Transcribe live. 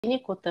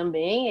clínico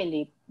também,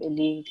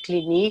 ele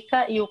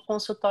clinica e o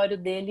consultório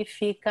dele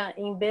fica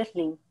em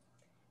Berlim.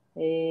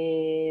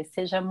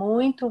 Seja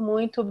muito,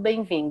 muito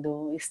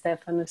bem-vindo,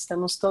 Stefano.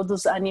 Estamos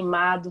todos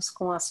animados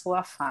com a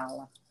sua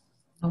fala.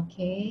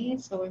 Okay,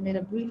 so we made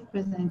a brief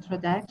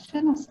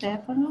introduction of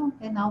Stefano,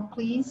 and now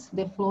please,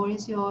 the floor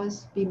is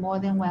yours. Be more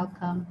than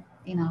welcome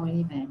in our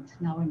event,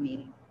 in our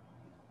meeting.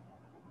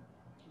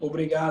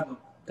 Obrigado.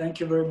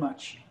 Thank you very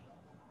much.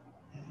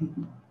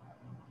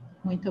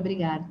 Muito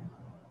obrigado.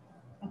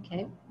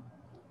 Okay.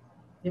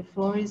 The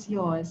floor is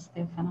yours,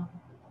 Stefano.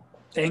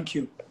 Thank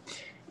you.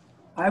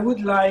 I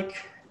would like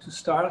to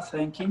start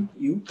thanking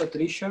you,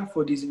 Patricia,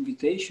 for this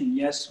invitation.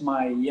 Yes,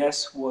 my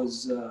yes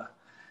was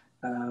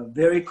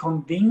very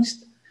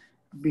convinced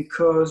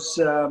because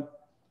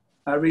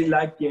I really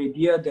like the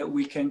idea that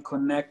we can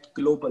connect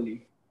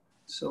globally.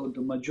 So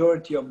the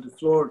majority of the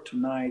floor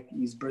tonight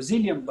is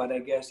Brazilian, but I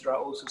guess there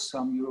are also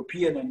some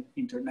European and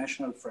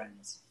international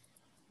friends.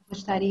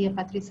 Gostaria,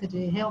 Patrícia,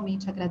 de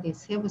realmente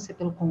agradecer você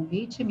pelo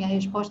convite. Minha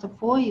resposta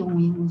foi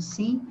um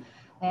sim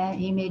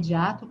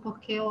imediato,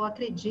 porque eu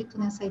acredito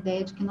nessa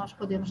ideia de que nós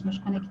podemos nos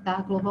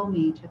conectar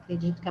globalmente.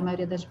 Acredito que a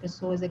maioria das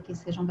pessoas aqui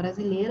sejam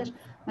brasileiras,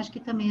 mas que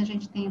também a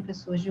gente tenha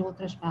pessoas de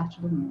outras partes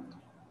do mundo.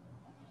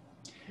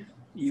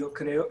 Eu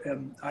creio,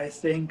 I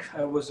think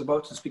I was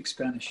about to speak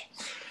Spanish.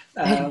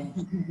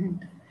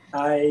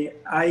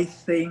 I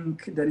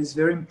think that is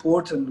very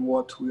important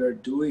what we are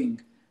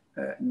doing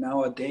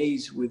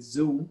nowadays with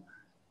Zoom,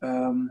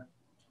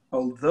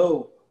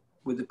 although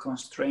with the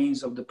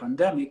constraints of the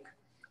pandemic,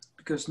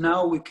 because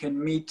now we can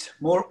meet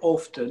more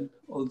often,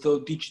 although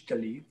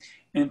digitally,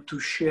 and to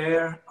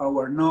share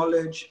our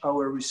knowledge,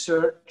 our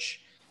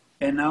research,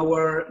 and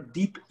our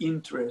deep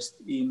interest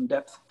in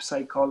depth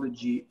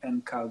psychology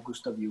and Carl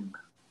Gustav Jung.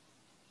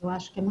 Eu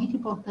acho que é muito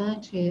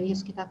importante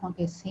isso que está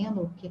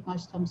acontecendo, que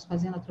nós estamos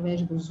fazendo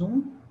através do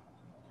Zoom.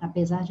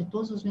 Apesar de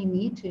todos os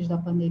limites da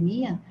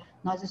pandemia,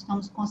 nós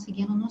estamos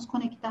conseguindo nos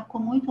conectar com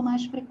muito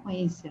mais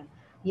frequência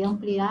e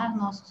ampliar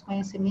nossos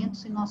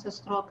conhecimentos e nossas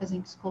trocas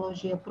em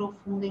psicologia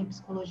profunda e em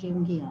psicologia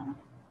junguiana.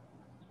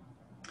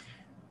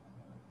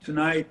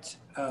 Tonight,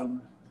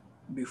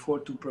 before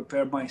to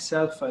prepare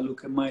myself, I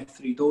look at my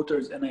 3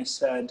 daughters and I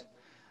said,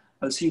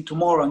 I'll see you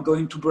tomorrow, I'm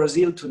going to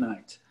Brazil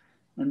tonight.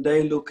 And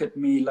they look at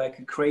me like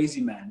a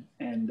crazy man.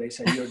 And they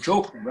said, you're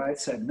joking, right? I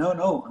said, no,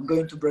 I'm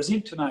going to Brazil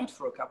tonight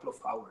for a couple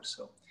of hours.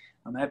 So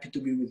I'm happy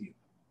to be with you.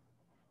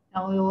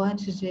 Então, eu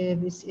antes de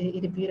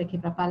ele vir aqui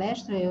para a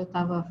palestra, eu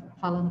estava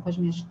falando com as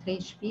minhas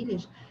 3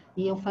 filhas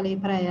e eu falei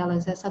para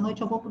elas, essa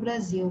noite eu vou para o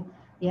Brasil.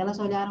 E elas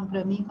olharam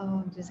para mim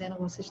como dizendo,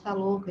 você está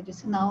louca? Eu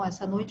disse, não,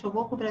 essa noite eu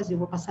vou para o Brasil,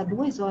 vou passar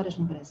 2 horas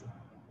no Brasil.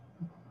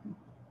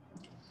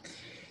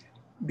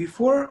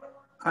 Before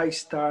I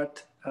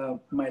start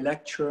my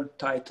lecture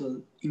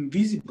titled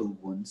Invisible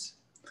Wounds,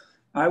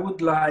 I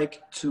would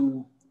like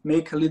to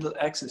make a little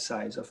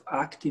exercise of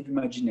active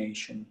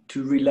imagination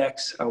to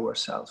relax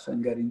ourselves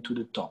and get into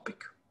the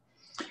topic.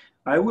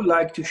 I would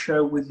like to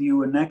share with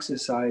you an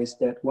exercise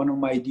that one of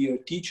my dear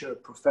teacher,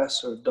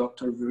 Professor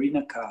Dr.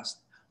 Verena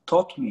Kast,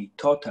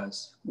 taught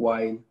us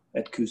while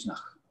at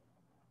Küsnach.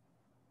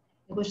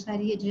 Eu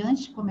gostaria de,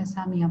 antes de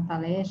começar a minha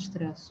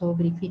palestra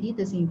sobre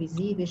feridas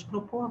invisíveis,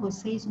 propor a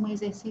vocês um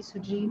exercício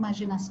de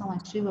imaginação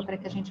ativa para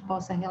que a gente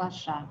possa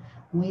relaxar.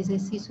 Um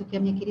exercício que a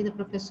minha querida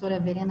professora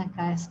Verena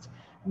Kast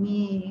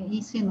me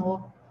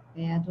ensinou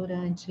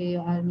durante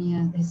a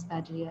minha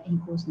estadia em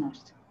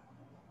Küsnach.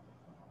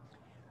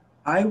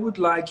 I would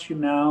like you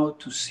now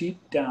to sit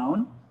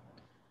down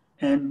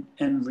and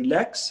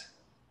relax,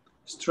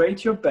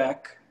 straighten your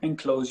back and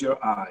close your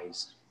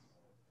eyes.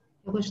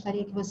 Eu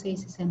gostaria que vocês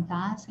se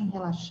sentassem,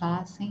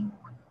 relaxassem,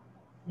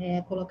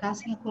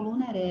 colocassem a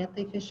coluna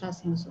ereta e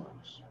fechassem os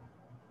olhos.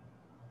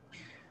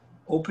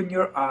 Open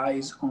your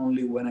eyes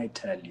only when I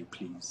tell you,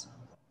 please.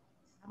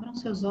 Abram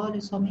seus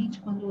olhos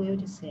somente quando eu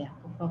disser,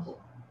 por favor.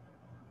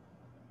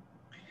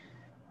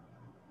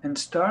 And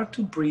start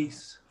to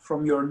breathe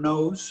from your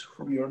nose,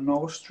 from your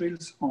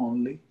nostrils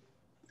only,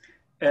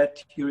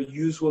 at your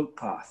usual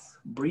path.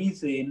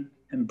 Breathe in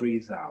and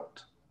breathe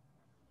out.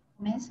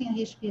 Comecem a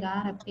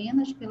respirar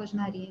apenas pelas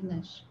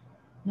narinas,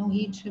 no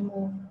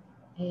ritmo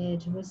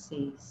de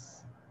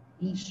vocês.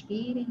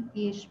 Inspirem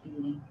e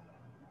expirem.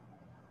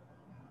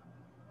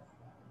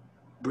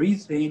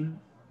 Breathe in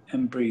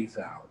and breathe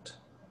out.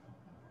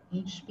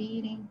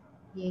 Inspirem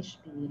e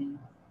expirem.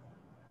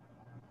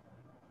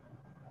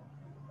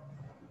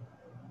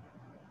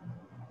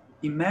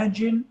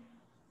 Imagine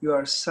you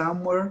are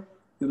somewhere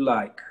you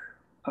like,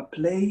 a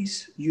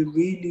place you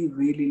really,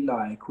 really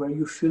like, where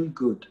you feel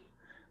good,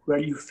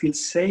 where you feel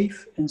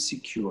safe and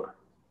secure.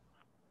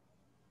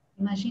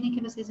 Imaginem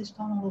que vocês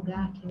estão num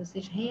lugar que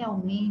vocês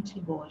realmente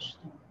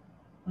gostam,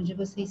 onde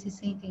vocês se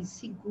sentem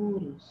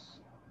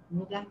seguros, um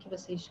lugar que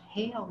vocês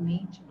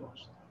realmente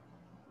gostam.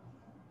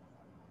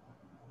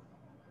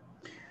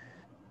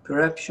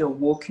 Perhaps you're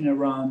walking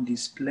around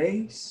this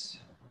place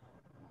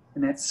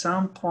and at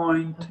some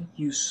point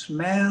you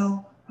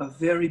smell a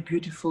very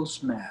beautiful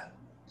smell.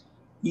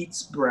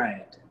 It's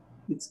bread.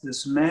 It's the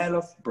smell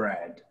of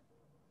bread.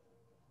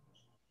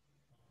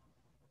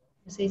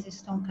 Vocês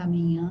estão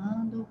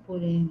caminhando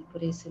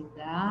por esse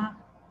lugar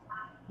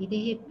e de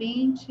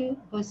repente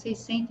vocês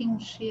sentem um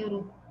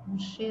cheiro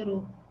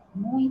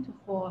muito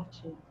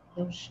forte.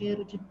 É o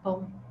cheiro de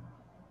pão.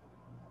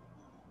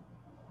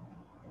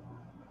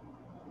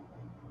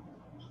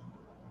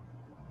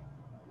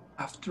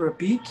 After a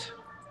bit,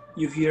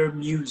 you hear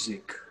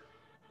music.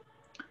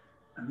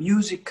 A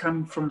music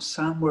coming from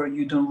somewhere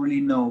you don't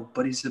really know,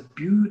 but it's a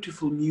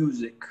beautiful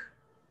music.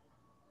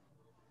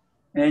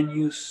 And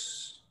you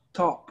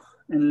stop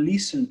and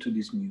listen to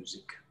this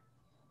music.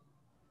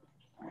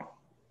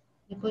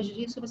 Depois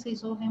disso,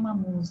 vocês ouvem uma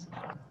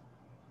música.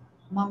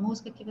 Uma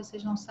música que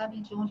vocês não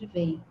sabem de onde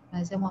vem,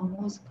 mas é uma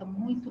música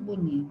muito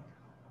bonita.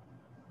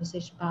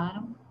 Vocês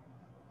param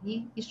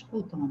e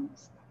escutam a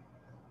música.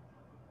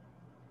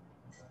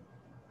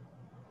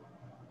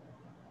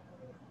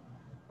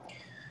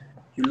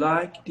 You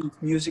like this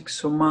music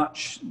so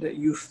much that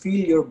you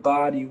feel your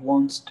body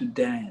wants to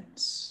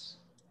dance.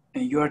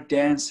 And you are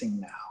dancing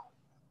now.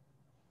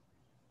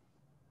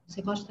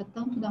 Você gosta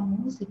tanto da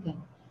música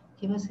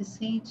que você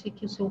sente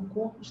que o seu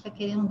corpo está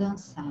querendo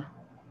dançar.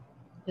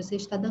 Você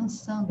está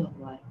dançando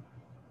agora.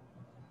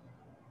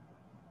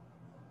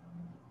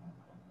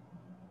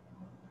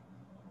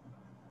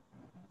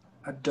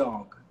 A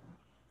dog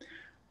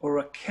or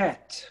a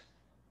cat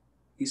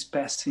is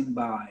passing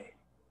by.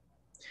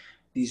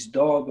 This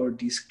dog or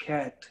this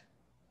cat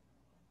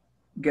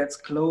gets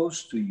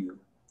close to you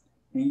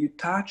and you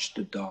touch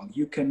the dog.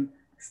 You can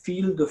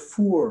feel the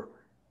fur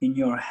in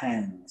your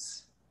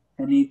hands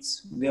and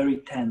it's very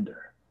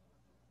tender.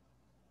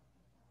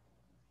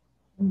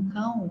 Um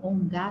cão ou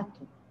um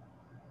gato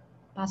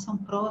passam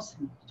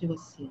próximo de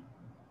você.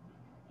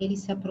 Eles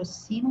se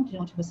aproximam de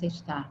onde você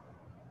está.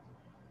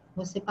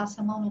 Você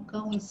passa a mão no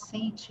cão e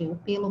sente o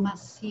pelo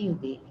macio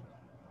dele.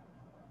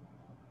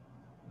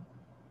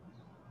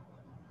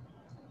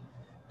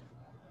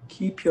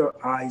 Keep your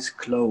eyes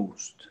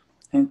closed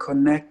and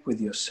connect with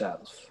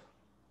yourself,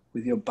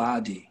 with your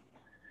body,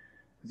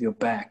 with your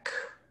back,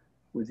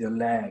 with your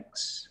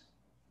legs.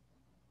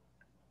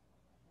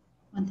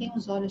 Mantenham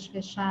os olhos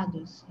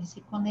fechados e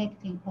se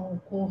conectem com o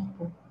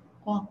corpo,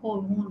 com a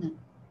coluna,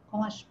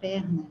 com as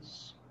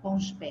pernas, com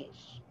os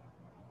pés.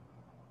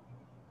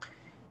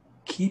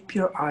 Keep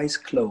your eyes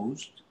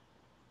closed.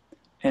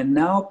 And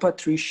now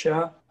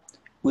Patricia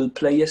will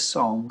play a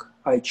song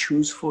I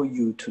choose for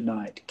you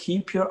tonight.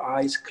 Keep your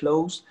eyes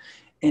closed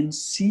and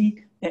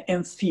see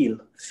and feel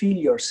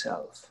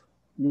yourself.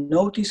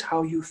 Notice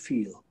how you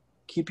feel,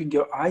 keeping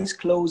your eyes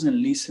closed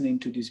and listening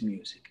to this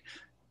music.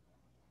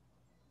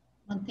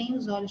 Mantenha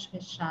os olhos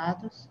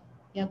fechados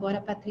e agora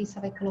a Patrícia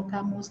vai colocar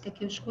a música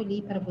que eu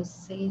escolhi para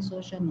vocês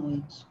hoje à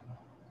noite.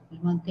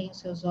 Mantenham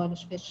seus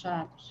olhos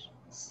fechados,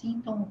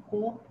 sintam o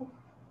corpo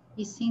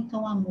e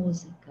sintam a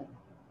música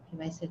que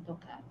vai ser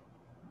tocada.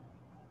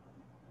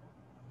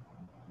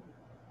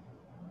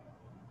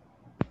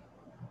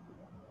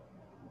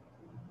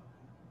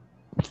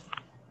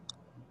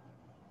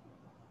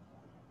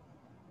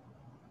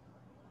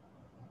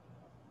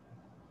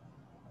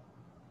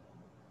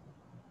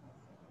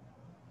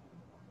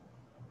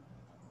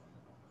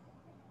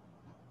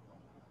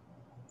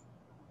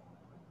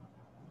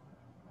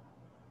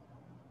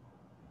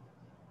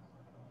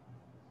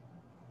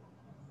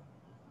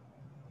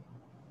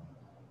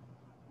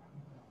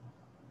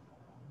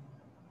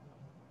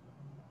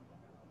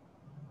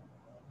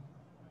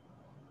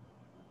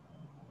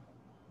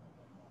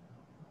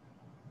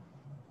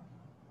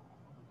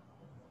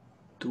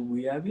 Do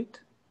we have it?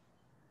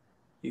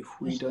 If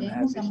we Nós don't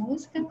have temos a it,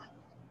 música?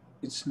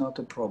 it's not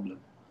a problem.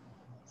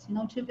 Se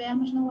não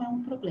tivermos, não é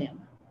um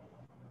problema.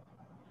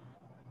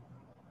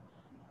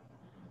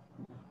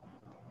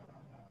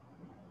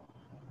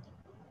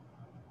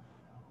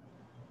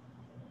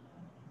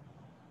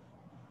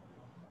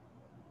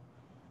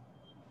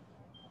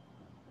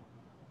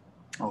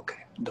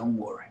 Okay, don't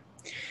worry.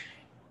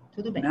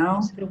 Tudo bem, Now-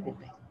 não se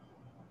preocupem.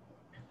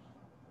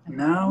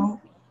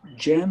 Now,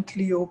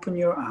 gently open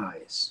your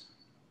eyes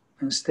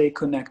and stay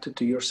connected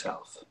to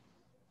yourself.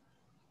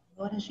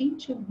 Agora,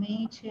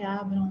 gentilmente,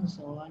 abram os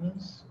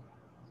olhos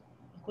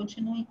e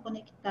continuem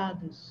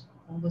conectados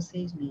com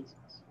vocês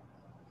mesmos.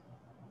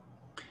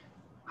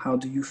 How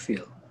do you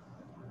feel?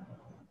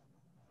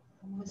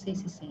 Como vocês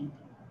se sentem?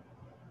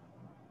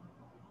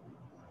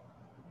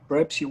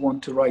 Perhaps you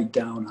want to write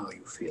down how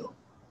you feel.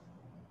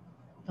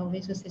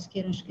 Talvez vocês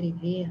queiram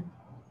escrever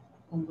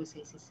como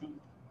vocês se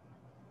sentem.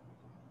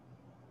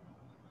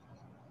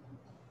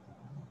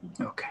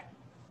 Okay.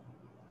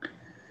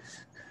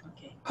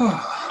 Ok.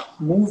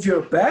 Move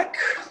your back,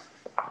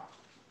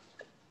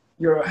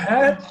 your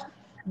head,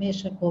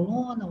 Mexa a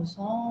coluna, os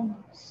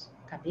ombros,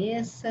 a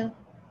cabeça.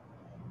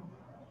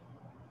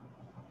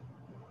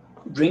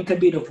 drink a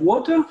bit of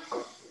water,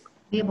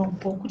 Beba um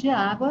pouco de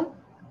água.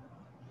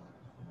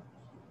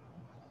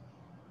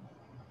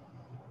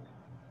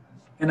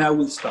 and I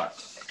will start.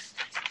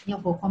 E eu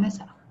vou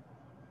começar.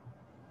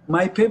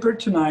 My paper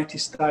tonight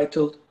is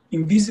titled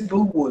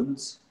Invisible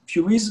Wounds,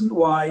 Few Reasons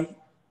Why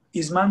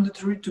It's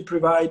Mandatory to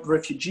Provide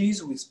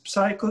Refugees with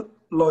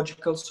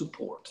Psychological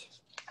Support.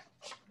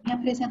 Minha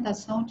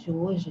apresentação de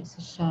hoje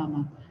se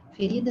chama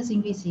Feridas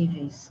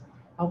Invisíveis.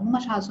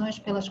 Algumas razões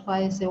pelas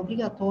quais é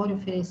obrigatório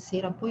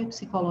oferecer apoio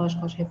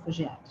psicológico aos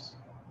refugiados.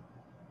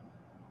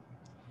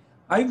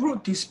 I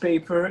wrote this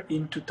paper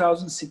in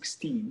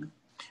 2016,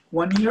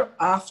 1 year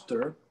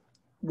after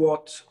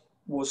what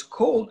was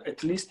called,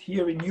 at least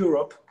here in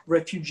Europe,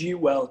 Refugee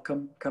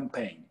Welcome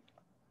Campaign.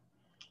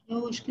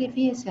 Eu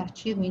escrevi esse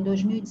artigo em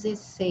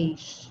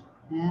 2016,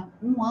 né?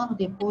 1 ano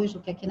depois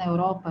do que aqui na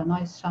Europa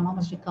nós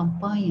chamamos de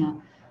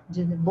campanha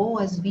de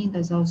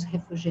boas-vindas aos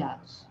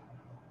refugiados.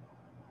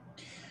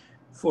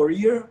 4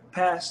 years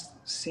passed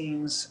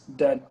since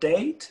that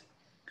date,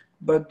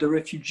 but the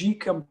refugee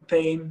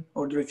campaign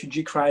or the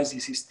refugee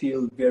crisis is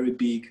still very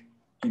big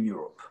in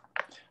Europe.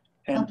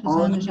 And Tantos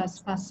anos já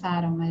se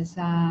passaram, mas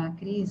a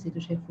crise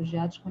dos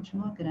refugiados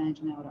continua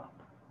grande na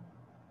Europa.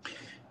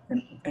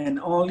 And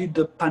only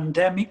the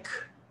pandemic,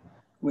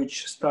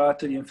 which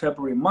started in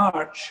February,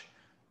 March,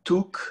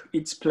 took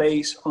its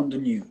place on the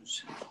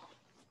news.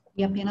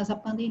 E apenas a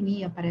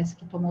pandemia parece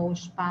que tomou o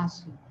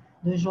espaço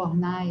dos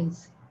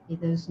jornais e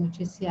dos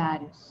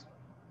noticiários.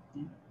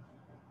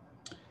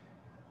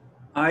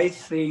 I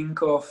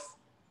think of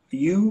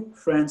you,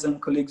 friends and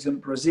colleagues in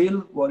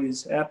Brazil, what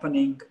is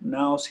happening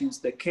now since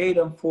decade,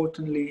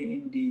 unfortunately,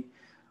 in the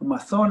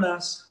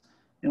Amazonas,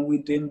 and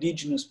with the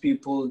indigenous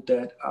people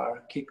that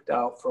are kicked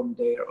out from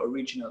their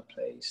original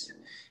place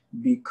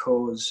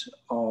because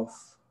of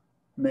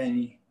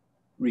many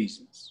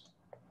reasons.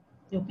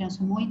 Eu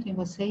penso muito em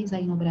vocês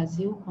aí no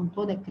Brasil, com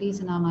toda a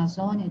crise na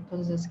Amazônia,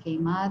 todas as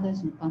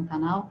queimadas no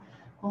Pantanal,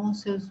 com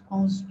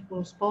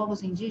os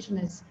povos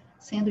indígenas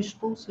sendo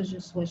expulsos de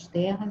suas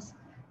terras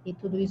e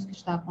tudo isso que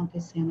está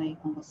acontecendo aí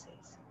com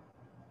vocês.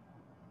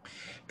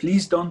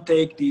 Please don't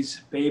take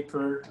this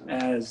paper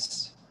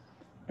as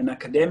an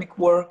academic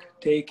work,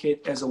 take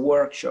it as a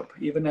workshop,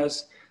 even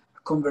as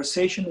a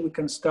conversation we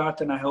can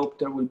start, and I hope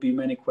there will be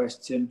many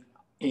questions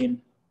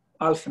in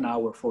half an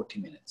hour, 40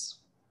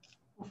 minutes.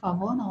 Por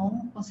favor,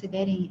 não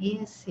considerem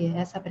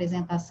essa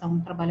apresentação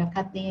um trabalho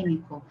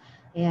acadêmico,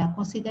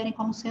 considerem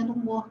como sendo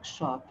um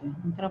workshop,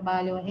 um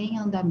trabalho em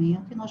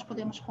andamento, e nós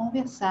podemos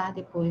conversar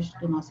depois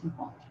do nosso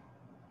encontro.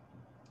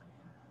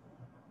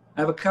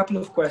 I have a couple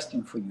of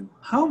questions for you.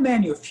 How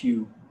many of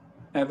you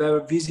have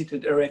ever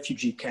visited a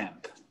refugee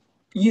camp,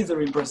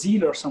 either in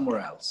Brazil or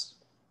somewhere else?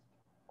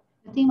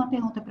 Eu tenho uma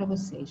pergunta para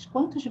vocês.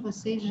 Quantos de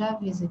vocês já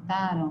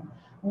visitaram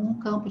um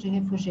campo de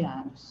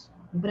refugiados,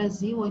 no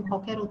Brasil ou em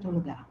qualquer outro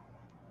lugar?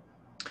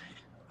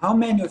 How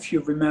many of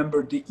you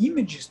remember the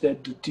images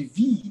that the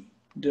TV,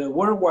 the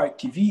worldwide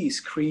TV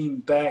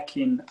screened back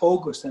in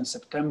August and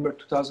September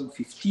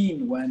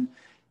 2015 when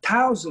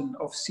thousands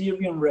of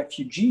Syrian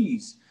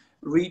refugees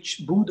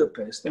reached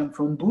Budapest and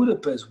from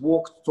Budapest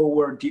walked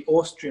toward the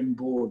Austrian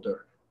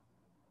border?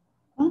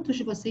 Quantos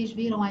de vocês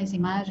viram as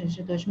imagens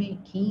de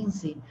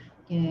 2015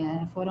 que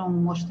foram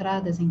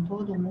mostradas em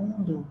todo o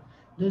mundo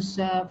dos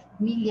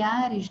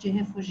milhares de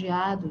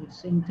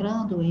refugiados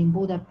entrando em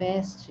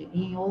Budapeste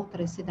e em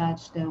outras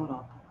cidades da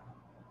Europa?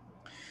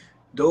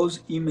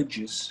 Those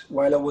images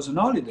while I was on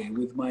holiday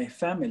with my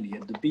family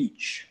at the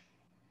beach,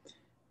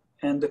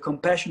 and the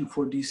compassion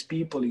for these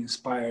people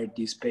inspired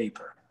this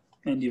paper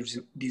and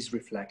this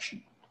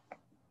reflection.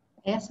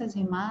 Essas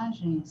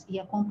imagens e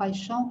a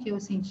compaixão que eu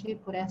senti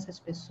por essas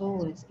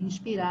pessoas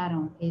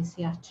inspiraram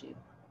esse artigo.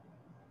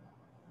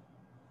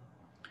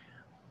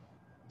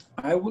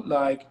 I would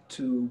like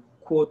to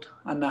quote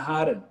Hannah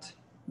Arendt,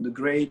 the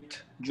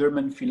great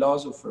German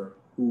philosopher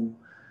who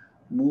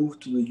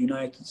moved to the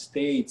United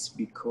States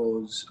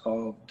because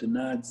of the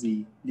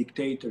Nazi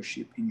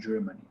dictatorship in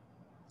Germany.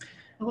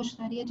 Eu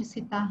gostaria de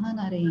citar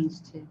Hannah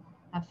Arendt,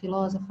 a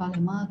filósofa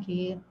alemã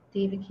que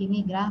teve que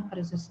migrar para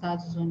os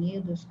Estados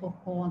Unidos por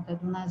conta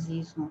do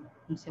nazismo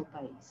em seu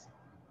país.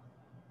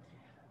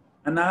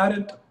 Hannah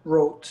Arendt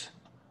wrote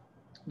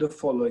the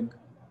following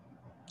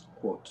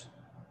quote: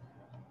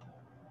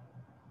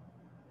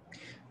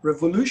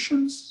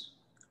 "Revolutions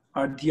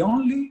are the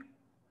only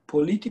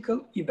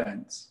political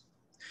events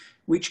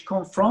which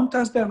confront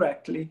us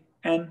directly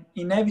and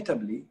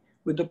inevitably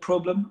with the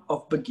problem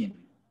of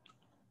beginning."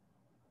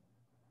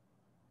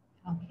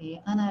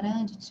 Ok. Hannah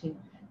Arendt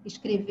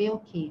escreveu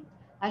que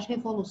as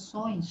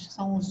revoluções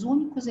são os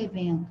únicos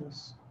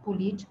eventos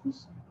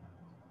políticos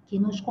que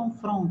nos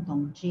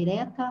confrontam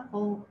direta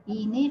ou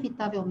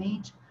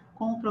inevitavelmente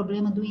com o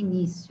problema do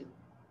início.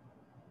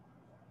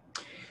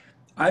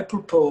 I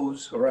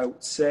propose, or I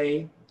would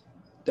say,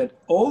 that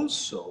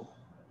also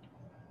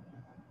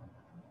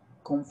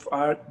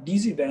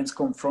these events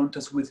confront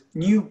us with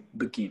new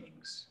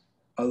beginnings,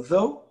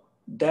 although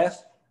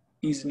death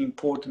is an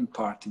important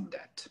part in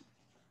that.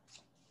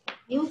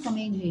 Eu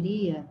também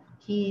diria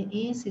que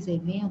esses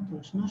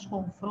eventos nos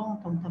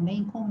confrontam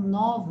também com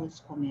novos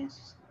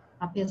começos,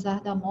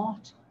 apesar da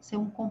morte ser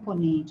um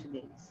componente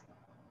deles.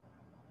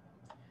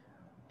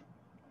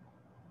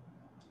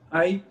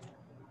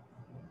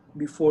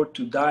 Before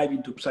to dive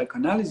into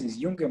psychoanalysis,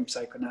 Jungian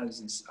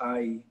psychoanalysis,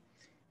 I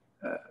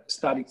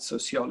studied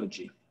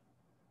sociology.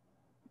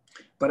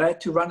 but I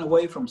had to run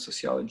away from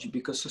sociology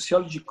because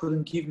sociology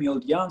couldn't give me all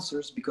the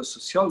answers because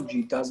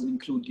sociology doesn't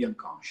include the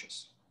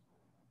unconscious.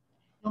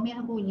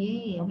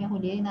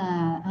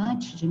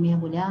 Antes de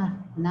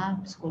mergulhar na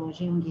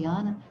psicologia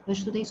junguiana, eu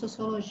estudei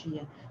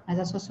sociologia, mas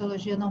a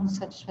sociologia não me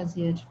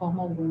satisfazia de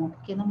forma alguma,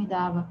 porque não me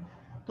dava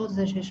todas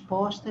as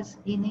respostas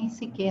e nem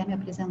sequer me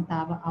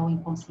apresentava ao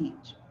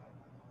inconsciente.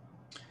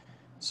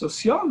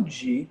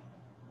 Sociology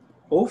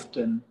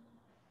often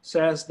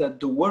says that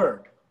the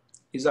word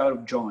is out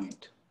of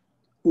joint.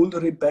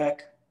 Ulrich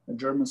Beck, a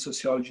German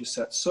sociologist,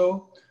 said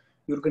so.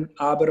 Jürgen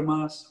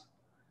Habermas,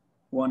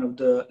 one of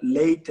the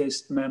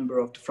latest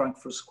members of the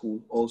Frankfurt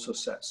School, also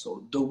said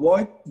so. The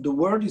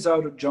word is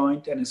out of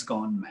joint and has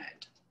gone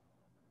mad.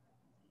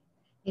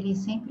 Ele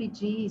sempre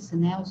diz,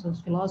 né, o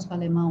filósofo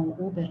alemão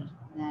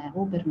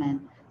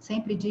Huberman,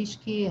 sempre diz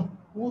que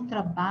o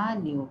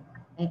trabalho,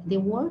 the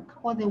work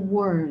or the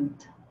word?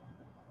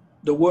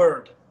 The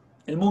word,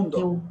 el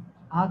mundo,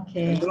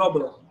 el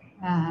globo.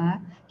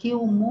 Que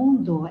o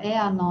mundo é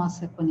a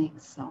nossa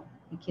conexão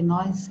e que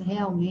nós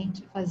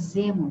realmente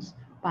fazemos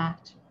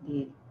parte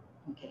dele.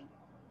 Okay.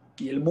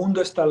 Y el mundo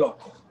está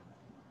loco.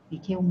 E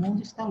que o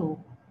mundo está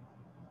louco.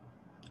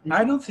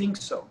 I don't think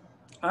so.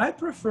 I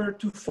prefer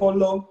to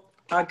follow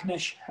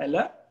Agnes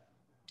Heller.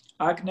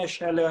 Agnes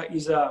Heller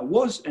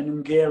was an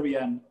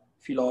Hungarian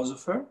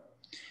philosopher.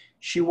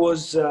 She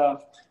was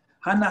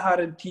Hannah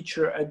Arendt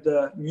teacher at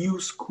the New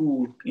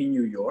School in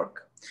New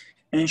York.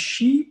 And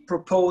she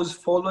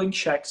proposed, following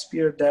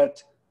Shakespeare,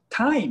 that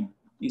time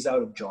is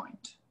out of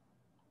joint.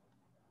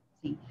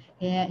 Sim.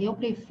 Eu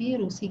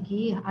prefiro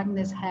seguir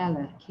Agnes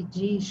Heller, que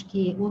diz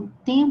que o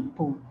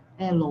tempo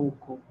é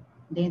louco,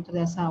 dentro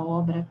dessa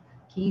obra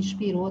que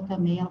inspirou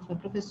também, ela foi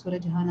professora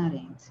de Hannah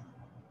Arendt.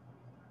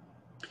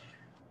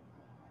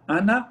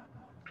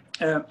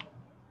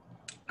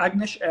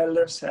 Agnes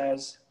Heller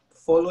says,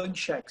 following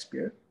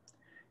Shakespeare,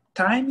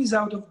 time is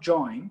out of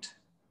joint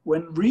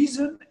when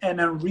reason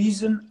and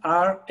unreason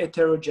are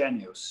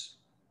heterogeneous.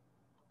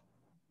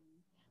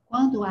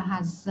 Quando a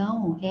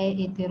razão é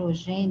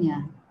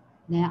heterogênea,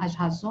 né, as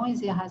razões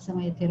e a razão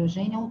é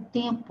heterogênea, o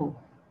tempo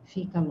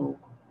fica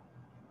louco.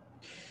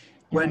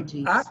 When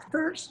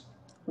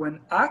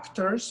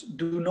actors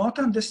do not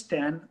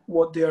understand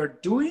what they are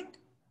doing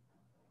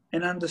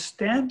and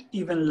understand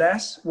even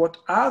less what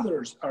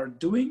others are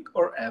doing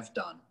or have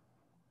done.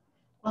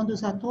 Quando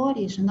os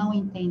atores não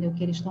entendem o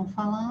que eles estão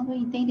falando,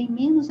 entendem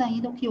menos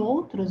ainda o que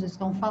outros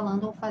estão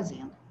falando ou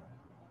fazendo.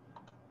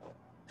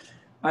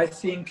 I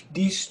think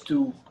these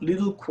two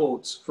little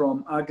quotes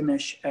from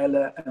Agnes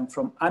Heller and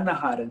from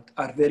Hannah Arendt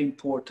are very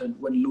important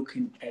when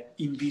looking at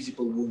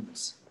invisible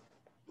wounds.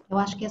 Eu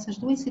acho que essas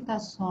duas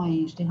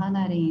citações de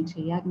Hannah Arendt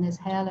e Agnes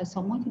Heller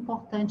são muito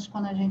importantes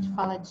quando a gente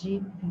fala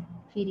de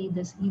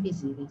feridas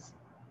invisíveis.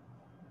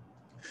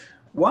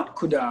 One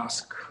could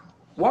ask,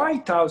 why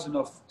thousands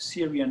of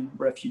Syrian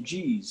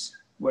refugees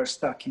were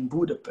stuck in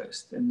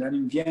Budapest and then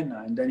in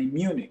Vienna and then in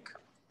Munich,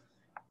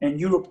 and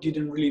Europe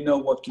didn't really know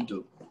what to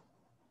do?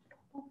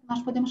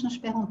 Nós podemos nos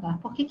perguntar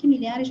por que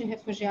milhares de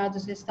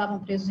refugiados estavam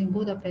presos em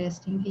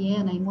Budapeste, em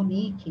Viena, em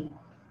Munique,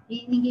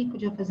 e ninguém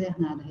podia fazer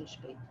nada a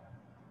respeito.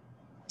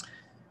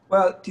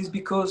 Well, it is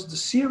because the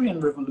Syrian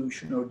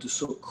revolution, or the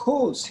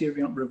so-called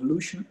Syrian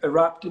revolution,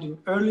 erupted in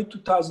early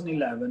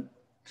 2011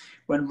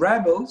 when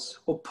rebels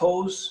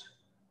opposed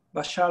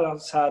Bashar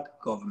al-Assad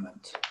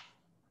government.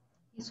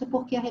 Isso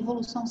porque a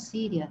Revolução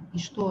Síria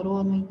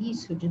estourou no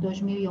início de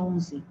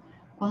 2011,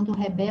 quando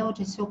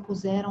rebeldes se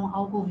opuseram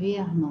ao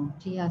governo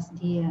de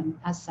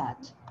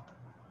Assad.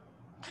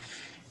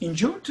 In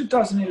June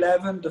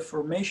 2011, the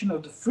formation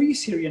of the Free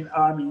Syrian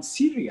Army in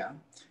Syria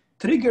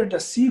triggered a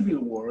civil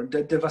war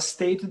that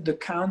devastated the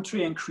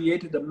country and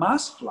created a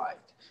mass flight,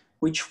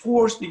 which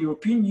forced the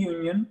European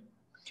Union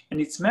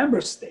and its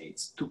member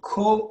states to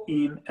call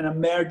in an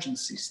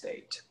emergency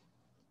state.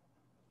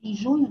 Em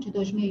junho de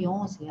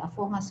 2011, a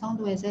formação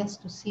do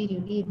Exército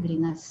Sírio Livre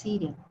na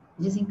Síria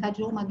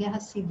desencadeou uma guerra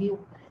civil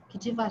que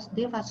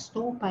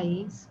devastou o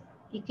país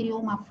e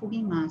criou uma fuga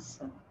em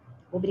massa,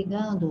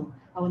 obrigando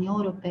a União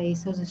Europeia e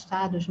seus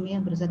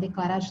Estados-membros a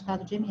declarar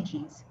estado de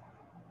emergência.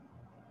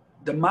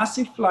 The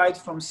massive flight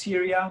from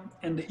Syria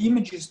and the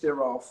images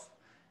thereof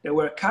that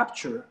were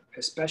captured,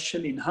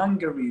 especially in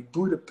Hungary,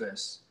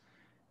 Budapest,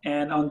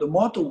 and on the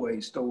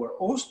motorways toward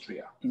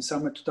Austria in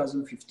summer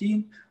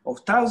 2015, of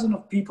thousands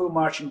of people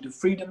marching to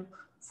freedom,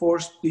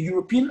 forced the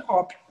European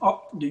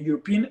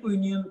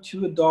Union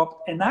to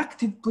adopt an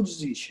active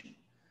position,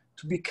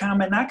 to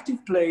become an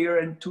active player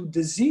and to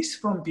desist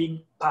from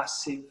being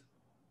passive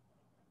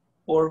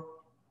or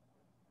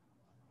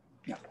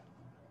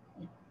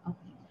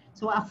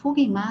So, a fuga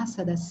em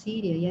massa da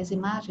Síria e as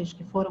imagens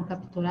que foram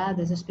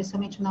capturadas,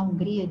 especialmente na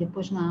Hungria e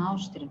depois na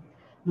Áustria,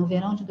 no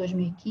verão de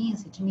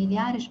 2015, de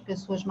milhares de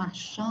pessoas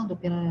marchando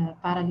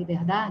para a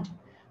liberdade,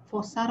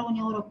 forçaram a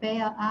União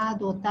Europeia a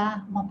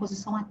adotar uma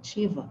posição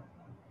ativa,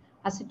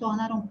 a se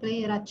tornar um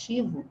player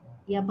ativo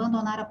e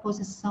abandonar a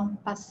posição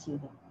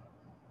passiva.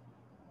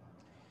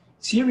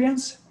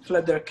 Syrians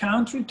fled their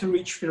country to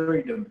reach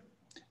freedom,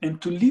 and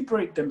to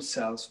liberate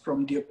themselves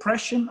from the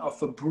oppression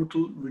of a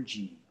brutal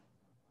regime.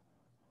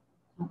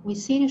 Os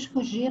sírios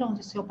fugiram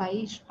de seu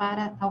país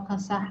para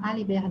alcançar a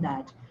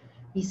liberdade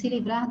e se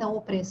livrar da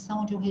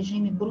opressão de um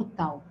regime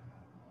brutal.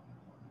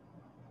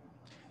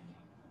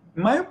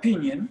 In my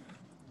opinion,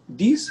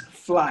 this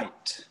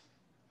flight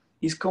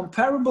is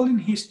comparable in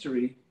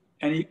history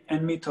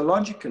and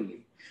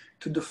mythologically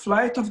to the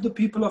flight of the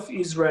people of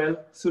Israel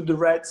through the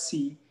Red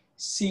Sea,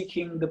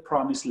 seeking the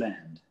Promised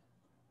Land.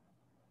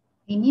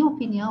 Em minha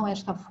opinião,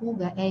 esta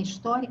fuga é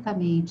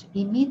historicamente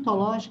e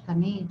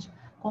mitologicamente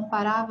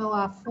comparável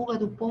à fuga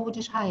do povo de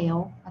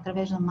Israel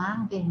através do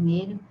Mar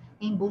Vermelho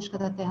em busca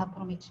da Terra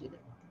Prometida.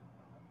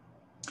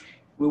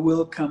 We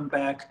will come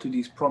back to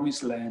this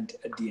Promised Land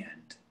at the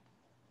end.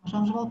 Nós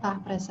vamos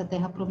voltar para essa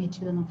Terra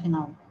Prometida no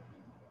final.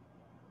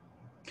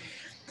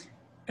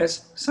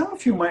 As some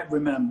of you might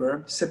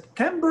remember,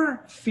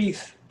 September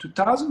 5th,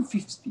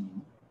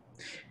 2015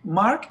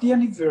 marked the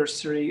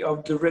anniversary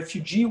of the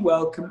Refugee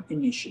Welcome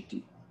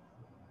Initiative.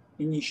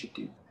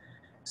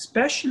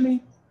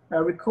 Especially, I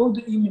recall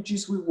the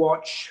images we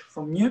watched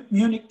from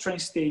Munich train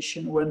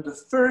station when the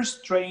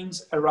first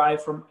trains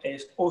arrived from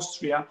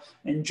Austria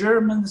and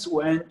Germans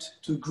went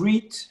to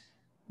greet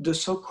the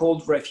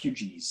so-called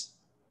refugees.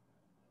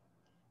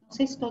 Não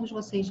sei se todos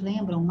vocês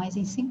lembram, mas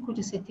em 5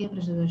 de setembro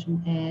de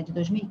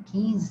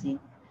 2015,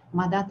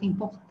 uma data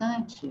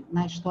importante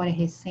na história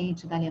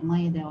recente da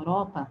Alemanha e da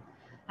Europa,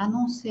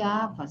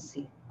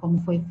 anunciava-se como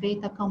foi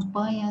feita a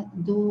campanha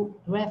do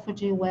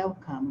Refugee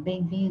Welcome,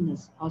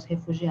 bem-vindos aos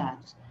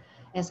refugiados.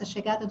 Essa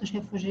chegada dos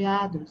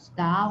refugiados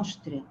da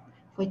Áustria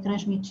foi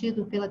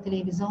transmitido pela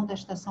televisão da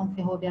estação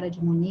ferroviária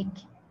de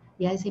Munique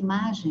e as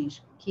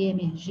imagens que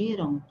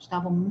emergiram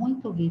estavam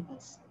muito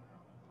vivas.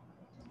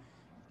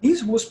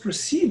 This was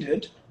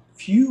preceded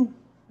few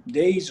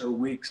days or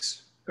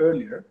weeks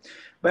earlier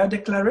by a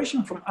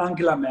declaration from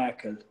Angela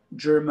Merkel,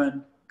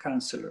 German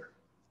Chancellor,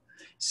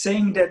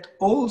 saying that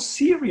all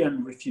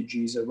Syrian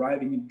refugees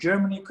arriving in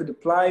Germany could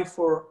apply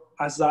for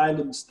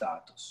asylum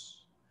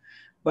status.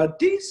 But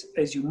this,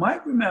 as you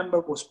might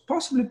remember, was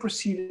possibly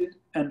preceded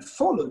and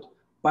followed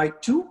by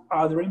 2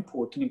 other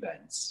important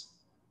events.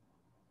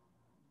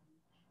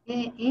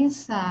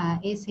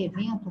 Esse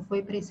evento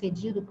foi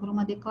precedido por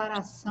uma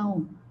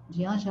declaração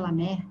de Angela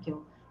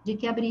Merkel de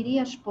que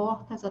abriria as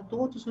portas a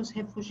todos os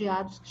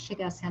refugiados que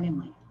chegassem à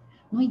Alemanha.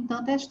 No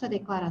entanto, esta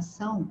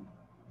declaração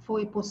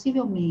foi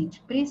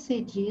possivelmente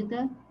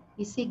precedida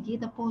e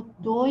seguida por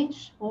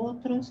 2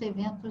 outros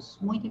eventos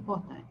muito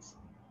importantes.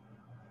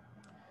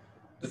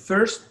 The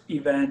first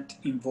event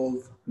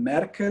involved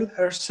Merkel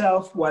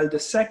herself, while the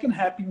second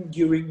happened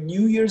during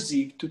New Year's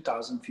Eve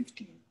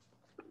 2015.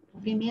 O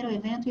primeiro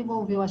evento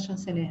envolveu a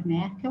chanceler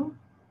Merkel,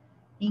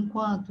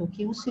 enquanto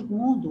que o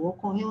segundo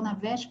ocorreu na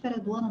véspera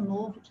do Ano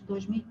Novo de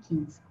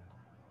 2015.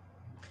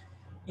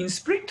 In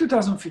spring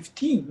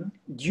 2015,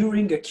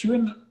 during a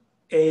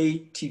Q&A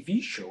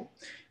TV show,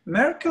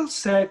 Merkel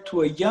said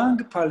to a young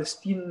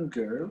Palestinian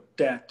girl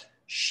that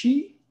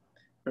she,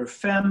 her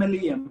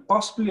family, and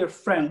possibly her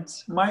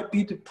friends might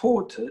be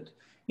deported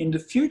in the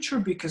future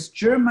because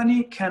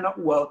Germany cannot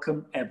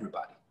welcome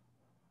everybody.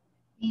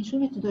 Em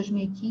julho de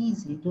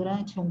 2015,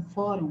 durante um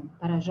fórum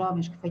para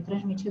jovens que foi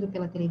transmitido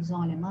pela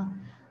televisão alemã,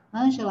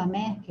 Angela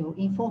Merkel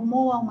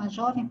informou a uma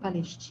jovem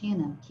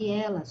palestina que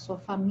ela, sua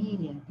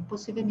família e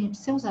possivelmente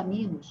seus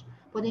amigos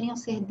poderiam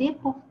ser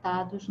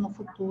deportados no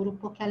futuro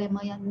porque a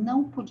Alemanha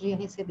não podia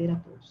receber a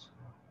todos.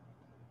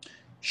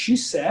 She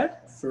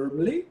said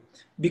firmly,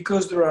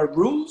 because there are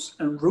rules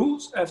and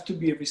rules have to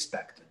be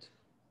respected.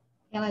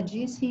 Ela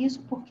disse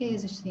isso porque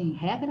existem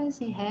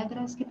regras e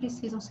regras que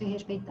precisam ser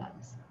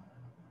respeitadas.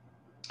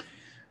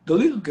 The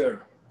little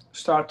girl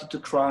started to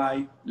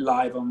cry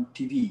live on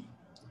TV.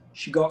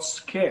 She got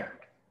scared,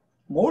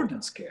 more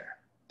than scared.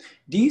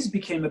 This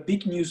became a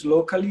big news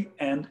locally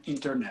and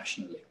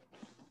internationally.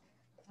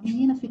 A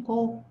menina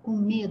ficou com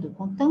medo,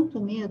 com tanto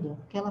medo,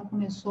 que ela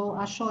começou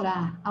a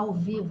chorar ao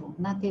vivo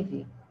na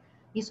TV.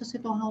 Isso se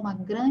tornou uma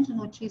grande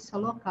notícia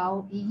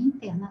local e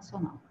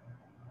internacional.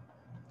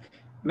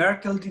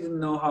 Merkel didn't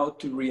know how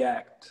to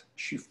react.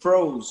 She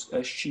froze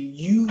as she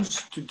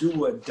used to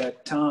do at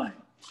that time.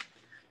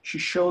 She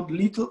showed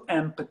little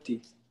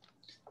empathy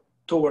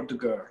toward the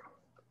girl.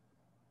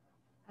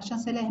 A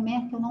chanceler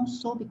Merkel não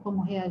soube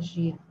como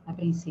reagir a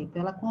princípio.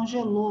 Ela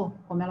congelou,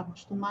 como ela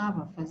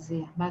costumava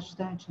fazer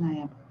bastante na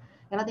época.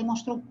 Ela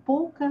demonstrou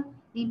pouca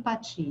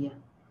empatia.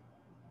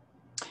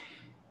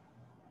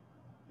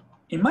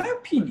 In my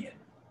opinion,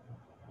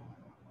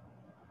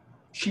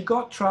 she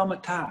got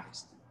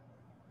traumatized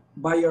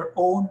by her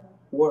own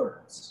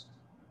words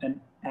and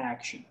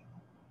action.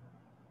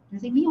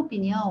 Mas, em minha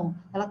opinião,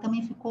 ela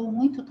também ficou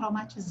muito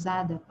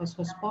traumatizada com as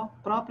suas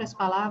próprias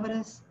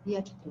palavras e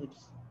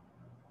atitudes.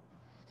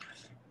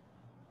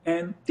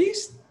 And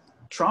this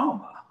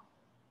trauma,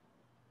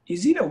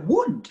 is it a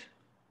wound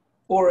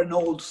or an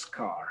old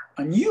scar?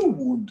 A new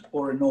wound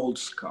or an old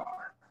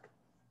scar?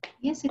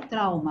 E esse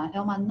trauma é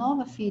uma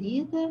nova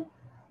ferida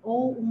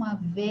ou uma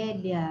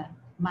velha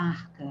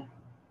marca?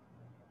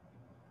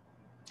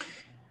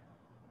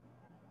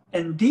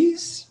 And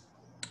these,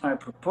 I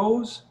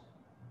propose,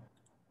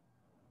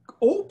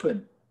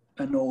 open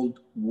an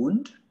old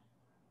wound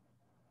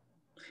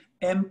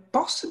and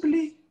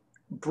possibly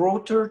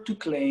brought her to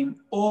claim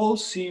all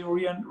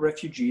Syrian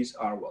refugees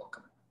are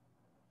welcome.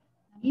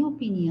 Na minha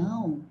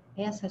opinião,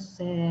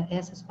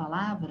 essas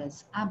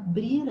palavras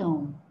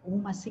abriram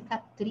uma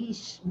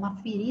cicatriz, uma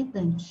ferida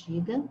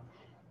antiga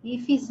e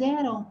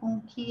fizeram com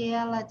que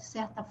ela, de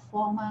certa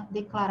forma,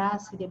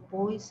 declarasse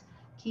depois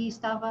que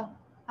estava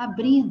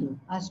abrindo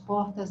as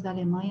portas da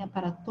Alemanha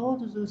para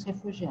todos os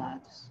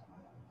refugiados.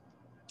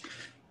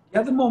 The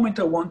other moment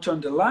I want to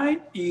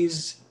underline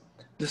is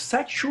the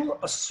sexual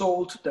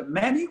assault that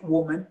many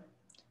women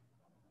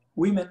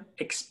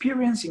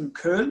experience in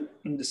Köln,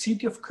 in the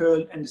city of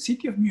Köln and the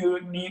city of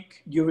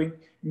Munich during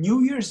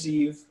New Year's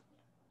Eve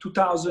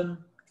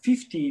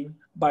 2015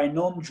 by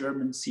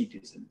non-German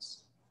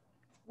citizens.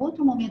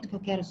 Outro momento que eu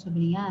quero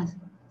sublinhar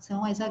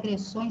são as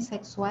agressões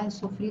sexuais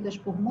sofridas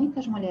por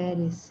muitas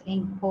mulheres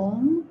em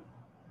Köln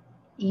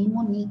e em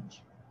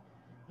Munique,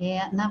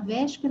 na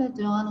véspera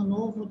do Ano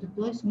Novo de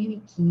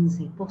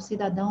 2015, por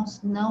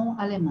cidadãos não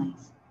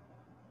alemães.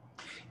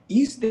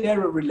 Is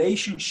there a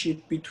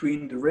relationship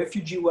between the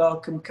refugee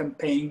welcome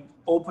campaign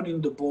opening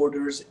the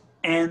borders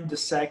and the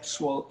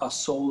sexual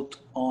assault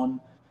on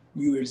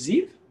New Year's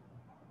Eve?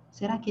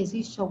 Será que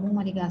existe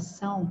alguma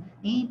ligação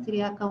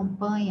entre a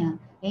campanha,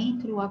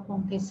 entre o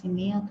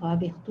acontecimento, a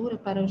abertura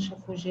para os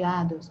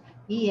refugiados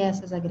e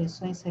essas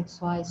agressões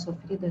sexuais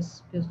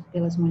sofridas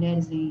pelas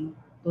mulheres em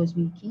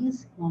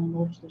 2015, no Ano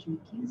Novo de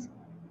 2015?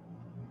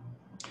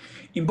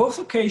 In both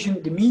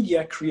occasions, the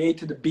media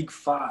created a big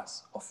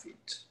fuss of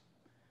it.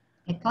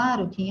 É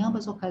claro que em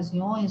ambas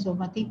ocasiões houve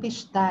uma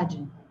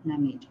tempestade na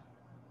mídia.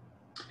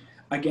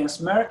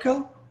 Against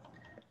Merkel,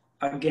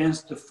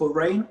 against the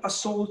foreign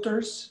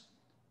assaulters,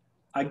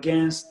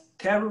 against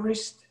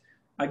terrorists,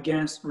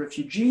 against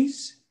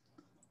refugees,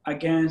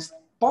 against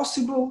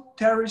possible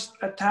terrorist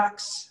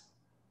attacks,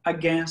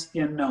 against the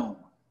unknown.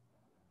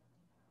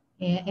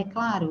 É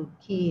claro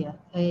que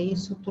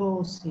isso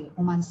trouxe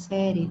uma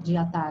série de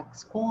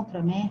ataques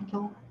contra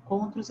Merkel,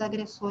 contra os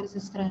agressores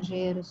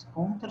estrangeiros,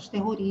 contra os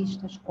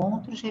terroristas,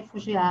 contra os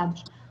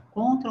refugiados,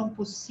 contra um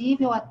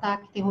possível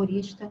ataque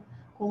terrorista,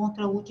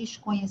 contra o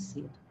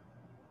desconhecido.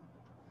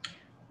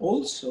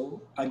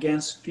 Also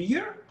against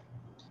fear,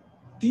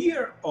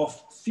 fear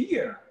of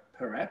fear,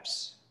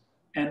 perhaps,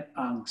 and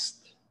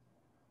angst.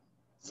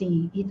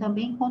 Sim, e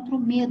também contra o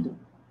medo,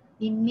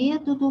 e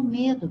medo do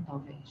medo,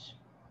 talvez,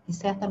 e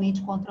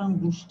certamente contra a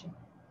angústia.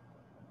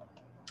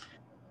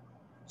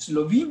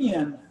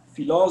 Slovenian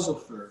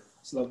philosopher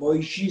Slavoj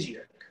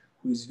Žižek,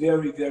 who is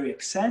very, very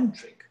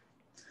eccentric,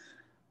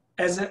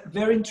 has a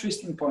very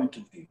interesting point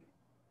of view.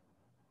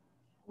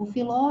 O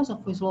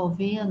filósofo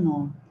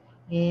esloveno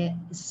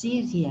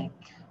Žižek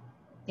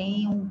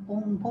tem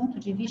um ponto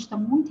de vista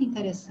muito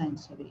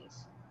interessante sobre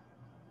isso.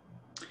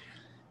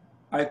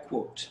 I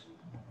quote,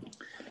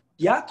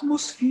 "The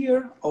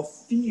atmosphere of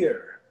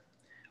fear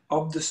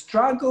of the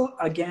struggle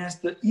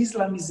against the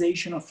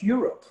Islamization of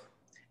Europe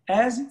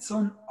has its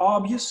own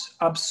obvious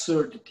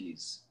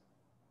absurdities.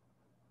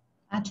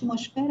 A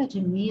atmosfera de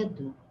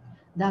medo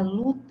da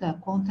luta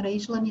contra a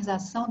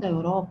islamização da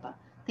Europa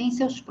tem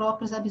seus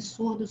próprios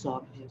absurdos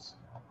óbvios.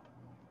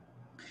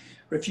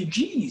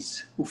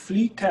 Refugees who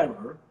flee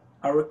terror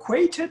are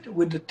equated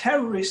with the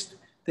terrorists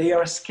they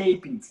are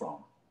escaping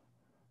from.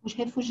 Os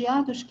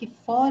refugiados que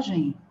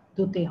fogem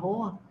do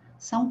terror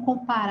são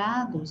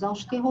comparados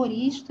aos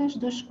terroristas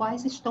dos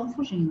quais estão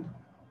fugindo.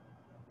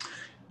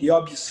 The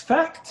obvious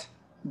fact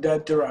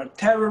that there are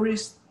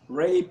terrorists,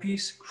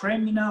 rapists,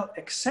 criminals,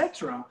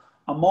 etc.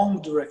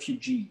 among the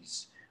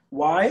refugees,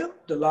 while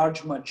the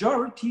large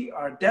majority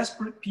are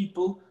desperate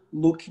people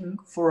looking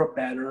for a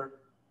better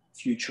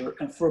future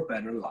and for a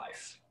better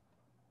life.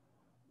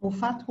 O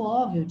fato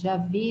óbvio de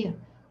haver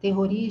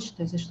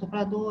terroristas,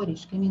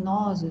 estupradores,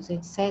 criminosos,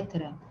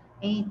 etc.,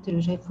 entre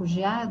os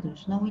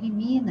refugiados não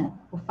elimina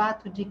o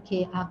fato de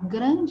que a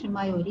grande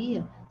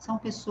maioria são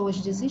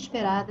pessoas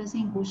desesperadas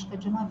em busca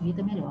de uma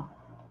vida melhor.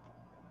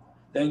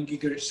 Then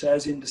Giger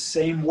says in the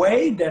same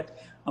way that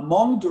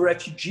among the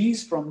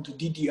refugees from the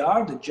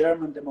DDR, the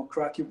German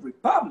Democratic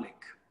Republic,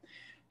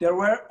 there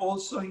were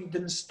also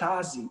hidden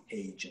Stasi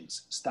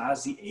agents.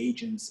 Stasi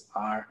agents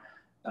are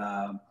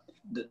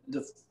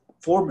the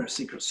former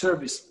Secret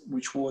Service,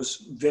 which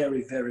was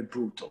very, very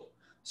brutal.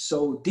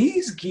 So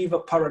these give a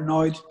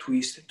paranoid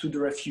twist to the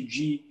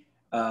refugee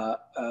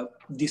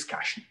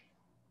discussion.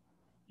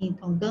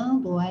 Então,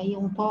 dando aí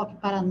um toque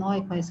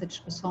paranoico a essa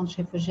discussão dos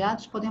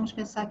refugiados, podemos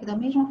pensar que da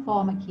mesma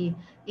forma que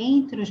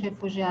entre os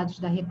refugiados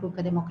da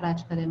República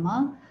Democrática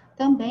Alemã,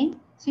 também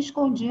se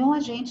escondiam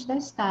agentes da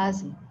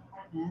Stasi,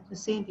 né, do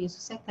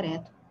serviço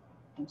secreto,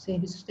 um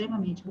serviço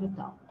extremamente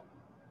brutal.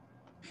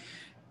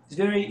 It's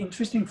very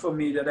interesting for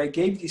me that I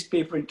gave this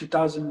paper in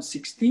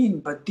 2016,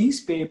 but this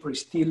paper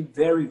is still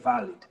very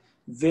valid,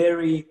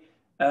 very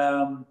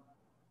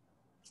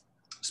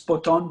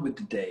spot on with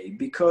the day,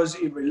 because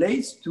it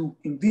relates to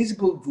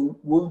invisible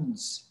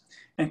wounds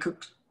and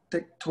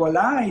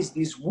contextualize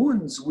these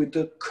wounds with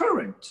the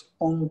current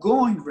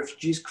ongoing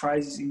refugees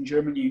crisis in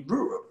Germany and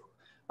Europe.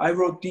 I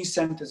wrote this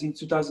sentence in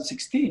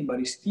 2016, but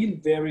it's still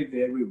very,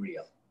 very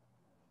real.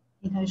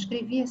 Então, eu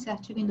escrevi esse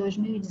artigo em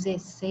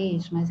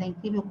 2016, mas é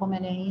incrível como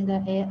ele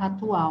ainda é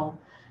atual.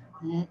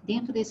 Né?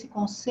 Dentro desse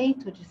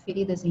conceito de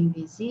feridas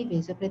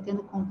invisíveis, eu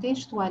pretendo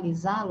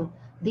contextualizá-lo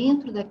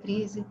dentro da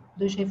crise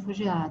dos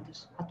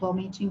refugiados,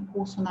 atualmente em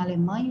curso na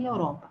Alemanha e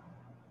Europa.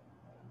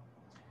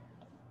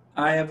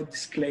 I have a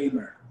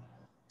disclaimer.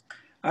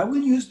 I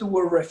will use the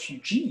word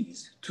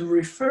refugees to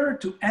refer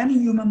to any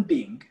human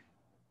being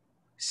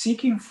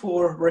seeking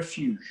for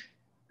refuge.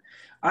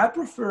 I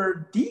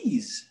prefer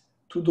these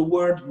to the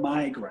word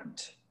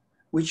migrant,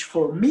 which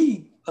for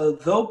me,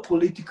 although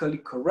politically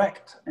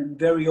correct and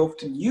very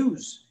often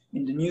used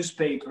in the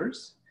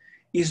newspapers,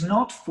 is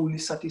not fully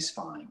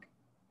satisfying.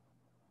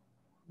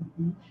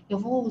 Eu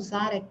vou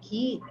usar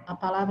aqui a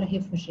palavra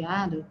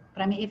refugiado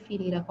para me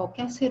referir a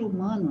qualquer ser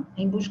humano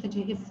em busca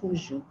de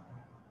refúgio.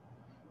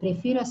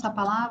 Prefiro essa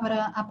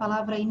palavra à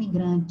palavra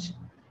imigrante,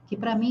 que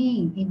para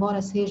mim,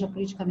 embora seja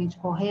politicamente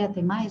correta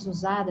e mais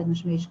usada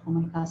nos meios de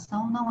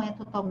comunicação, não é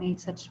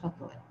totalmente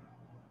satisfatória.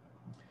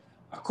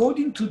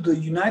 According to the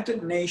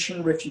United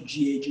Nations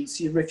Refugee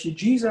Agency,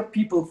 refugees are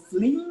people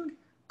fleeing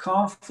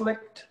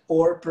conflict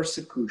or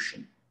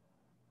persecution.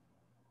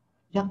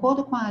 De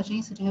acordo com a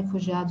Agência de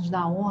Refugiados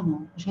da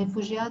ONU, os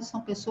refugiados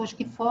são pessoas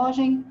que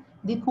fogem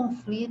de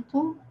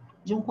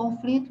um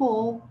conflito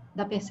ou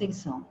da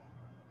perseguição.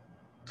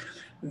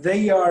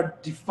 They are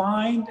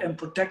defined and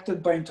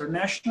protected by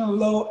international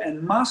law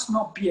and must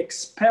not be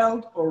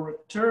expelled or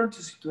returned to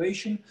a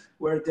situation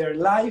where their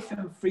life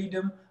and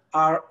freedom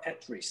are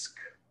at risk.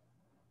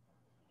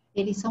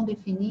 Eles são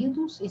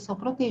definidos e são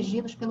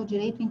protegidos pelo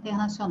direito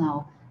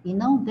internacional e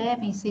não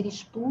devem ser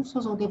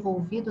expulsos ou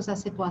devolvidos a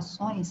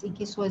situações em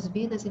que suas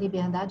vidas e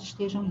liberdades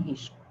estejam em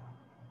risco.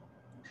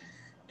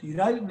 The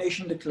United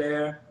Nations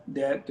declare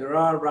that there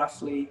are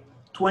roughly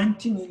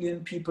 20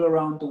 million people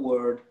around the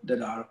world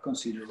that are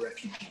considered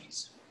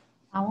refugees.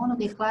 A ONU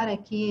declara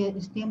que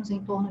temos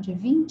em torno de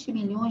 20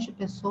 milhões de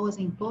pessoas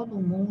em todo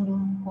o mundo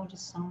em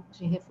condição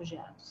de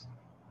refugiados.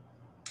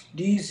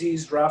 This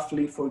is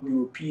roughly for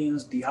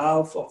Europeans the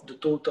half of the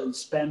total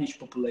Spanish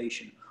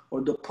population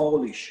or the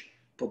Polish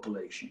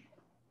population.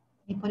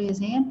 E, por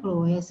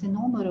exemplo, esse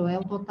número é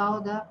o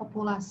total da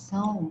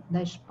população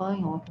da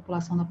Espanha ou a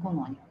população da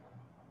Polônia.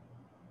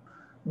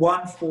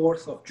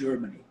 1/4 of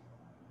Germany.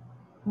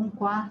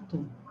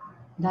 1/4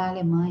 da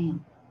Alemanha.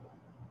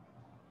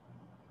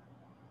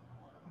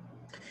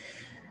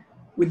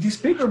 With this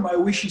paper, my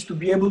wish is to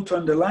be able to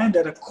underline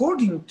that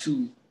according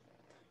to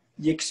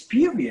the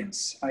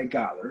experience I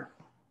gather,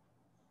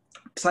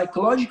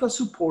 psychological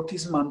support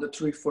is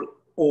mandatory for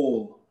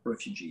all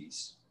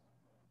refugees.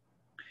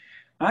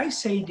 I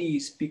say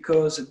this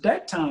because at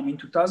that time, in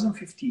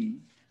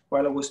 2015,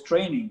 while I was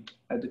training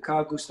at the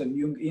Carl Gustav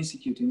Jung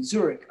Institute in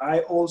Zurich, I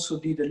also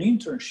did an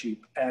internship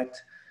at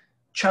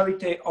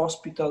Charité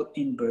Hospital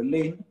in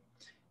Berlin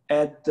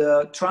at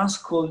the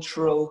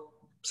Transcultural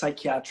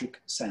Psychiatric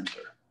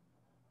Center.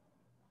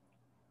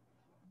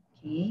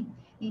 Ok.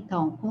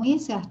 Então, com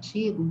esse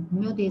artigo, o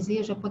meu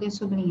desejo é poder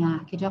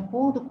sublinhar que, de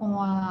acordo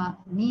com a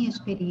minha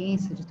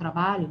experiência de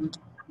trabalho,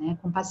 né,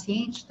 com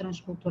pacientes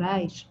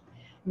transculturais,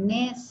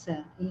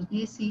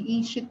 nesse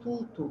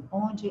instituto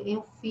onde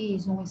eu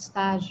fiz um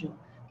estágio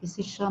que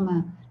se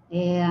chama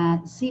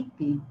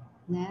ZIP,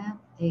 né,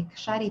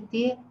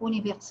 Charité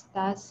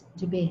Universitas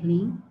de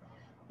Berlim,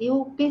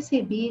 eu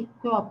percebi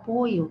que o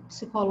apoio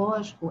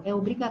psicológico é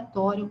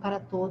obrigatório para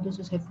todos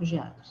os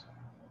refugiados.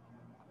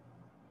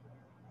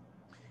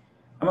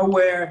 I'm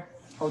aware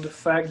of the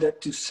fact that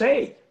to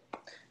say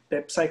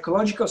that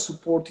psychological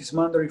support is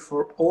mandatory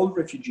for all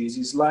refugees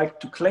is like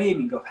to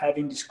claiming of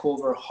having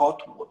discovered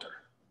hot water.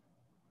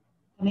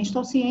 Também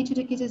estou ciente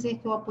de que dizer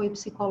que o apoio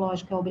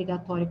psicológico é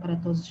obrigatório para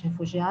todos os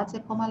refugiados é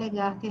como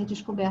alegar ter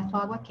descoberto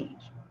água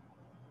quente.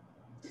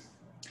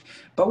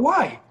 But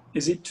why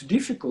is it too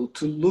difficult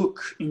to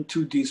look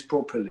into this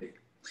properly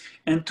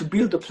and to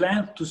build a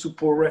plan to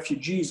support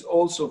refugees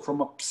also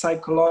from a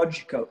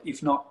psychological,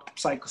 if not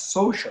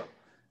psychosocial,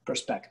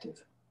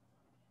 perspective?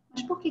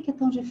 Mas por que é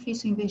tão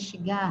difícil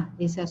investigar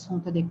esse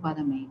assunto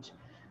adequadamente?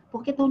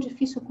 Por que é tão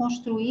difícil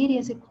construir e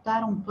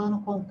executar um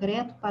plano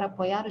concreto para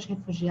apoiar os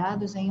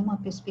refugiados em uma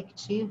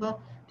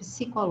perspectiva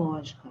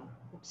psicológica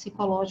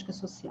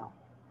social?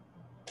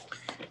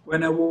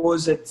 When I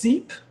was at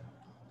ZIP,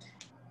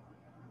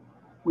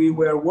 we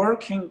were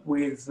working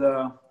with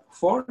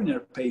foreigner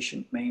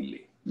patients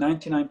mainly.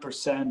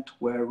 99%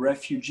 were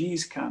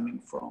refugees coming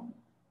from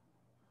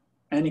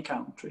any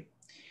country.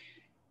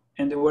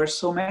 And there were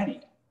so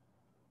many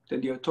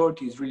that the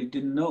authorities really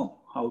didn't know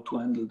how to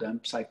handle them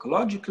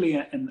psychologically,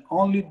 and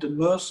only the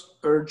most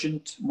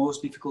urgent,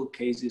 most difficult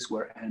cases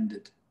were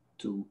handed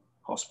to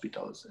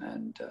hospitals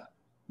and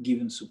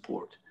given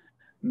support,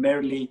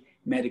 merely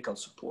medical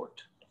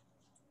support.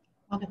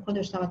 Quando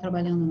eu estava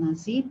trabalhando na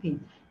ZIP,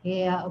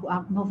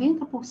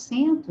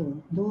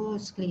 90%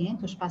 dos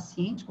clientes, os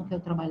pacientes com que eu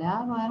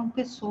trabalhava, eram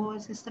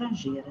pessoas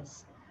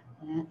estrangeiras.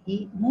 né?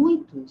 E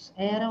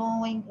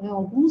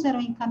alguns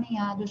eram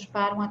encaminhados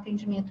para um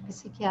atendimento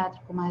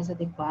psiquiátrico mais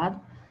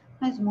adequado,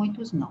 mas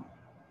muitos não.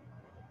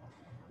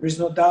 There is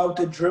no doubt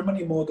the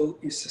Germany model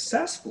is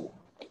successful.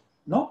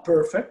 Not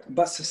perfect,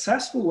 but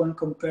successful when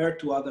compared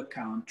to other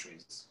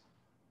countries.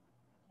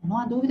 Não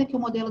há dúvida que o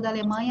modelo da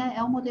Alemanha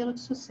é um modelo de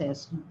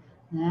sucesso,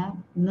 né?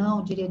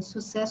 Não diria de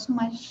sucesso,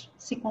 mas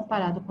se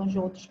comparado com os de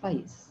outros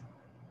países.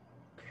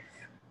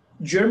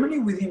 Germany,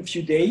 within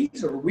few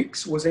days or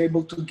weeks, was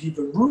able to give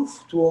a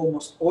roof to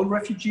almost all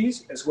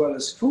refugees, as well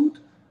as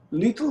food,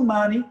 little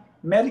money,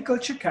 medical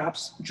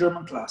checkups,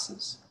 German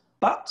classes,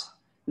 but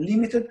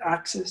limited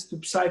access to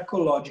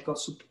psychological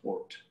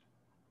support.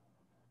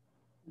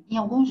 Em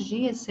alguns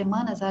dias,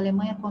 semanas, a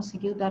Alemanha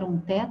conseguiu dar um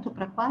teto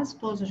para quase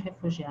todos os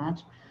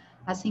refugiados,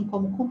 assim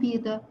como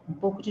comida, um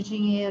pouco de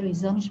dinheiro,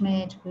 exames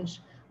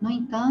médicos. No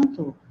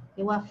entanto,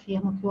 eu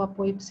afirmo que o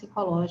apoio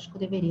psicológico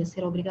deveria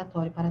ser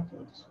obrigatório para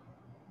todos.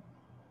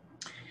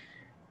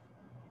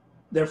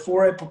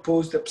 Therefore, I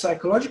propose that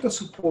psychological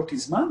support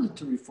is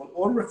mandatory for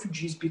all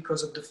refugees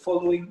because of the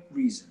following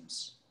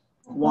reasons.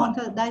 Por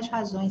conta das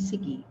razões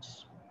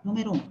seguintes.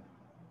 Número 1.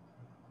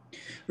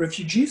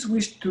 Refugees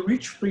wish to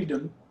reach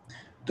freedom,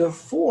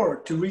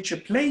 therefore to reach a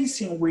place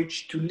in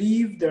which to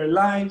live their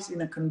lives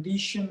in a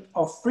condition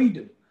of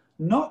freedom,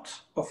 not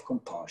of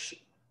compulsion.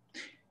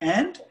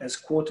 And, as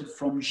quoted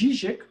from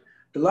Zizek,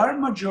 the large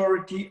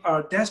majority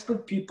are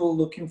desperate people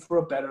looking for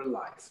a better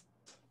life.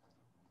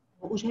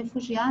 Os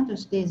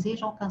refugiados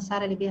desejam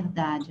alcançar a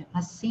liberdade,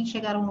 assim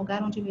chegar a um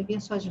lugar onde viver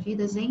suas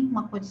vidas em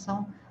uma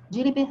condição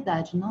de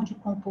liberdade, não de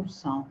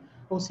compulsão.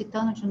 Ou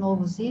citando de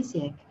novo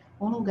Zizek,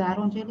 um lugar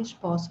onde eles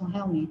possam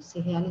realmente se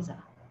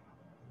realizar.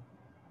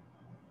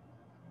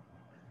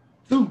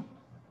 2.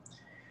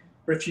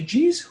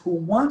 Refugees who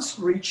once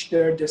reached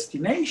their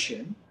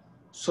destination,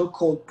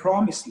 so-called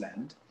promised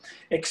land,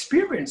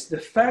 experience the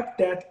fact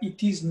that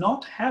it is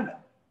not heaven.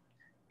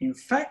 In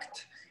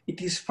fact, it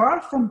is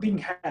far from being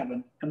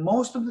heaven, and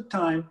most of the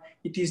time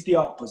it is the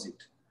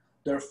opposite.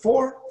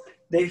 Therefore,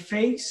 they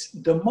face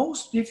the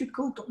most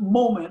difficult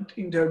moment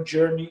in their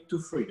journey to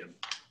freedom.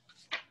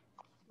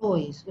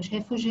 2. Os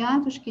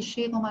refugiados que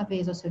chegam uma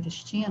vez ao seu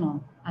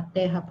destino, a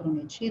terra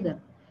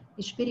prometida,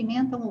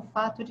 experimentam o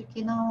fato de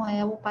que não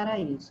é o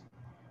paraíso.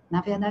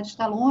 Na verdade,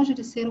 está longe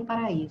de ser o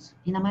paraíso,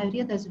 e na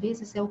maioria das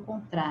vezes é o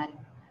contrário.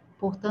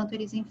 Portanto,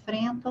 eles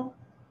enfrentam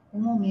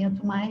um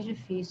momento mais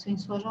difícil em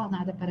sua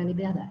jornada para a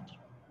liberdade.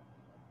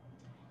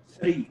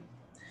 3.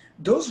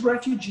 Those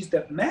refugees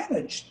that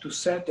manage to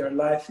set their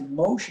life in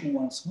motion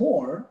once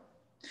more,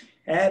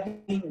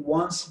 having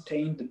once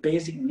attained the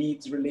basic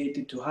needs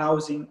related to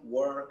housing,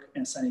 work,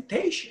 and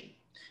sanitation,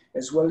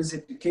 as well as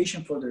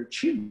education for their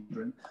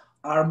children,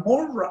 are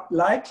more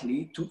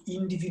likely to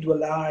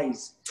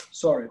individualize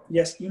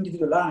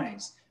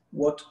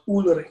what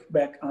Ulrich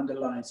Beck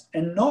underlines,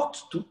 and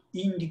not to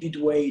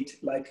individuate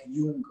like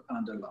Jung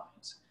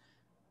underlines.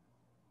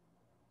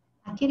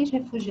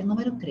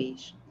 Número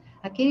 3.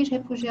 Aqueles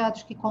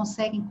refugiados que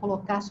conseguem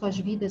colocar suas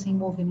vidas em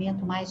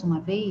movimento mais uma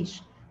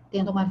vez,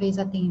 tendo uma vez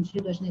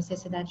atendido às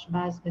necessidades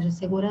básicas de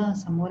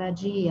segurança,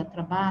 moradia,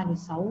 trabalho e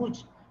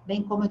saúde,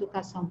 bem como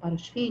educação para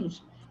os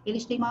filhos,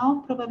 eles têm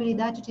maior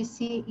probabilidade de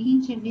se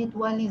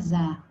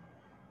individualizar,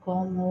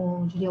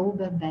 como diria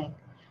Beck,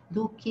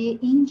 do que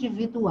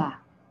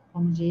individuar,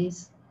 como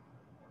diz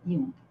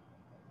Jung.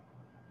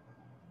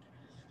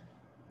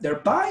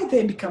 Thereby,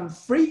 they become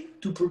free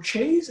to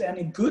purchase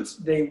any goods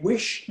they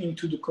wish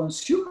into the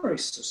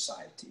consumerist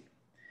society,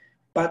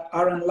 but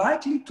are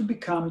unlikely to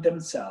become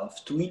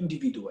themselves, to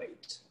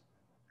individuate.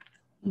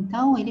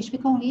 Então, eles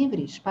ficam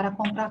livres para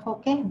comprar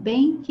qualquer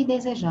bem que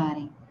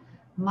desejarem,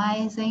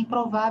 mas é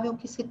improvável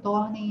que se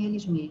tornem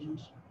eles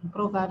mesmos,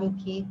 improvável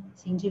que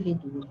se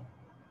individuem.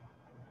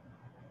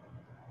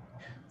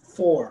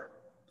 4.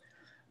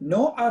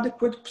 No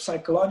adequate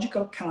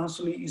psychological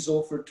counseling is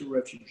offered to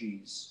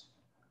refugees.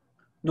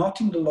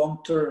 Not in the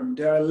long term,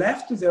 they are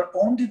left to their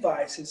own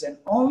devices and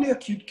only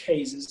acute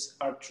cases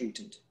are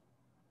treated.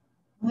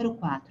 Número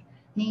 4.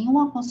 Nenhum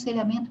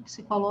aconselhamento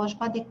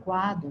psicológico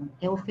adequado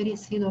é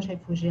oferecido aos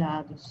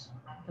refugiados,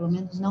 pelo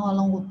menos não a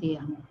longo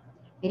termo.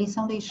 Eles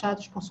são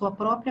deixados por sua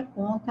própria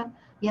conta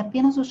e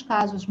apenas os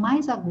casos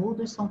mais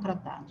agudos são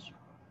tratados.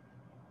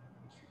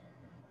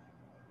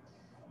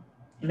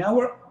 In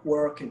our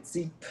work at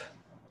ZIP,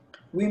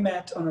 we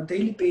met on a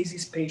daily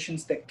basis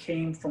patients that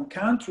came from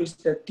countries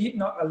that did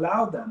not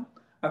allow them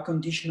a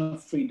condition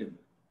of freedom.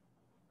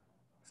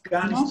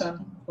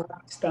 Afghanistan,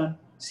 Pakistan,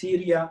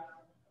 Syria,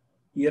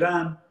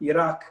 Iran,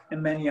 Iraq,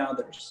 and many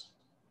others.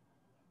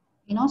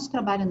 Em nosso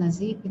trabalho na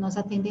ZIP, nós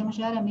atendemos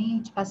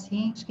diariamente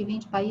pacientes que vêm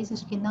de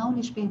países que não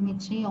lhes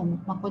permitiam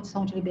uma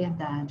condição de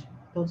liberdade.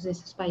 Todos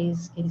esses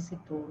países que ele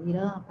citou,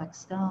 Irã,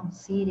 Paquistão,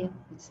 Síria,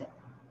 etc.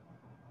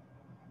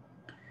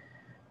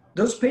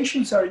 Those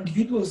patients are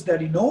individuals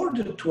that, in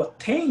order to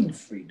attain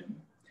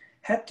freedom,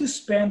 had to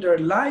spend their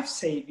life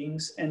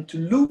savings and to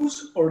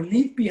lose or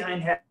leave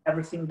behind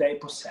everything they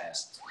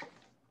possessed.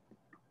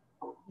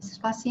 Esses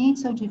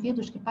pacientes são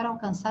indivíduos que, para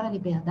alcançar a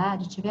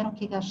liberdade, tiveram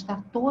que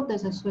gastar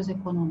todas as suas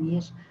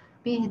economias,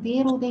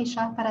 perder ou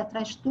deixar para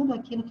trás tudo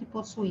aquilo que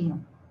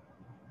possuíam.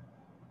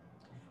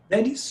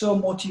 That is so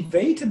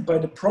motivated by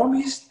the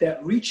promise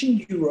that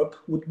reaching Europe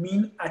would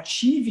mean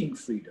achieving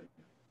freedom.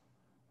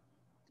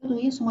 Tudo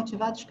isso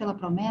motivados pela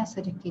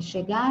promessa de que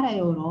chegar à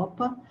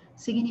Europa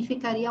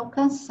significaria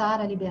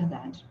alcançar a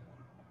liberdade.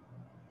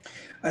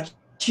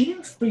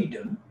 Achieving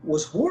freedom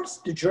was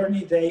worth the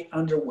journey they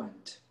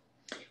underwent,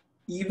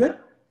 even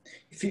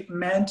if it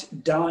meant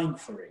dying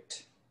for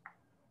it.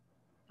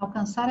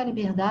 Alcançar a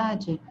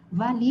liberdade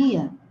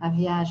valia a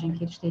viagem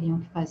que eles teriam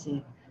que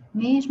fazer,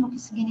 mesmo que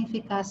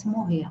significasse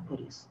morrer por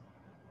isso.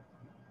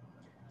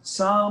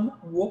 Some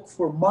walked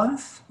for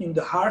months in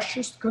the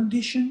harshest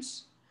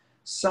conditions.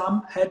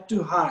 Some had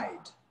to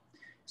hide.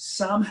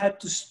 Some had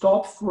to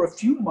stop for a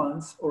few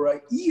months or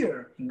a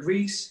year in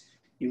Greece,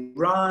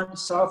 Iran,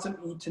 southern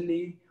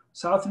Italy,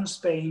 southern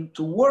Spain,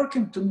 to work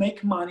and to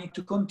make money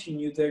to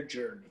continue their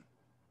journey.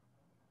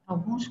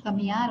 Alguns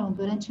caminharam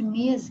durante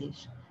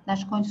meses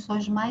nas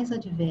condições mais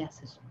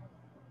adversas.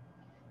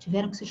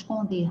 Tiveram que se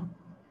esconder.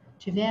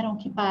 Tiveram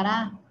que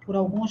parar por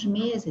alguns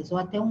meses ou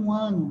até um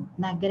ano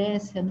na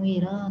Grécia, no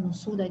Irã, no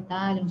sul da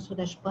Itália, no sul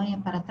da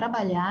Espanha, para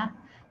trabalhar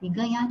e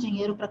ganhar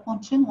dinheiro para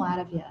continuar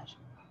a viagem.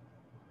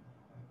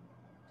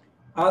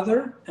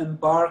 Others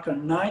embark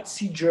on night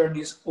sea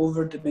journeys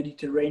over the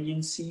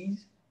Mediterranean Sea.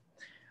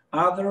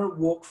 Others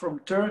walk from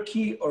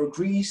Turkey or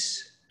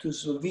Greece to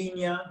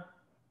Slovenia,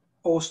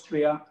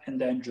 Austria, and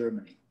then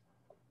Germany.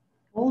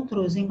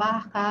 Outros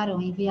embarcaram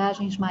em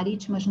viagens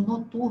marítimas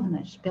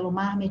noturnas pelo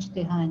mar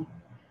Mediterrâneo.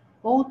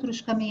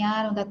 Outros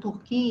caminharam da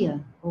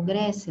Turquia ou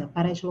Grécia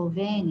para a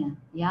Eslovênia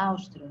e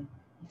Áustria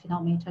e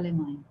finalmente a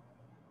Alemanha.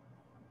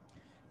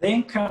 They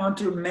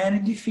encountered many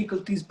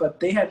difficulties, but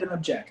they had an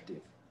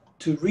objective: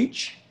 to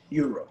reach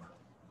Europe.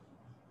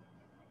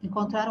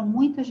 Encontraram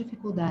muitas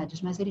dificuldades,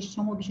 mas eles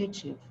tinham um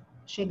objetivo: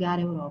 chegar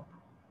à Europa.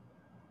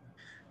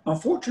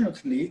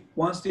 Unfortunately,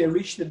 once they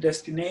reached the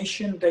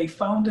destination, they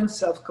found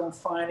themselves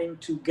confining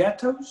to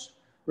ghettos,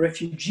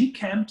 refugee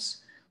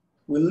camps,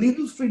 with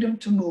little freedom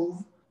to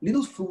move,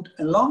 little food,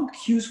 and long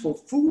queues for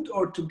food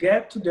or to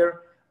get to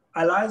their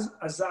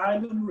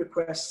asylum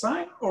request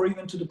sign or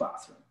even to the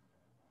bathroom.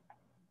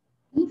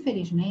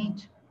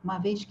 Infelizmente, uma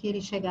vez que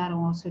eles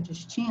chegaram ao seu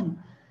destino,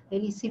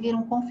 eles se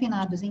viram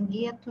confinados em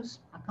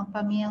guetos,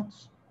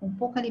 acampamentos, com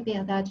pouca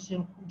liberdade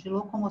de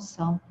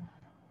locomoção,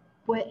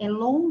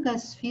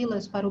 longas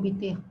filas para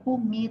obter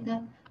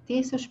comida,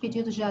 ter seus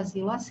pedidos de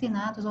asilo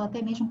assinados ou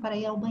até mesmo para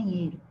ir ao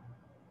banheiro.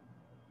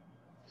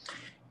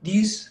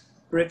 These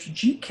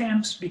refugee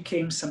camps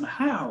became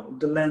somehow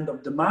the land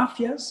of the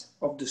mafias,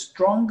 of the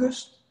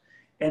strongest,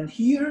 and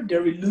here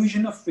their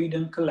illusion of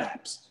freedom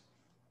collapsed.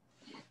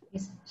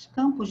 Esses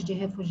campos de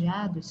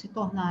refugiados se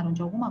tornaram,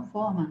 de alguma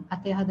forma, a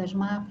terra das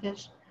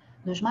máfias,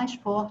 dos mais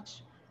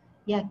fortes,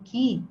 e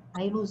aqui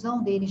a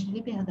ilusão deles de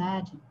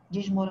liberdade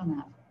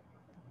desmoronava.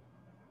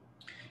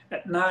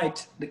 At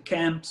night, the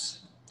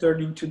camps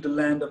turned into the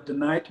land of the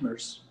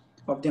nightmares,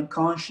 of the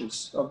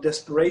unconscious, of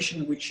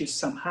desperation, which is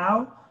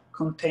somehow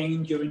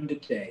contained during the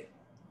day.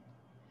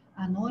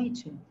 À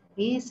noite,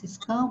 esses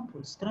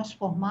campos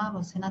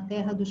transformavam-se na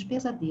terra dos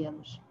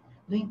pesadelos,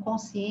 do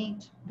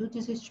inconsciente, do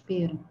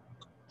desespero,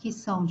 que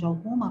são, de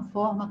alguma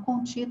forma,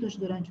 contidos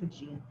durante o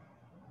dia.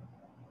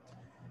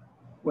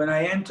 When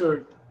I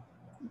entered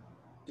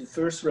the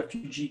first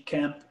refugee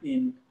camp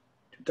in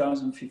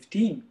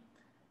 2015,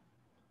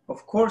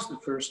 of course, the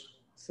first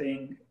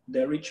thing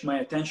that reached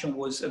my attention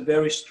was a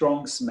very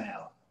strong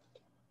smell.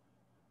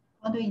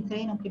 Quando eu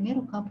entrei no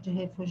primeiro campo de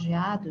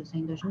refugiados,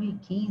 em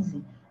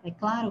 2015, é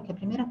claro que a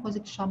primeira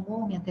coisa que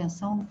chamou minha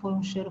atenção foi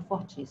um cheiro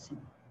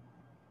fortíssimo.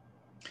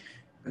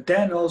 But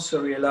then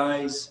also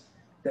realized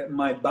that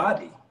my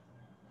body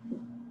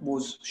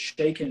was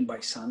shaken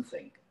by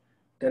something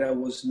that I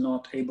was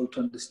not able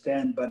to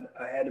understand, but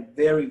I had a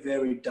very,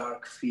 very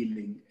dark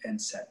feeling and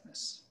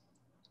sadness.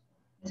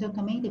 Mas eu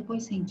também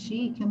depois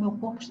senti que o meu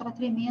corpo estava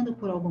tremendo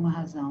por alguma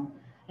razão.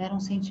 Era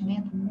um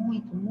sentimento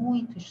muito,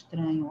 muito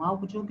estranho,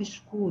 algo de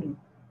obscuro.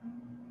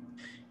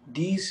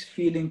 This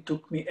feeling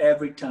took me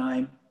every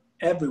time,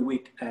 every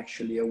week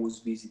actually, I was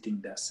visiting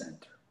that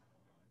center.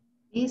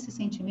 Esse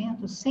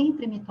sentimento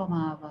sempre me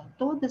tomava,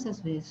 todas as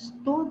vezes,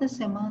 toda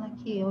semana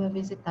que eu ia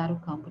visitar o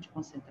campo de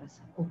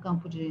concentração, o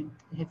campo de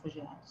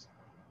refugiados.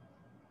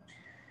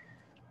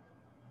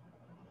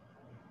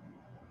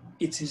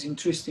 It is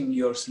interesting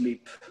your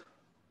sleep,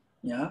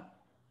 yeah?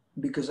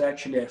 Because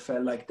actually I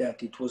felt like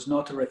that. It was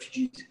not a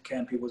refugee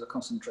camp, it was a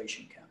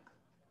concentration camp.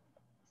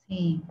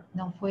 Sim,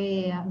 não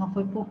foi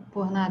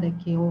por nada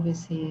que eu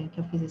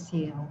fiz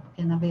esse erro,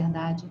 porque na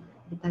verdade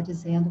ele está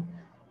dizendo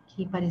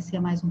que parecia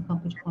mais um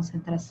campo de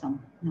concentração,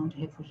 não de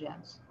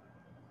refugiados.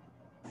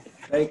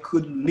 They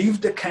couldn't leave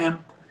the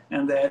camp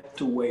and they had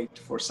to wait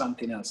for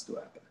something else to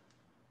happen.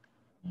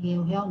 E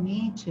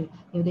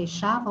eu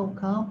deixava o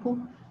campo,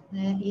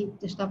 né, e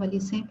estava ali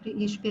sempre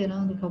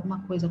esperando que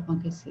alguma coisa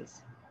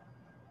acontecesse.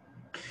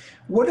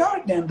 What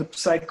are then the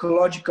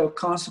psychological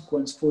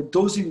consequences for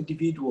those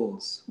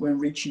individuals when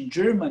reaching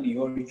Germany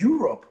or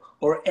Europe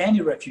or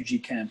any refugee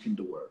camp in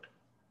the world?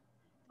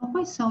 Então,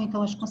 quais são,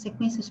 então, as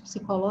consequências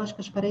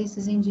psicológicas para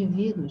esses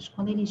indivíduos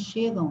quando eles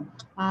chegam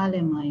à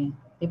Alemanha,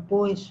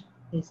 depois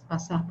de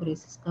passar por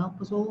esses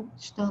campos ou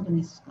estando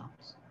nesses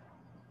campos?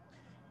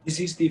 This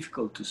is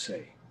difficult to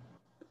say.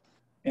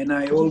 And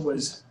I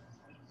always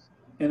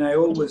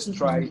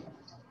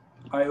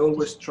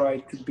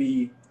try to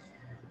be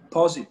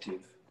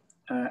positive.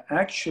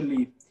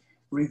 Actually,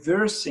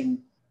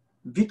 reversing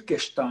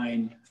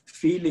Wittgenstein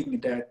feeling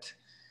that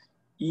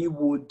he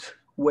would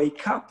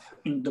wake up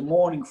in the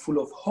morning full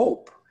of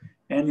hope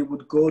and he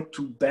would go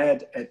to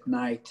bed at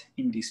night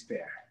in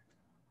despair.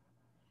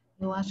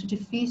 Eu acho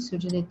difícil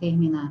de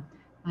determinar,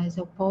 mas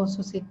eu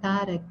posso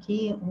citar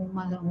aqui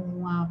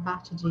uma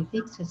parte de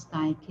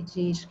Wittgenstein que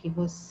diz que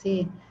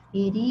você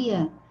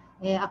iria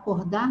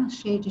acordar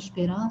cheio de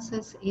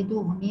esperanças e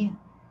dormir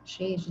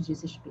cheio de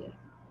desespero.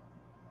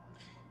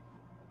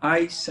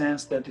 I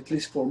sense that, at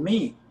least for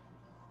me,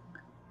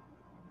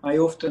 I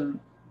often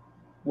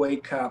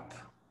wake up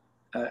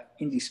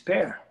in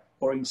despair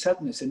or in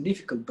sadness and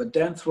difficult, but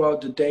then throughout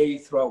the day,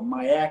 throughout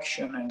my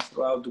action and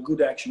throughout the good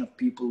action of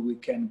people, we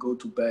can go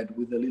to bed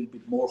with a little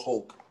bit more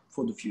hope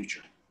for the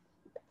future.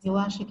 Eu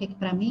acho que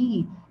para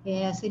mim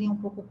seria um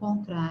pouco o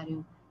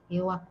contrário.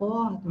 Eu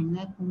acordo,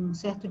 né, com um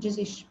certo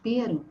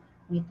desespero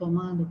me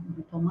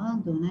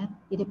tomando, né,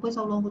 e depois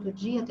ao longo do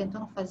dia,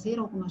 tentando fazer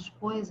algumas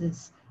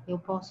coisas, eu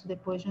posso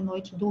depois de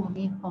noite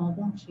dormir com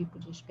algum tipo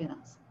de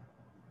esperança.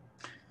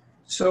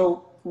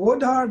 So,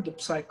 what are the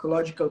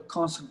psychological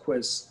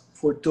consequences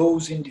for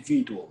those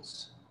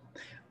individuals?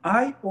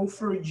 I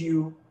offered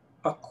you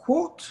a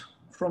quote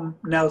from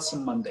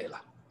Nelson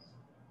Mandela.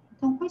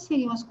 Então, quais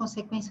seriam as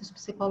consequências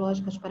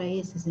psicológicas para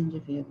esses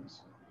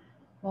indivíduos?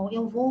 Bom,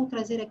 eu vou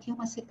trazer aqui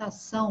uma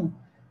citação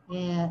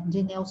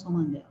de Nelson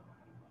Mandela.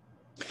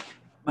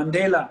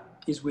 Mandela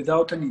is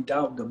without any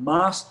doubt the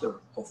master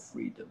of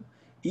freedom.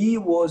 He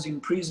was in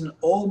prison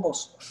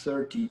almost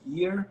 30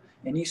 years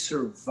and he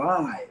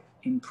survived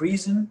in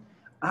prison,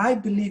 I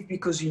believe,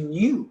 because he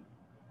knew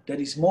that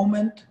his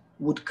moment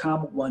would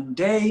come one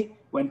day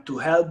when to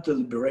help the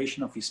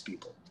liberation of his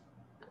people.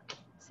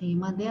 Sim,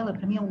 Mandela,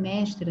 para mim, é um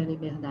mestre da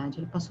liberdade.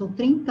 Ele passou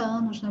 30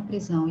 anos na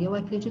prisão e eu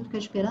acredito que a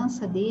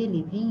esperança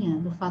dele vinha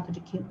do fato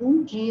de que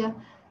um dia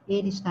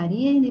ele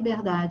estaria em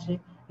liberdade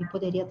e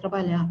poderia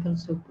trabalhar pelo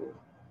seu povo.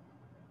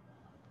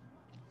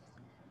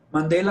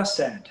 Mandela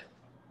said,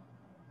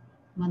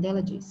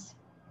 Mandela disse,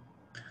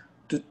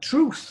 "The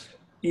truth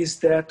is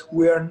that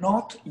we are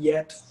not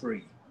yet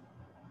free.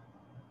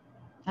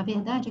 a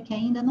verdade é que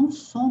ainda não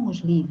somos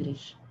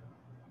livres.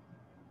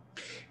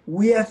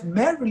 We have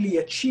merely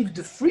achieved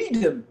the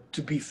freedom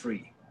to be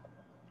free.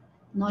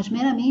 Nós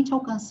meramente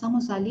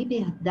alcançamos a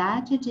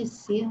liberdade de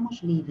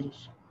sermos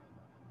livres.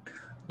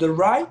 The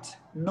right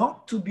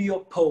not to be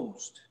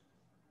opposed.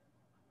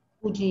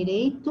 O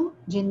direito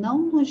de não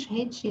nos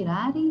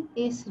retirarem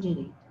esse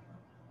direito.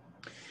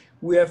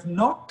 We have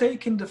not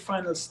taken the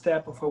final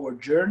step of our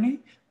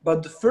journey,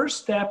 but the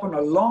first step on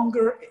a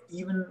longer,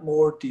 even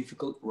more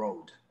difficult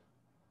road.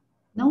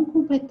 Não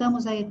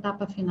completamos a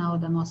etapa final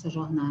da nossa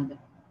jornada.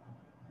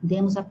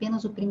 Demos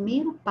apenas o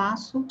primeiro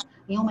passo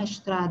em uma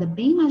estrada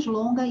bem mais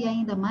longa e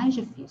ainda mais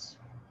difícil.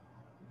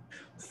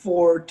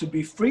 For to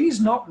be free is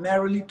not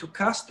merely to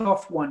cast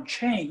off one's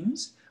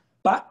chains,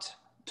 but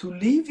to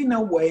live in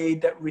a way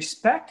that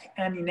respects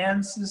and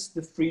enhances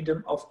the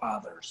freedom of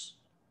others.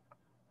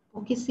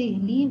 Porque ser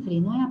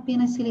livre não é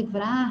apenas se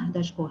livrar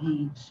das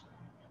correntes,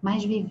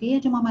 mas viver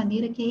de uma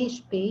maneira que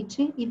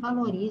respeite e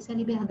valorize a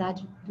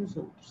liberdade dos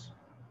outros.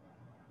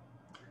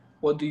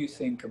 What do you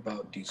think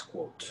about this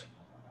quote?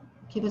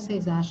 O que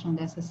vocês acham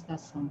dessa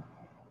citação?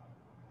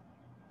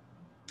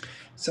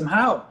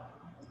 Somehow,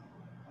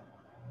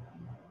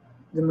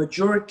 the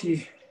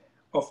majority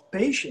of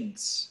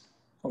patients,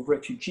 of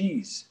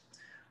refugees,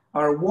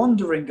 are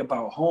wondering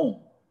about home,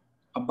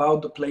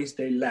 about the place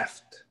they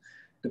left,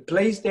 the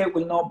place they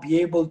will not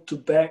be able to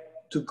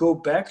go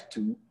back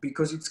to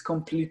because it's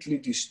completely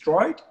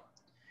destroyed,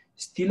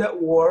 still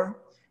at war,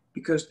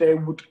 because they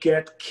would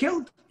get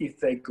killed if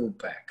they go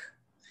back.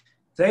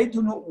 They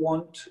do not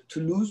want to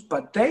lose,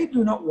 but they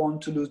do not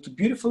want to lose the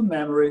beautiful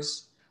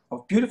memories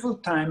of beautiful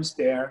times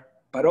there,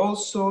 but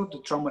also the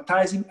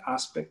traumatizing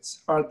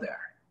aspects are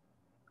there.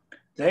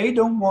 They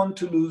don't want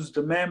to lose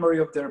the memory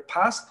of their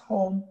past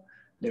home,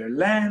 their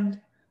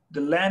land,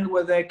 the land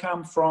where they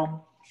come from,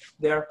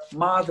 their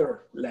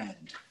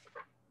motherland.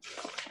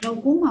 De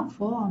alguma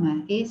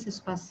forma, esses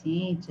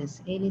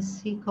pacientes, eles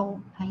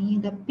ficam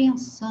ainda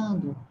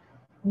pensando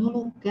no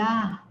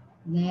lugar,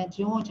 né,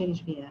 de onde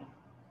eles vieram.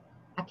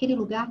 Aquele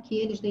lugar que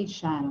eles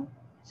deixaram,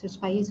 seus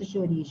países de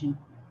origem,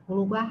 o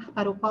lugar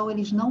para o qual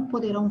eles não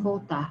poderão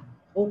voltar,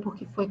 ou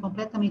porque foi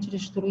completamente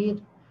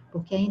destruído,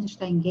 porque ainda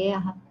está em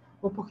guerra,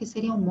 ou porque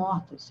seriam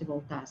mortos se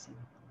voltassem.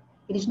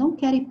 Eles não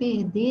querem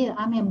perder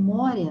a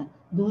memória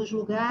dos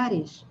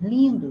lugares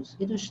lindos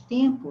e dos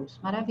tempos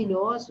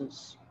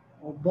maravilhosos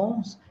ou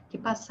bons que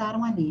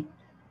passaram ali.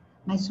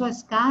 Mas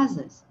suas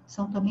casas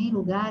são também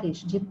lugares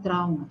de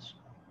traumas.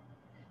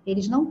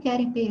 Eles não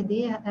querem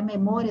perder a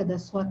memória da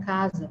sua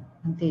casa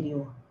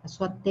anterior, a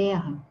sua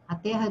terra, a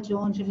terra de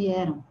onde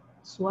vieram,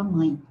 sua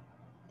mãe,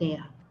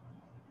 terra.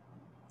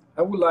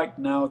 I would like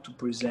now to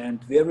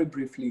present very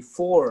briefly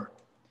 4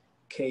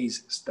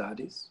 case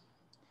studies.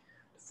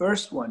 The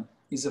first one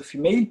is a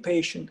female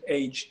patient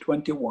aged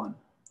 21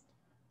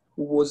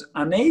 who was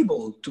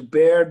unable to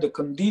bear the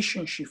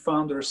condition she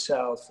found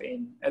herself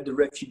in at the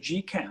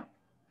refugee camp,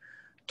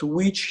 to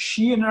which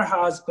she and her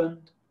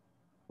husband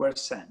were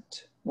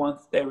sent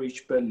once they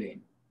reached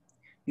Berlin.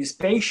 This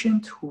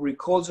patient, who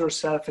recalls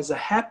herself as a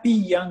happy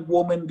young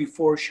woman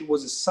before she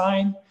was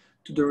assigned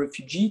to the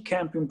refugee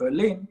camp in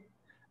Berlin,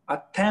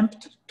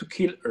 attempted to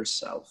kill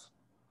herself.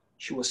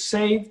 She was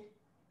saved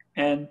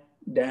and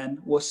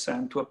then was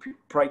sent to a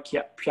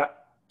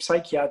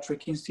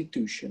psychiatric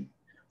institution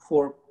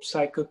for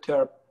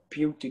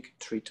psychotherapeutic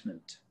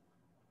treatment.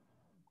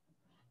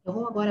 Eu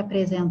vou agora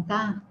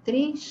apresentar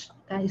 3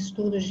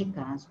 estudos de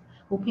caso.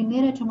 O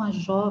primeiro é de uma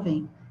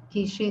jovem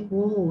que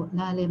chegou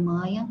na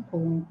Alemanha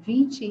com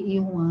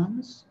 21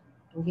 anos,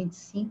 ou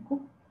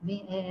 25,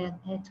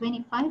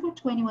 25 ou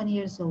 21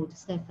 years old,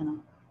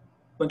 Stefano?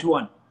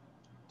 21.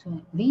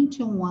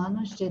 21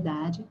 anos de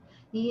idade,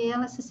 e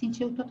ela se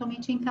sentiu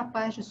totalmente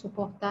incapaz de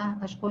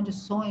suportar as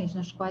condições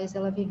nas quais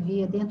ela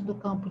vivia dentro do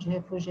campo de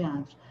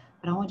refugiados,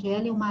 para onde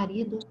ela e o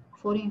marido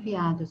foram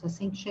enviados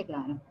assim que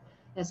chegaram.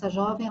 Essa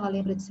jovem, ela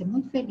lembra de ser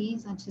muito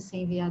feliz antes de ser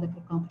enviada para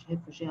o campo de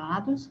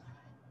refugiados,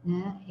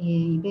 né,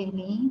 em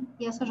Berlim,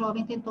 e essa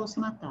jovem tentou se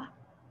matar.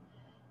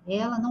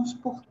 Ela não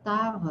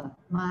suportava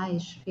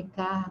mais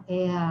ficar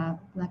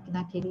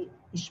naquele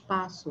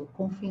espaço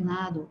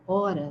confinado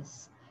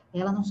horas.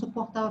 Ela não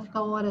suportava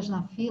ficar horas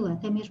na fila,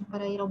 até mesmo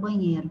para ir ao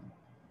banheiro.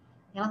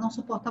 Ela não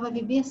suportava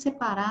viver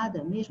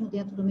separada, mesmo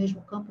dentro do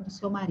mesmo campo do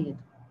seu marido.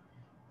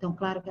 Então,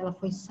 claro que ela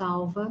foi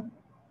salva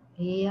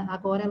e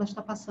agora ela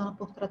está passando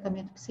por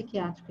tratamento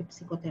psiquiátrico e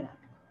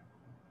psicoterápico.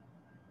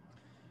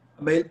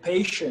 A male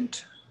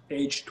patient,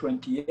 aged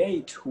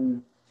 28,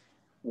 who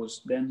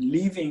was then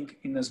living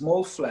in a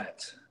small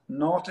flat,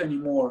 not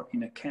anymore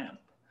in a camp,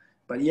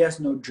 but he has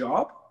no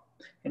job,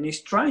 and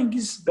he's trying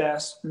his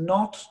best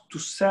not to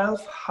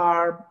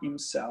self-harm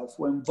himself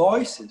when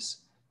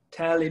voices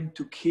tell him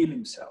to kill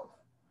himself.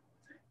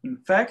 In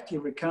fact, he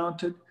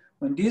recounted,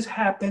 when this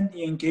happened,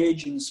 he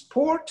engaged in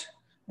sport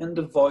and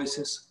the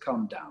voices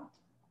calmed down.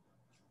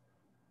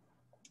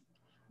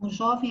 Um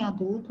jovem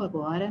adulto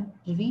agora,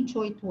 de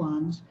 28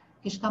 anos,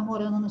 que está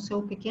morando no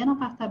seu pequeno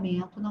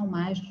apartamento, não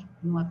mais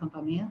no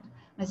acampamento,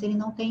 mas ele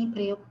não tem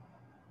emprego,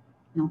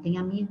 não tem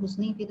amigos,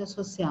 nem vida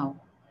social.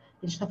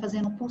 Ele está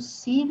fazendo o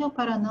possível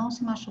para não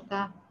se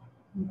machucar,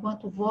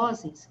 enquanto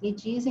vozes lhe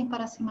dizem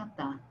para se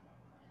matar.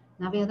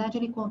 Na verdade,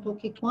 ele contou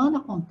que quando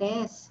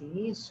acontece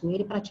isso,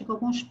 ele pratica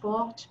algum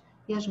esporte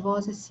e as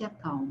vozes se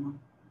acalmam.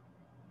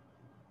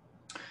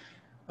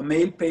 A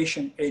male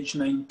patient aged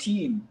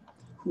 19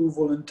 who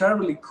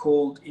voluntarily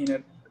called in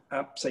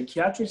a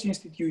psychiatric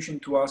institution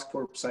to ask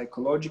for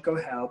psychological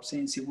help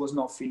since he was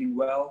not feeling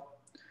well.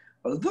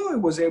 Although he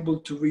was able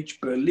to reach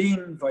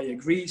Berlin via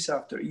Greece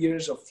after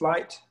years of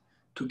flight,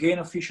 to gain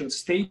official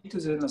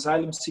status as an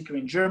asylum seeker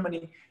in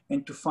Germany,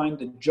 and to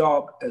find a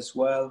job as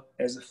well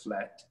as a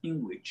flat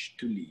in which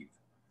to live.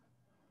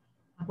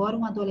 Agora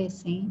um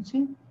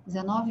adolescente,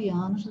 19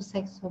 anos, do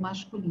sexo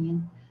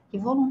masculino, que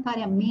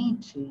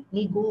voluntariamente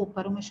ligou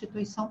para uma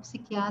instituição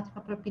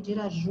psiquiátrica para pedir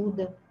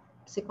ajuda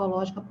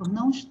psicológica por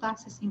não estar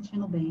se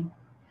sentindo bem.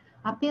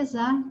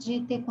 Apesar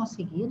de ter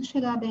conseguido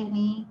chegar a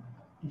Berlim,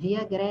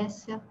 via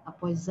Grécia,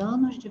 após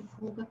anos de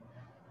fuga,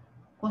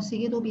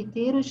 conseguido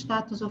obter o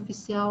status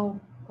oficial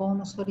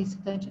como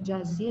solicitante de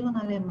asilo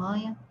na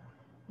Alemanha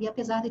e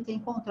apesar de ter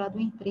encontrado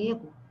um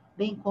emprego,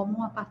 bem como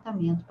um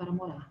apartamento para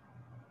morar.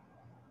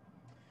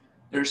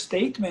 Their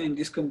statement in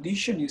this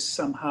condition is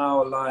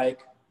somehow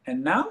like, and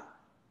now?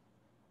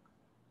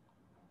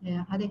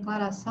 A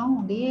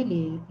declaração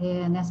dele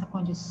nessa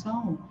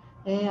condição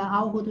é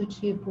algo do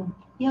tipo,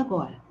 e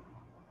agora?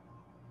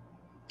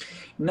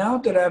 Now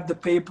that I have the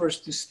papers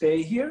to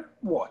stay here,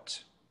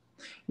 what?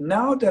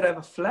 Now that I have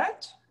a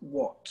flat,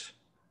 what?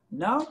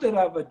 Now that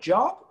I have a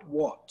job,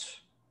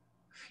 what?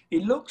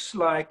 It looks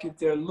like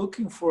they're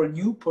looking for a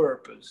new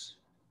purpose,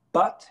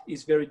 but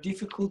it's very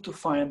difficult to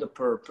find a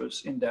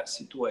purpose in that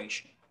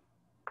situation.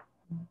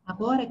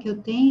 Agora que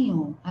eu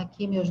tenho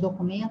aqui meus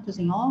documentos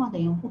em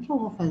ordem, o que eu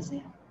vou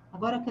fazer?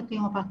 Agora que eu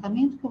tenho um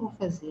apartamento, o que eu vou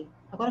fazer?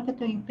 Agora que eu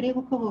tenho um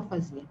emprego, o que eu vou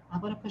fazer?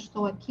 Agora que eu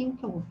estou aqui, o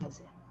que eu vou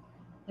fazer?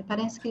 E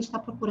parece que ele está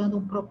procurando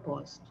um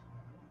propósito.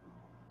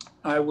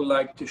 I would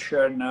like to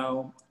share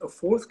now a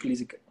 4th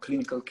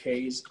clinical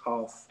case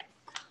of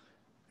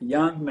a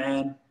young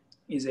man.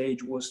 His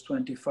age was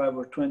 25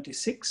 or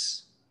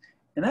 26,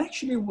 and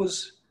actually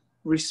was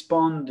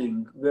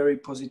responding very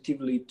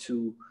positively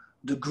to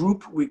the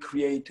group we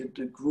created,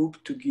 the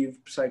group to give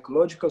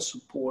psychological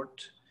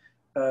support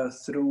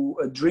through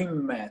a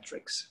dream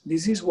matrix.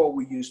 This is what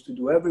we used to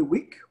do every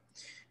week.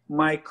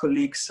 My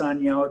colleague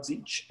Sanja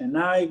Odzic and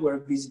I were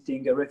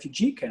visiting a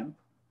refugee camp,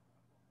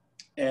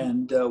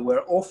 and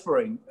we're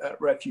offering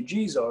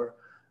refugees or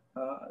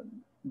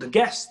the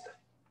guest,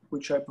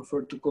 which I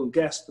prefer to call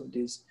guest of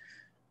this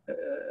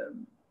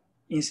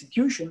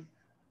institution,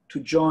 to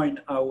join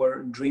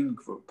our dream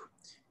group.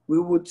 We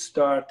would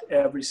start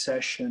every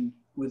session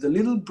with a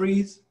little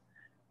breathe,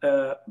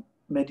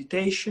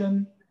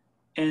 meditation,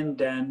 and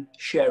then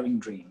sharing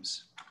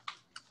dreams.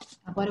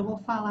 Agora eu vou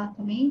falar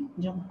também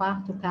de um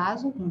quarto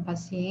caso, de um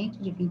paciente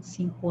de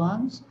 25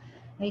 anos,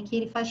 que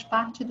ele faz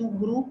parte do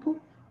grupo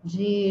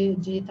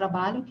de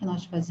trabalho que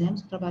nós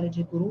fazemos, trabalho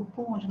de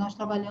grupo, onde nós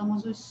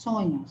trabalhamos os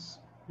sonhos,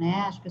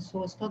 né? As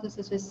pessoas todas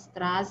as vezes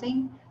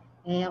trazem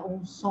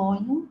um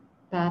sonho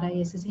para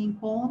esses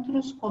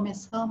encontros.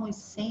 Começamos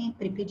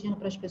sempre pedindo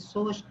para as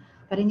pessoas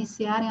para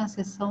iniciarem a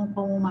sessão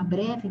com uma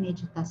breve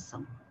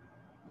meditação.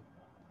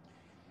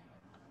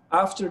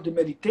 After the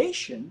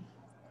meditation,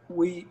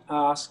 we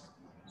ask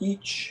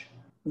each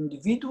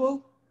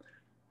individual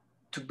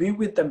to be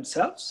with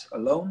themselves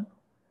alone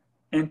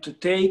and to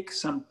take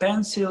some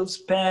pencils,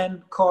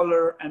 pen,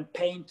 color, and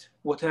paint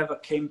whatever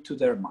came to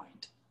their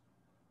mind.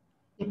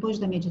 Depois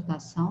da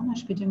meditação,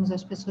 nós pedimos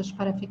às pessoas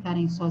para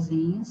ficarem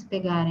sozinhas,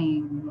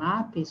 pegarem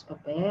lápis,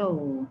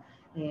 papel,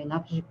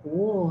 lápis de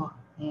cor,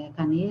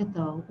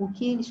 caneta, o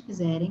que eles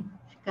quiserem,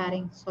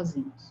 ficarem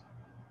sozinhos.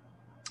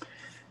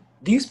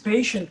 This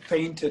patient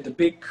painted a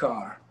big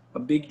car, a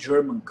big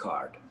German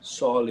car,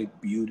 solid,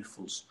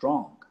 beautiful,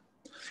 strong,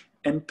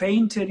 and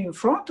painted in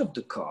front of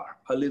the car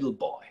a little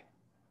boy.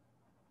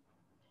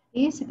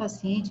 Esse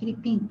paciente, ele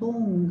pintou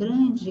um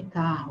grande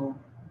carro,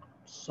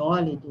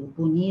 sólido,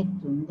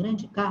 bonito, um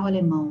grande carro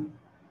alemão.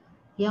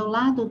 E ao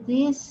lado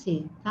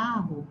desse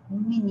carro, um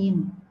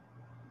menino.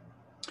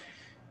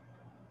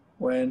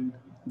 When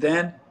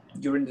then,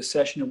 during the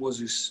session, it was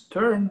his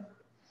turn,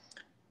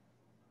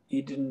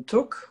 he didn't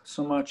talk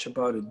so much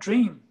about a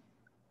dream,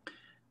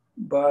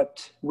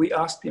 but we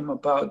asked him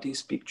about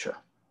this picture.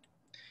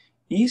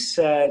 He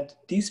said,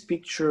 this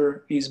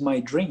picture is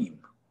my dream.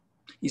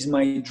 It's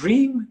my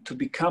dream to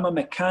become a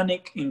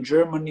mechanic in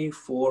Germany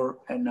for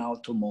an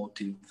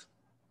automotive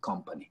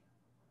company.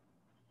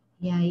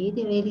 E aí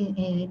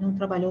ele não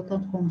trabalhou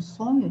tanto com o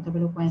sonho, ele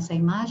trabalhou com essa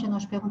imagem.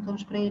 Nós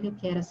perguntamos para ele o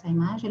que era essa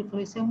imagem. Ele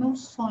falou, esse é o meu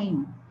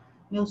sonho.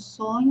 Meu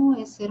sonho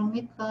é ser um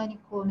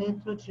mecânico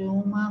dentro de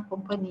uma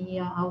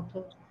companhia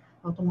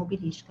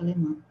automobilística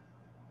alemã.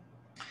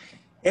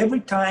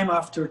 Every time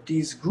after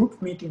these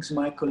group meetings,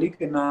 my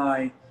colleague and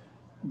I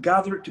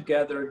gather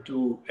together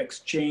to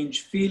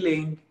exchange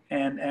feeling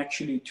and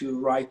actually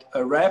to write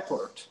a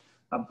report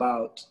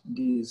about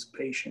these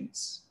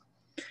patients.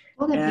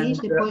 Toda vez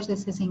depois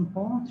desses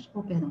encontros,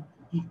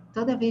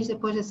 toda vez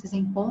depois desses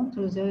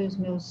encontros, eu e os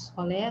meus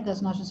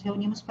colegas, nós nos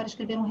reunimos para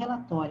escrever um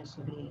relatório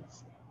sobre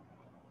eles.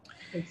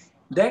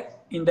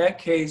 In that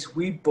case,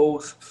 we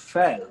both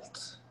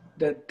felt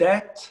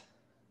that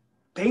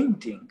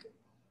painting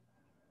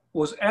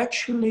was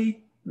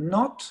actually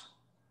not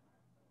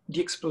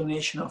the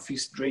explanation of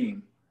his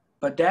dream,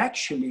 but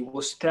actually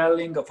was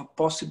telling of a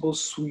possible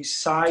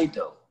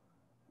suicidal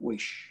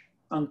wish,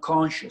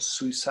 unconscious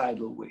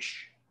suicidal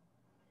wish.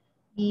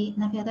 E,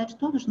 na verdade,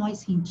 todos nós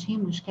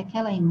sentimos que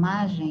aquela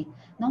imagem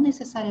não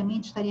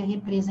necessariamente estaria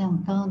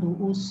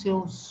representando o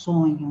seu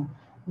sonho,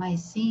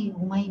 mas sim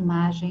uma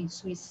imagem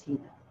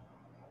suicida.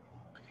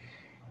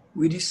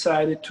 We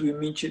decided to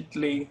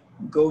immediately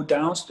go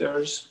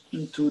downstairs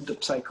into the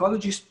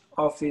psychologist's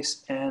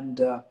office and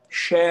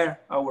share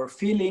our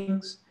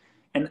feelings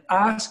and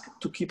ask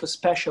to keep a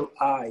special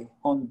eye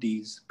on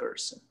this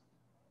person.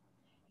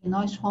 E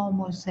nós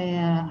fomos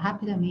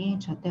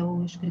rapidamente até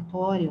o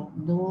escritório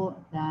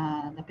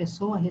da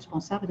pessoa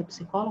responsável, do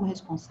psicólogo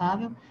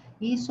responsável,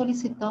 e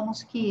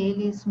solicitamos que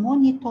eles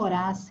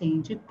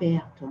monitorassem de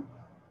perto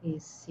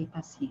esse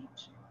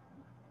paciente.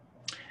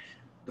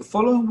 The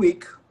following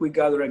week, we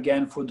gathered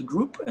again for the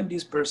group and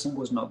this person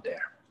was not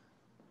there.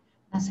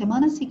 Na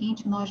semana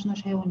seguinte, nós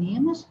nos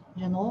reunimos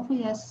de novo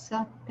e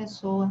essa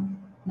pessoa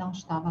não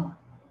estava lá.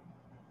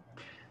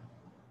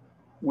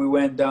 We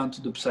went down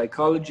to the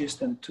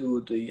psychologist and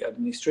to the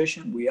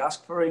administration. We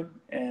asked for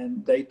him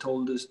and they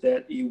told us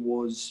that he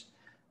was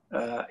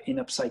in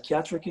a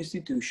psychiatric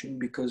institution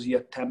because he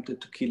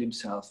attempted to kill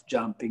himself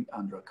jumping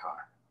under a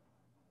car.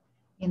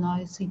 E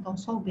nós, então,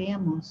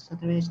 soubemos,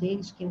 através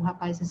deles, que o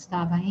rapaz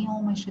estava em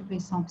uma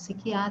instituição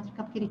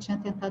psiquiátrica porque ele tinha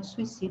tentado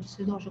suicídio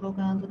se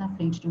jogando na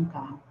frente de um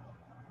carro.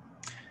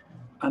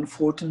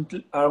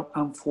 Unfortunately,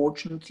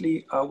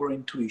 our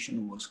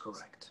intuition was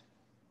correct.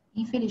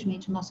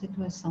 Infelizmente, nossa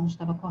intuição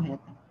estava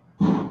correta.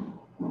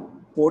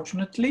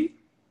 Fortunately,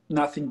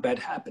 nothing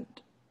bad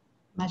happened.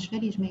 Mas,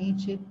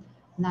 felizmente,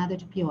 nada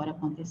de pior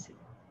aconteceu.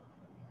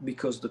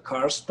 Because the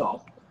car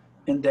stopped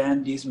and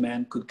then this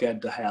man could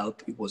get the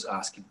help he was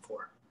asking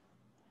for.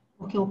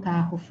 Porque o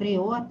carro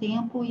freou a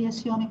tempo e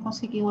esse homem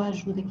conseguiu a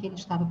ajuda que ele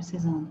estava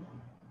precisando.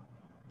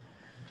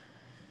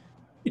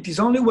 It is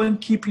only when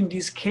keeping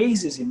these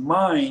cases in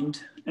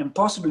mind, and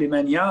possibly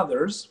many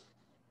others,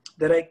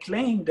 that I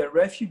claim that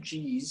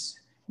refugees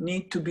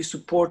need to be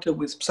supported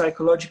with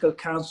psychological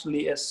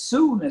counseling as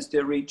soon as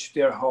they reach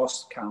their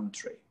host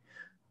country.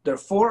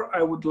 Therefore,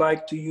 I would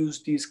like to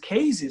use these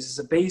cases as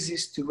a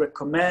basis to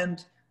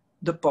recommend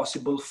the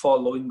possible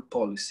following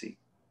policy.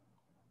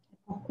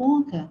 Por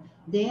conta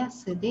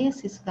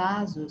desses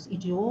casos e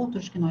de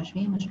outros que nós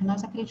vimos, que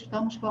nós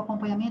acreditamos que o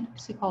acompanhamento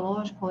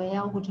psicológico é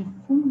algo de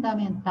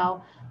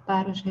fundamental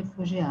para os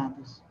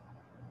refugiados.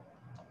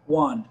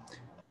 1.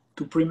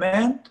 To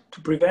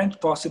prevent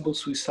possible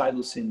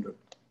suicidal syndrome.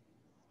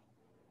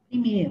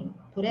 Primeiro,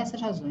 por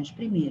essas razões.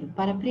 Primeiro,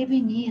 para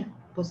prevenir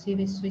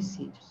possíveis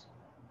suicídios.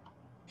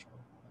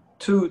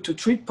 2. To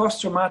treat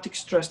post-traumatic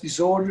stress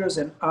disorders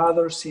and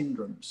other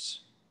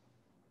syndromes.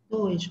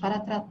 2. Para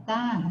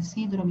tratar a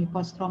síndrome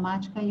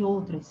pós-traumática e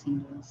outras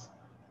síndromes.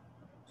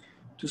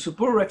 To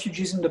support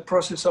refugees in the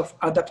process of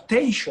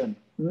adaptation,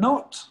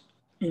 not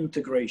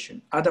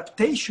integration.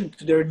 Adaptation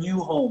to their new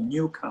home,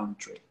 new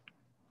country.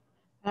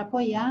 Para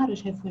apoiar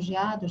os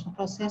refugiados no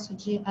processo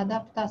de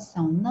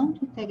adaptação, não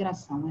de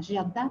integração, mas de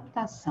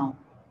adaptação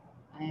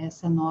a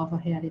essa nova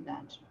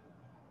realidade.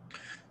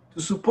 To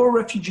support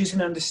refugees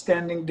in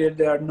understanding that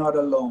they are not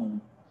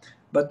alone,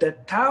 but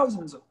that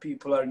thousands of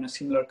people are in a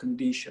similar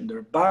condition,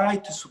 thereby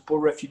to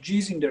support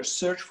refugees in their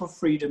search for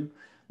freedom,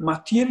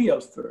 material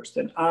first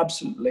and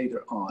absolute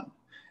later on,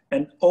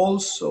 and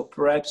also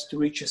perhaps to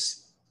reach a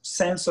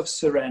sense of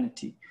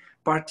serenity,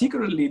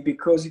 particularly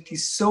because it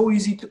is so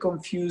easy to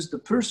confuse the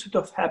pursuit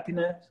of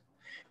happiness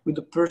with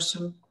the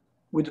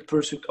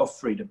pursuit of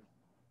freedom.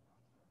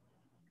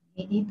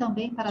 E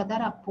também para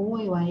dar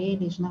apoio a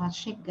eles na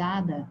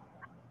chegada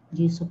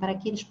disso, para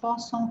que eles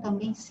possam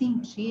também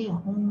sentir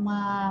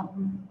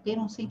ter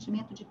um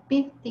sentimento de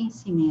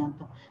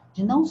pertencimento,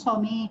 de não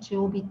somente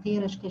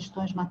obter as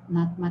questões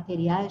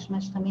materiais,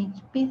 mas também de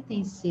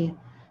pertencer,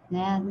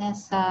 né,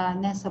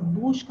 nessa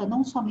busca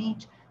não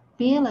somente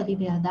pela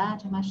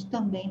liberdade, mas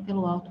também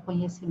pelo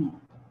autoconhecimento.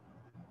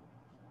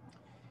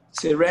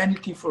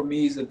 Serenity for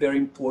me is a very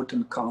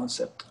important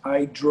concept.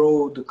 I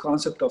draw the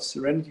concept of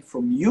serenity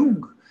from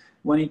Jung,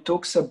 when he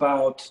talks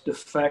about the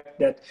fact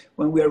that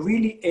when we are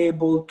really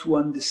able to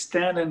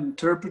understand and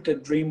interpret a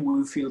dream,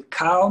 we feel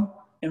calm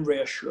and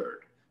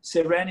reassured.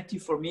 Serenity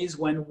for me is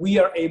when we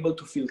are able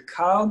to feel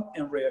calm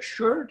and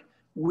reassured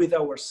with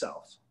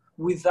ourselves,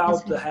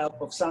 without the help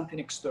of something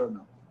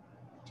external.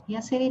 E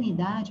a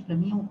serenidade, para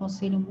mim, é um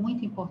conceito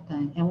muito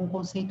importante.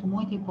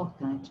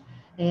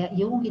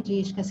 Jung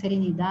diz que a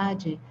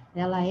serenidade,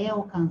 ela é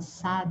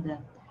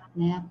alcançada,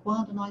 né,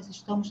 quando nós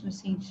estamos nos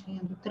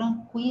sentindo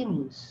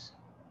tranquilos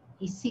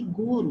e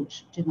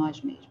seguros de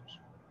nós mesmos.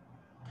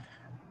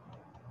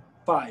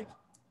 5.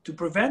 To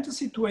prevent a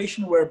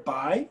situation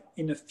whereby,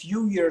 in a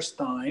few years'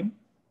 time,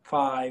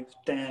 5,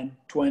 10,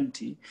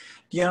 20,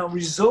 the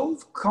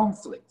unresolved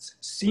conflicts,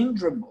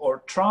 syndrome,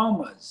 or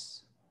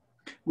traumas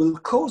will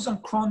cause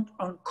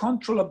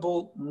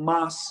uncontrollable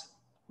mass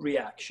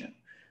reaction.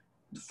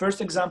 The first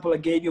example I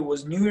gave you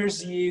was New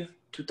Year's Eve,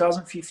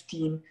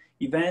 2015,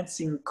 events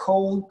in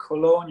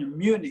Cologne, and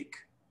Munich.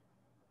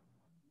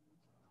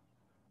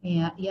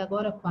 E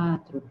agora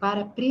 4,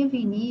 para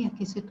prevenir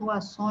que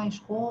situações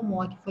como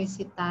a que foi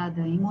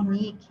citada em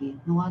Munique,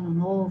 no Ano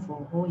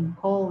Novo, ou em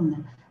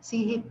Köln,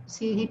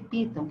 se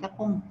repitam, que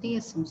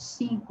aconteçam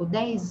 5,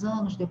 10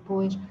 anos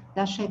depois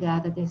da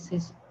chegada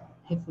desses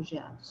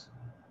refugiados.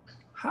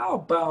 How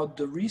about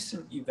the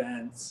recent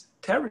events,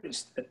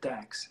 terrorist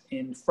attacks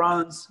in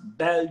France,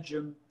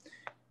 Belgium,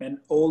 and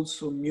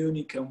also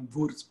Munich and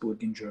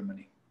Würzburg in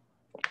Germany?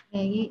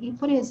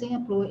 Por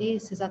exemplo,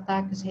 esses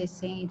ataques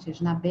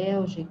recentes na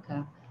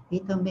Bélgica e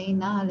também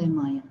na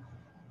Alemanha.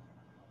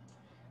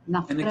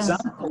 Na França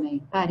também,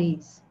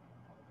 Paris.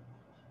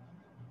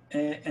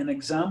 An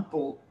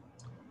example,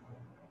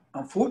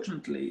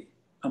 unfortunately,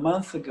 a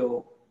month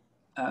ago,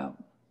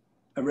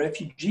 a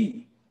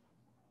refugee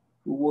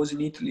who was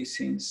in Italy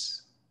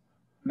since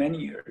many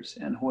years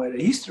and who had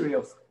a history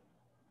of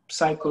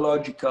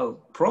psychological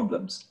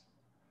problems,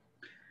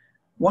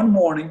 one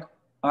morning,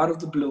 out of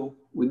the blue,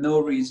 with no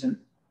reason,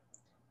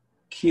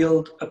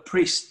 killed a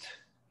priest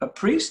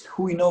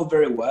who we know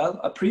very well,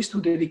 a priest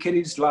who dedicated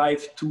his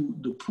life to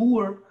the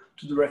poor,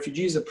 to the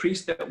refugees, a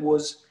priest that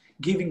was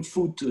giving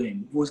food to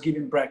him, was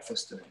giving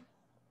breakfast to him.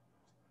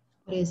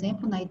 Por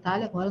exemplo, na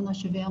Itália, agora nós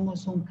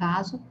tivemos um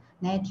caso,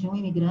 né, de um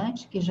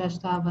imigrante que já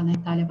estava na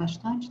Itália há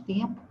bastante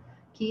tempo,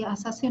 que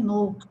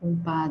assassinou um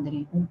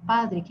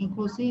padre que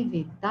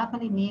inclusive dava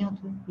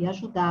alimento e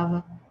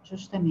ajudava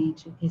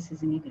justamente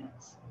esses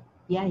imigrantes,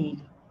 e a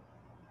ele.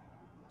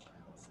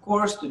 Of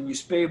course, the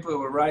newspaper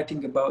were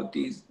writing about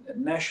this at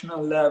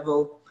national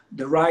level.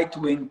 The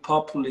right-wing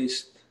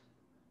populists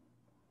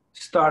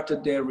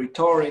started their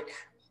rhetoric,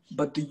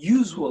 but the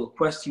usual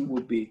question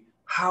would be,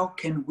 how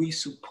can we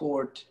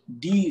support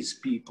these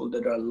people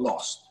that are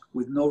lost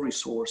with no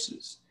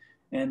resources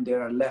and they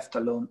are left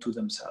alone to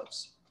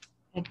themselves?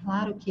 É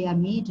claro que a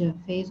mídia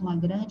fez uma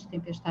grande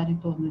tempestade em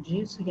torno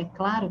disso, e é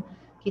claro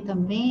que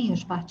também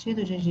os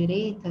partidos de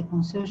direita,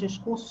 com seus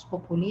discursos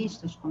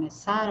populistas,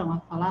 começaram a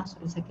falar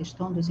sobre essa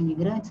questão dos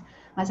imigrantes,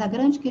 mas a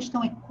grande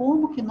questão é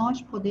como que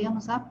nós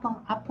podemos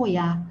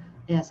apoiar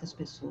essas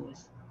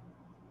pessoas.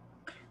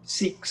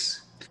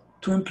 6.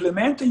 to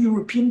implement a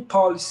European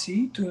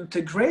policy to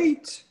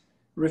integrate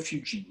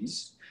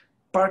refugees,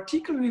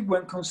 particularly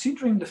when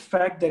considering the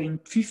fact that in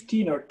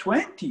 15 or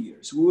 20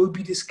 years, we will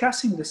be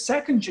discussing the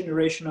second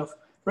generation of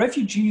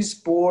refugees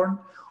born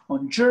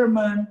on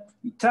German,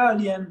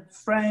 Italian,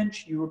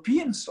 French,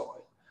 European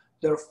soil.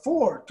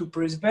 Therefore, to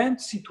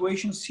prevent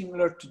situations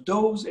similar to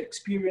those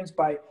experienced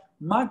by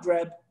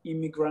Maghreb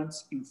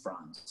immigrants in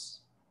France.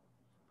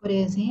 Por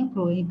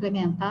exemplo,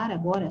 implementar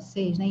agora,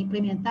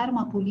 implementar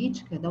uma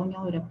política da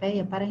União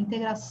Europeia para a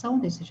integração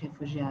desses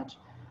refugiados.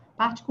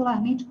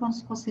 Particularmente quando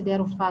se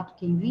considera o fato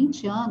que em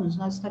 20 anos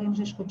nós estaremos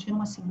discutindo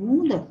uma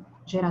segunda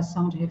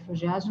geração de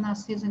refugiados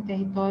nascidos em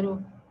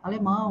território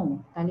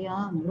alemão,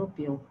 italiano,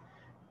 europeu,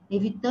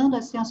 evitando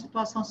assim uma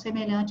situação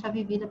semelhante à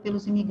vivida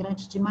pelos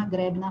imigrantes de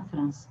Maghreb na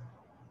França.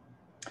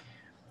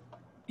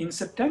 In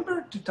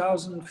September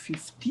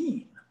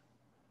 2015,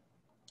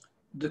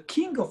 the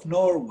King of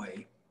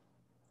Norway,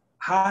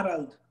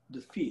 Harald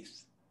V,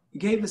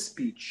 gave a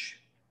speech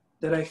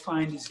that I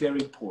find is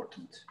very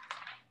important.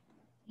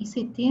 Em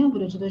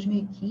setembro de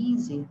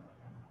 2015,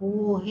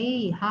 o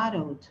rei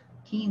Harald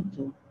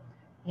V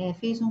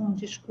fez um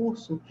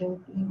discurso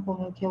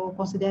que eu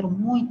considero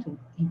muito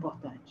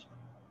importante.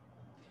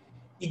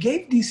 He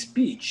gave this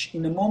speech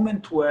in a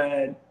moment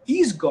when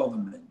his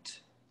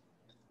government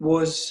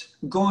was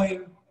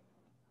going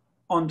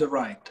on the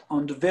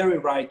very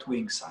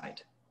right-wing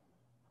side.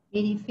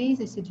 Ele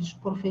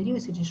proferiu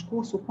esse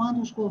discurso quando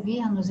os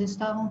governos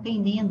estavam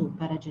tendendo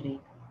para a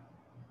direita.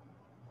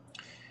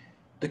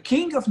 The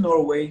King of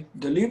Norway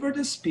delivered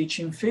a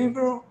speech in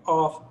favor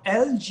of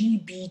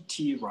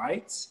LGBT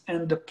rights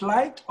and the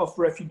plight of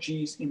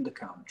refugees in the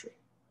country.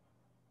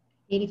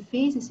 Ele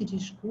fez esse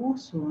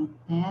discurso,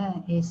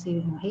 esse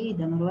rei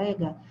da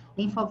Noruega,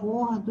 em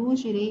favor dos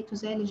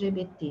direitos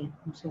LGBT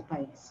no seu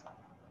país.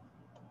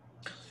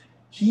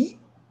 He,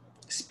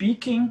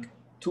 speaking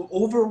to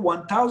over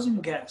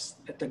 1,000 guests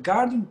at a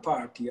garden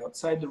party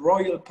outside the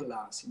Royal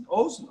Palace in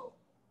Oslo,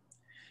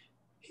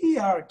 he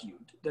argued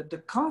that the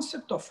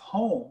concept of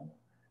home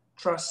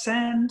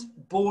transcends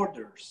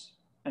borders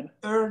and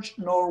urged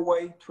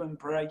Norway to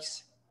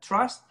embrace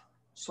trust,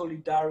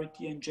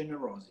 solidarity and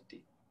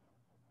generosity.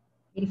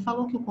 Ele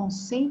falou que o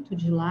conceito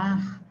de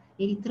lar,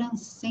 ele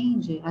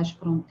transcende as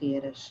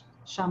fronteiras,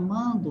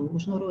 chamando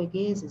os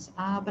noruegueses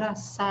a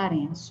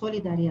abraçarem a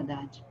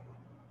solidariedade.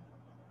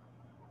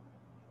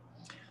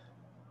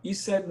 He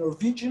said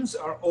Norwegians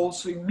are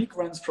also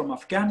immigrants from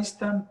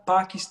Afghanistan,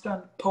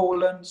 Pakistan,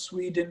 Poland,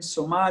 Sweden,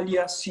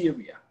 Somalia,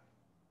 Syria.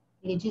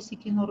 Ele disse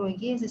que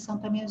noruegueses são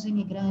também os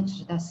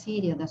imigrantes da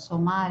Síria, da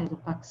Somália, do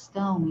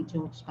Paquistão e de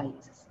outros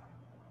países.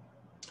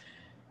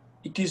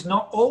 It is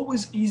not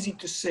always easy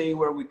to say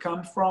where we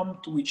come from,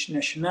 to which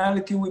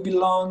nationality we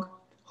belong.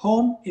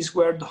 Home is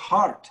where the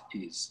heart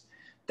is.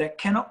 That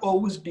cannot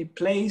always be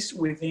placed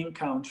within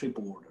country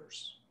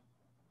borders.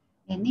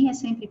 Nem é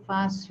sempre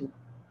fácil.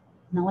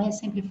 Não é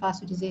sempre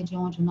fácil dizer de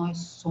onde nós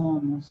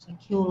somos. É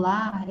que o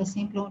lar é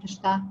sempre onde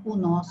está o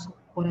nosso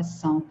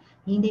coração,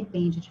 e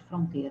independe de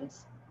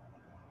fronteiras.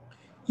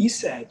 He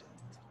said,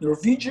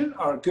 Norwegians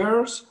are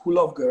girls who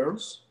love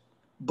girls,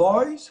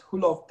 boys who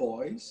love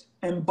boys,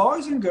 and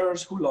boys and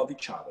girls who love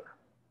each other.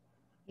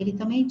 Ele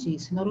também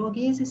disse,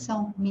 noruegueses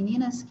são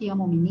meninas que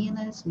amam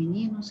meninas,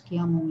 meninos que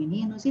amam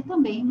meninos, e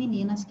também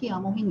meninas que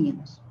amam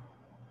meninos.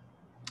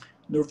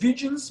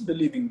 Norwegians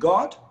believe in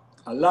God,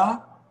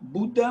 Allah,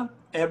 Buddha,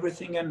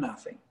 everything and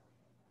nothing.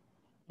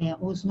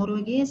 Os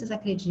noruegueses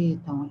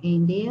acreditam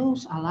em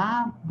Deus,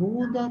 Alá,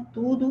 Buda,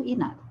 tudo e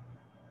nada.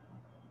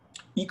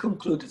 He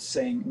concluded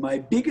saying, my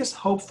biggest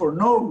hope for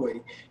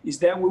Norway is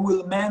that we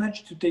will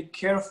manage to take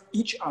care of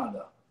each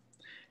other,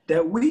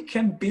 that we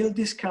can build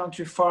this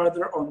country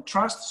further on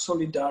trust,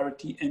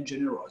 solidarity and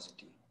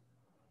generosity.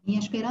 Minha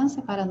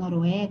esperança para a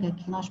Noruega é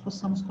que nós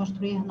possamos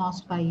construir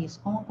nosso país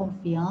com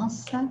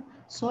confiança,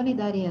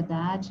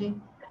 solidariedade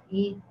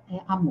e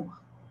amor.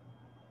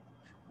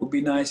 It would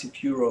be nice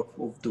if Europe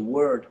of the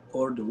world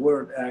or the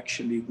world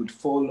actually would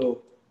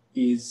follow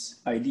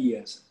his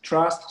ideas,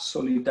 trust,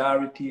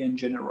 solidarity and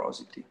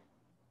generosity.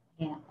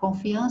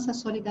 Confiança,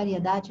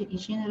 solidariedade e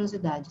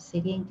generosidade.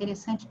 Seria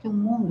interessante que o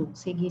mundo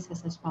seguisse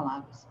essas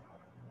palavras.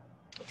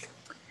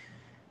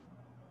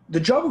 The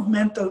job of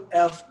mental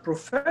health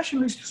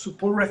professionals to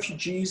support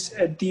refugees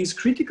at this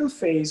critical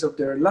phase of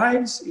their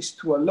lives is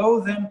to allow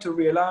them to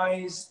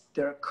realize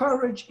their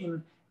courage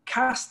in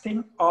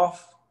casting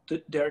off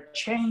their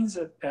chains,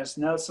 as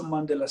Nelson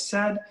Mandela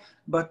said,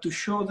 but to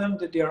show them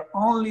that they are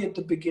only at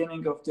the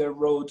beginning of their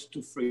road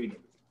to freedom.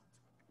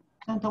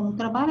 Então, o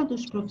trabalho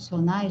dos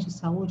profissionais de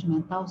saúde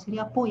mental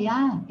seria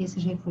apoiar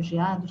esses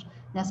refugiados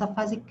nessa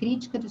fase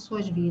crítica de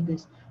suas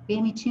vidas,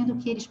 permitindo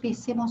que eles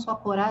percebam sua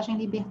coragem em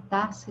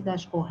libertar-se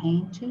das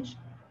correntes,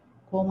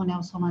 como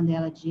Nelson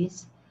Mandela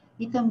disse,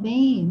 e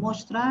também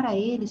mostrar a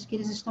eles que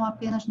eles estão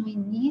apenas no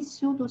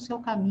início do seu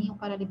caminho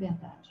para a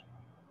liberdade.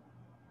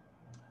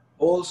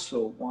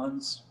 Also,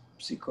 once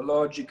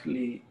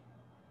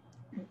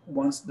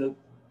the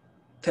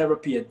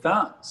therapy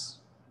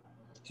advances,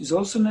 it is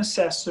also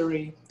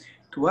necessary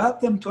to help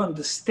them to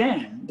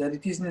understand that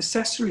it is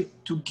necessary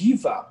to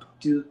give up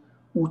the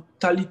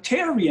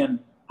utilitarian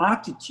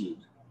attitude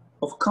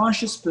of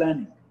conscious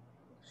planning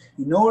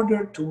in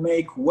order to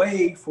make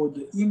way for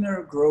the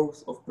inner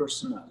growth of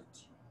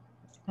personality.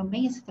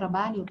 Também esse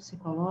trabalho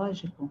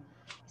psicológico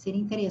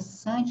seria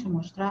interessante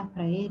mostrar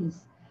para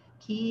eles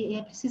que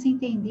é preciso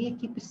entender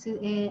que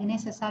é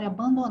necessário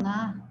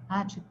abandonar a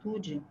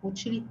atitude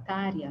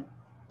utilitária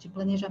de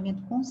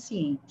planejamento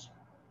consciente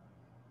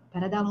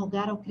para dar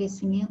lugar ao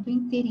crescimento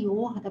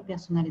interior da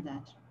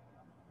personalidade.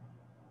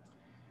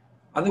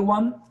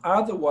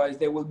 Otherwise,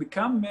 they will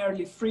become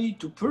merely free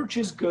to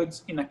purchase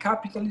goods in a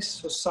capitalist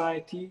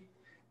society,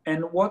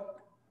 and what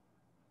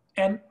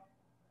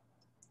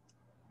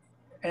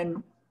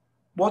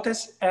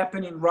has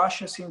happened in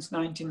Russia since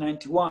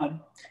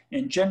 1991,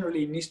 and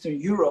generally in Eastern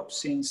Europe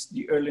since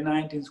the early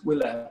 90s,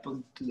 will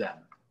happen to them.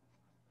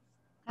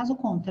 Caso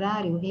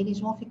contrário, eles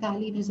vão ficar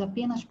livres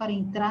apenas para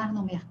entrar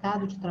no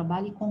mercado de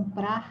trabalho e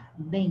comprar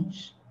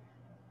bens.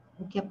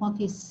 O que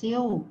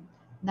aconteceu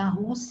na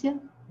Rússia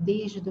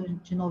desde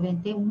de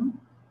 91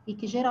 e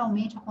que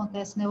geralmente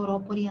acontece na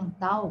Europa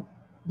Oriental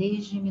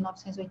desde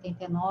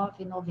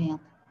 1989 e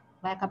 90.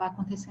 Vai acabar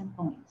acontecendo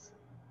com eles.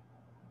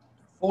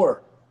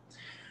 4.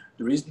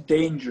 There is the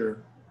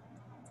danger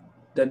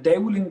that they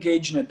will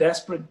engage in a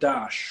desperate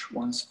dash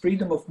once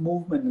freedom of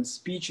movement and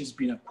speech has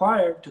been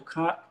acquired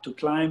to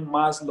climb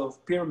Maslow's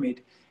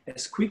pyramid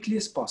as quickly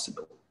as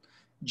possible,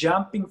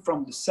 jumping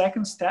from the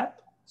second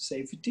step,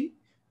 safety,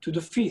 to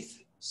the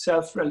fifth,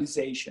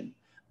 self-realization,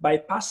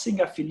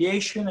 bypassing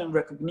affiliation and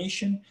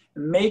recognition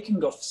and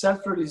making of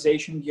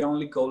self-realization the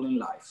only goal in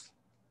life.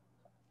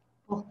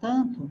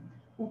 Portanto,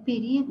 o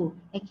perigo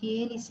é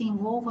que eles se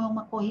envolvam em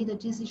uma corrida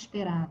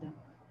desesperada.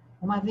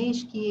 Uma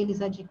vez que eles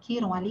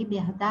adquiram a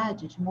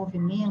liberdade de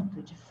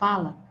movimento, de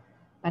fala,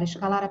 para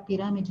escalar a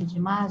pirâmide de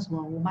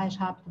Maslow o mais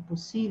rápido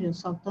possível,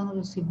 saltando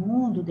do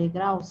segundo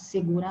degrau,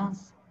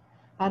 segurança,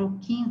 para o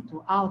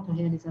quinto,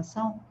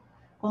 autorrealização,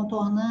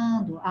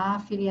 contornando a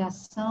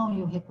afiliação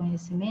e o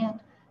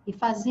reconhecimento e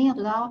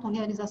fazendo da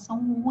autorrealização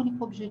um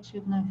único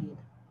objetivo na vida.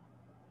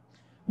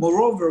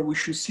 Moreover, we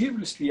should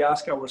seriously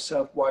ask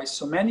ourselves why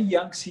so many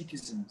young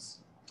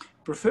citizens,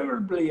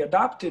 preferably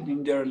adapted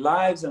in their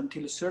lives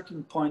until a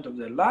certain point of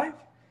their life,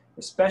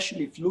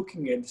 especially if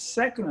looking at the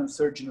second and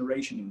third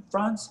generation in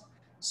France,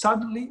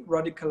 suddenly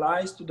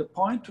radicalized to the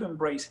point to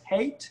embrace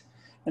hate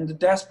and the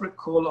desperate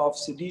call of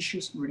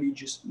seditious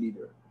religious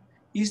leader.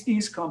 Is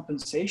this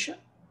compensation?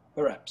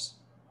 Perhaps.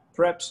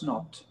 Perhaps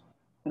not.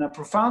 And a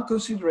profound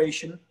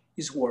consideration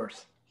is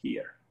worth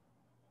here.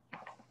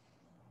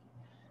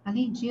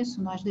 Além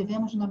disso, nós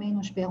devemos também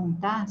nos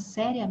perguntar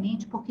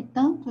seriamente por que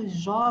tantos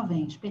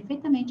jovens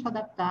perfeitamente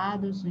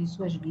adaptados em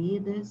suas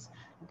vidas,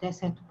 até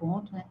certo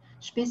ponto, né?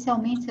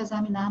 Especialmente se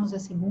examinarmos a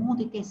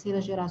segunda e terceira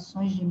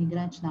gerações de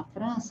imigrantes na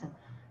França,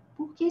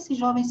 por que esses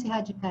jovens se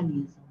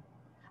radicalizam?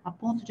 A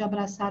ponto de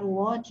abraçar o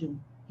ódio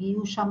e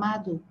o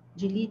chamado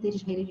de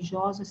líderes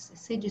religiosos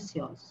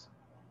sediciosos.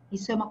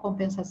 Isso é uma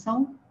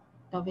compensação?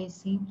 Talvez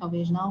sim,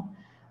 talvez não.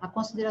 A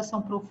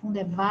consideração profunda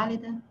é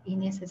válida e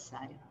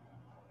necessária.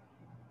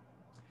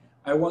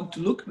 I want to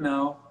look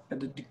now at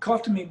the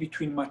dichotomy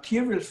between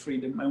material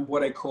freedom and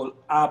what I call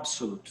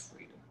absolute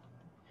freedom.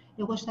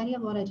 Eu gostaria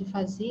agora de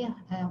fazer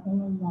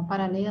um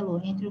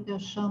paralelo entre o que eu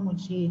chamo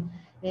de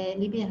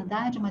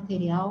liberdade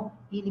material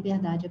e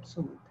liberdade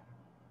absoluta.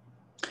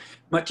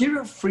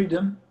 Material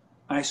freedom,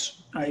 I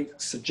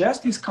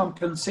suggest, is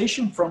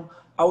compensation from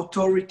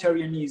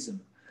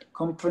authoritarianism,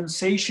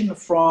 compensation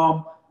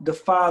from the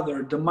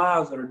father, the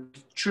mother,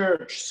 the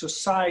church,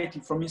 society,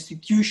 from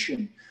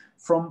institution,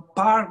 from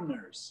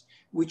partners,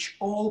 which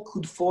all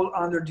could fall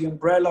under the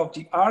umbrella of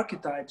the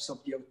archetypes of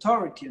the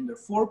authority and the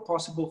four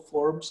possible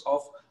forms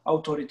of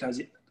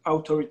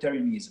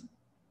authoritarianism.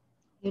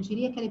 Eu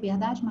diria que a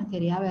liberdade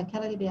material é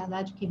aquela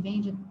liberdade que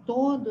vem de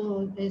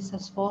todas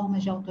essas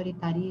formas de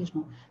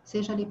autoritarismo,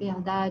 seja a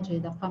liberdade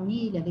da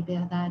família, a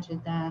liberdade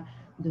da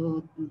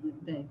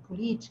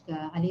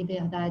política, a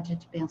liberdade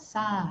de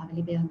pensar, a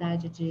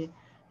liberdade de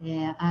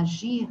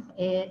agir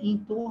em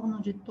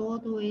torno de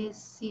todo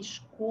esse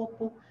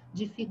escopo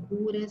de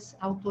figuras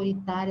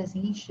autoritárias e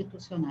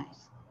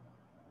institucionais.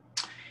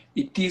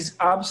 It is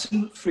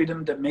absolute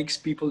freedom that makes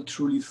people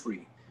truly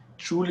free,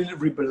 truly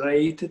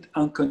liberated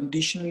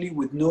unconditionally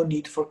with no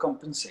need for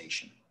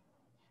compensation.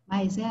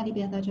 Mas é a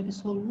liberdade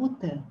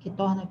absoluta que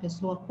torna a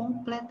pessoa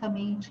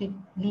completamente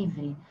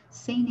livre,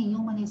 sem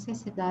nenhuma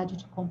necessidade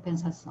de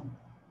compensação.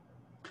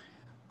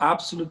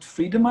 Absolute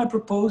freedom, I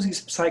propose,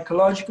 is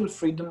psychological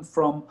freedom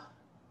from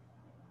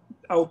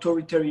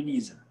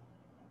authoritarianism.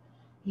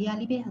 E a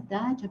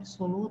liberdade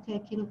absoluta é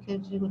aquilo que eu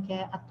digo que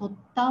é a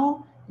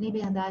total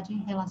liberdade em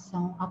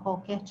relação a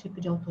qualquer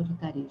tipo de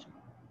autoritarismo.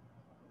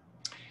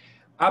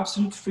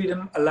 Absolute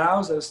freedom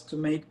allows us to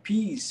make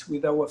peace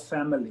with our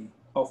family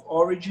of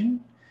origin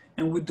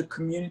and with the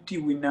community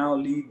we now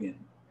live in,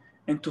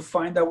 and to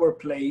find our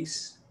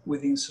place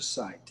within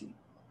society.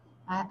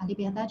 A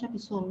liberdade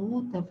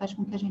absoluta faz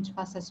com que a gente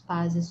faça as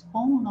pazes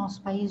com o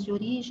nosso país de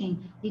origem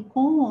e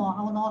com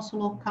o nosso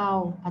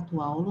local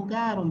atual, o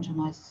lugar onde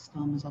nós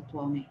estamos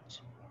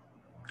atualmente.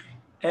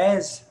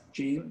 As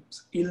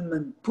James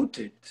Hillman put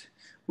it,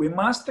 we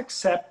must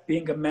accept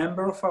being a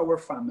member of our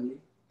family,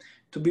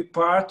 to be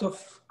part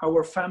of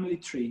our family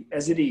tree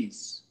as it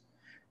is,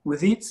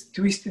 with its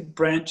twisted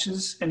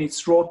branches and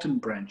its rotten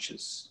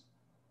branches.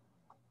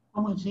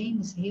 Como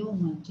James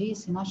Hillman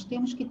disse, nós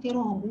temos que ter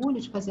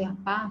orgulho de fazer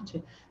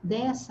parte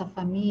dessa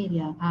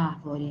família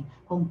árvore,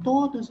 com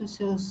todos os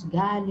seus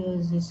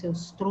galhos e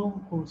seus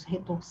troncos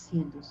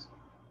retorcidos.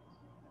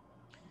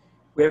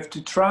 We have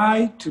to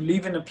try to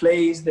live in a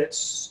place that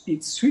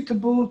is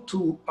suitable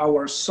to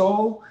our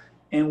soul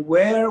and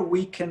where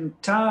we can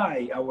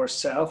tie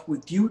ourselves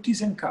with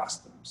duties and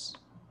customs.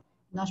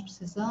 Nós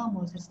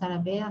precisamos estar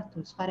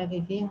abertos para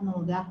viver num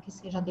lugar que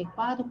seja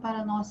adequado para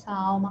a nossa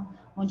alma,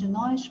 onde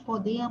nós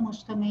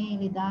podemos também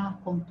lidar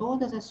com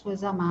todas as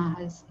suas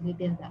amarras e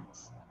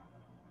liberdades.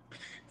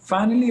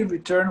 Finally,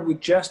 return with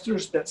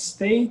gestures that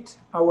state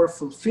our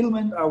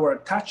fulfillment, our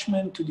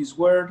attachment to this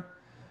world,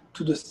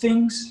 to the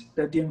things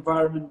that the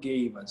environment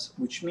gave us,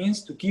 which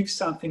means to give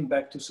something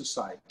back to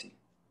society.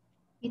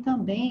 E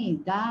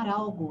também dar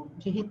algo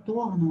de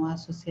retorno à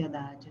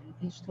sociedade,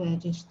 isto é,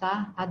 de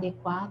estar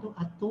adequado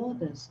a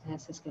todas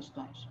essas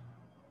questões.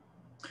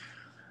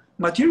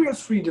 Material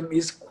freedom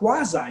is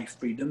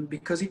quasi-freedom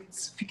because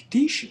it's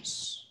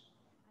fictitious.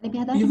 A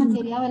liberdade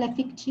material ela é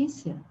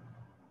fictícia.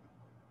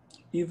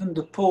 Even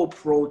the Pope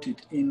wrote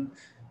it in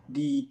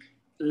the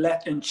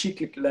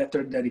encyclical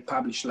letter that he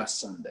published last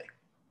Sunday.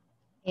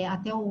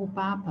 Até o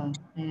Papa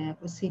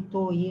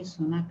citou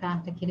isso na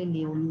carta que ele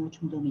leu no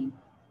último domingo.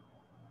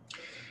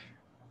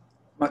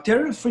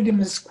 Material freedom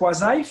is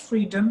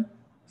quasi-freedom,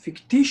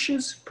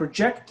 fictitious,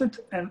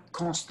 projected, and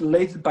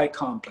constellated by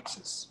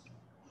complexes.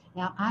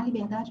 A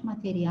liberdade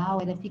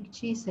material ela é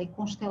fictícia e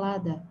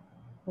constelada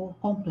por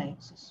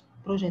complexos.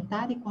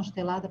 Projetada e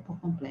constelada por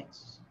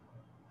complexos.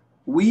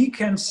 We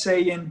can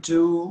say and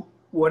do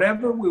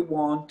whatever we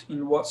want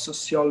in what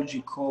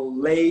sociology calls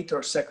late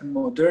or second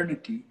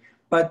modernity,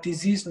 but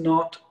this is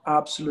not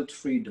absolute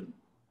freedom.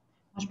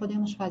 Nós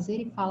podemos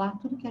fazer e falar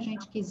tudo que a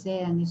gente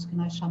quiser nisso que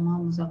nós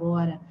chamamos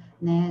agora,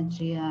 né,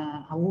 de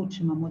a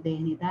última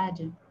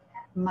modernidade,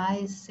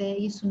 mas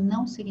isso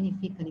não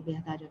significa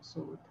liberdade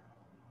absoluta.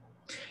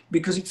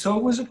 Because it's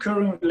always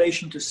occurring in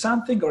relation to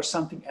something or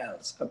something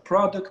else, a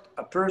product,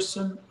 a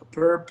person, a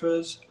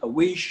purpose, a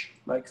wish,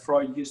 like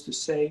Freud used to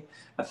say,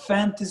 a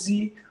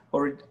fantasy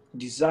or a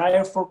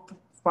desire for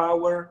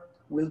power,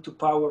 will to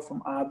power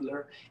from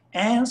Adler,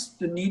 and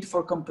the need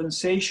for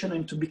compensation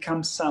and to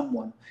become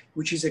someone,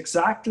 which is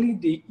exactly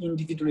the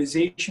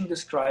individualization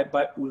described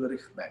by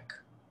Ulrich Beck.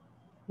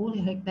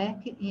 Ulrich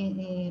Beck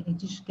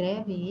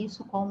descreve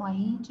isso como a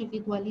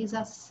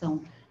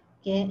individualização,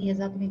 que é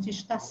exatamente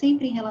estar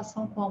sempre em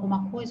relação com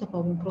alguma coisa, com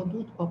algum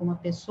produto, com alguma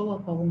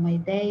pessoa, com alguma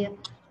ideia,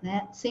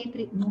 né?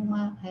 Sempre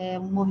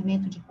um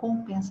movimento de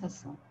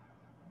compensação.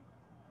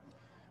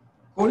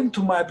 According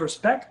to my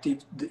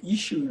perspective, the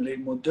issue in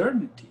late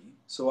modernity,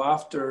 so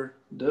after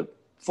the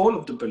fall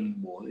of the Berlin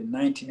Wall in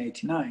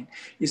 1989,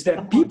 is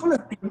that people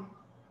have been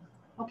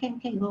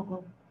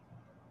go.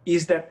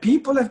 Is that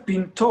people have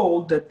been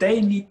told that they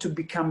need to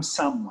become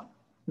someone,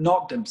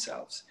 not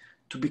themselves,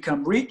 to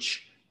become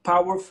rich,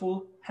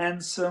 powerful,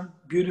 handsome,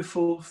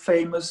 beautiful,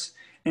 famous,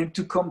 and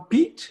to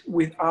compete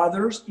with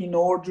others in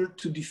order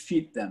to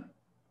defeat them,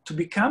 to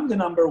become the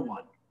number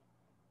one.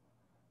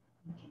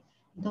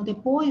 Então,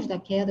 depois da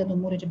queda do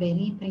Muro de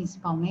Berlim,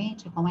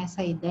 principalmente, com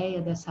essa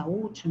ideia dessa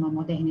última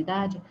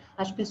modernidade,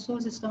 as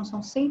pessoas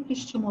são sempre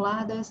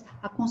estimuladas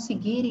a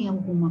conseguirem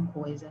alguma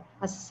coisa,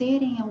 a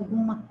serem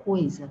alguma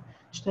coisa,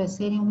 isto é,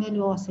 serem o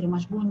melhor, serem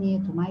mais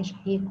bonito, mais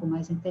rico,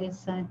 mais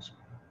interessante.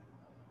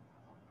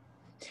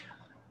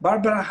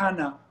 Barbara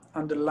Hanna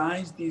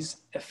underlines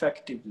this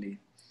effectively.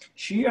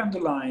 She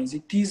underlines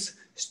it is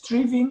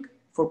striving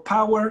for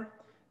power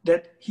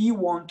that he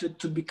wanted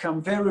to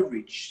become very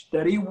rich,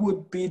 that he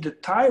would be the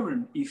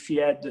tyrant if he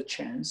had the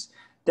chance,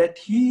 that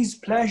he is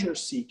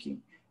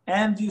pleasure-seeking,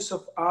 envious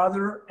of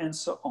others, and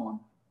so on.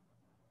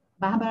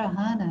 Barbara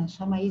Hanna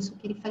chama isso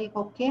que ele faria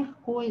qualquer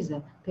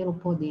coisa pelo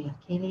poder,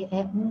 que ele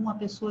é uma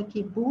pessoa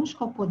que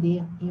busca o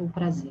poder e o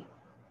prazer.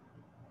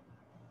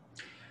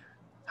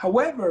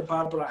 However,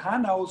 Barbara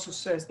Hanna also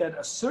says that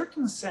a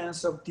certain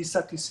sense of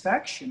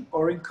dissatisfaction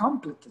or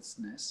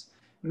incompleteness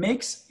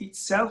makes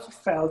itself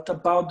felt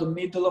about the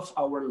middle of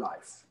our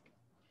life.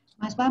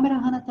 Mas Barbara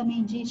Hanna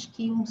também diz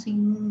que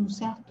um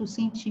certo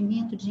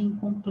sentimento de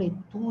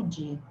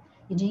incompletude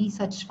e de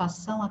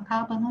insatisfação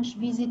acaba nos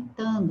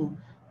visitando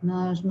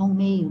no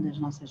meio das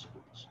nossas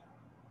vidas.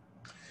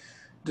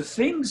 The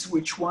things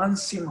which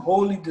once seemed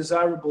wholly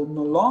desirable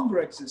no longer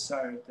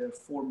exercise their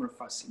former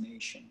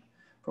fascination.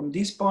 From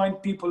this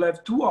point, people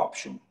have two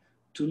options: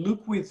 to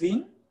look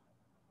within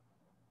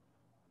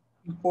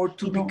or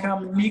to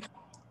become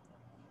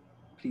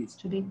please.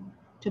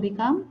 To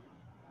become?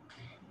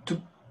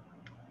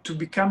 To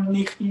become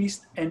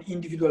nihilist and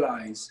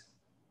individualize.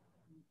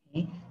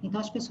 Ok? Então,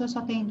 as pessoas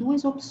só têm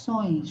duas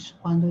opções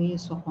quando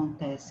isso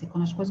acontece,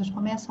 quando as coisas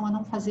começam a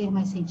não fazer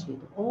mais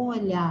sentido. Ou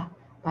olhar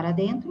para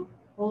dentro,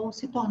 ou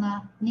se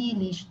tornar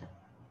nihilista.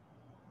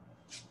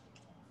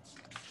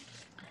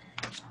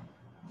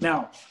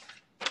 Now,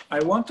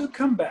 I want to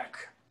come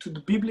back to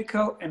the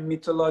biblical and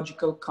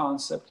mythological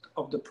concept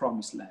of the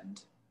Promised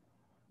Land.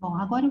 Bom,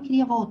 agora eu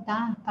queria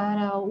voltar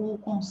para o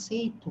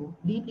conceito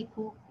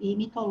bíblico e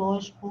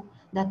mitológico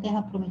da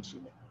Terra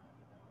Prometida.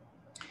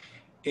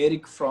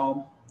 Erich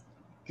Fromm,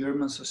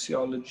 German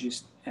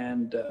sociologist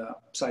and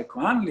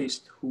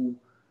psychoanalyst who,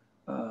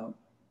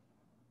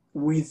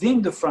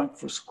 within the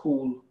Frankfurt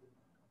School,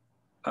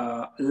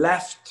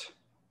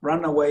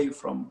 ran away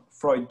from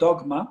Freud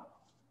dogma.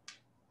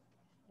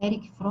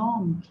 Erich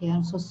Fromm, que é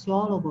um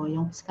sociólogo e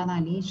um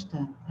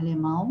psicanalista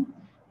alemão,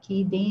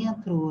 que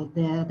dentro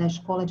da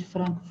escola de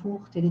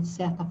Frankfurt, ele de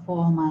certa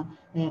forma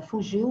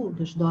fugiu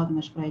dos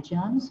dogmas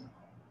freudianos.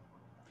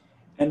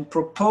 And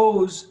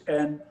proposed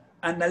an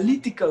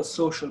analytical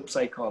social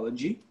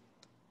psychology.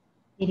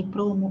 Ele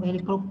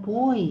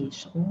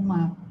propôs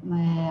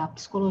a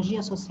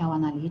psicologia social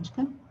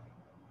analítica.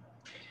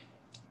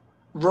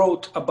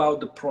 Wrote about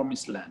the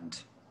Promised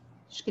Land.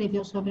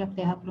 Escreveu sobre a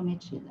Terra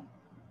Prometida.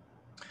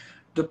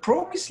 The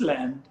Promised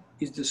Land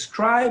is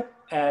described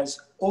as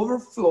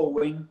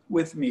overflowing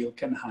with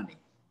milk and honey.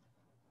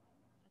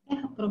 A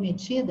Terra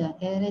Prometida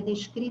é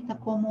descrita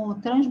como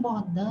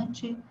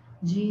transbordante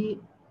de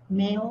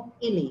mel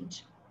e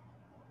leite.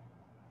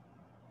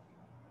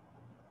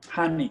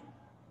 Honey.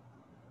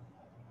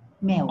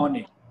 Mel.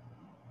 Honey.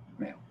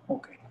 Mel.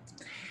 Okay.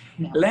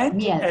 Mel. Land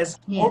Miel. as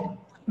Miel.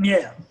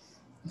 miel.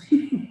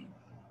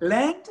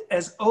 Land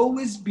has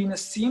always been a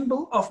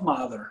symbol of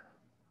mother.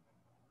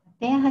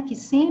 Terra que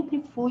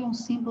sempre foi um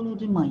símbolo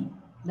de mãe,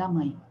 da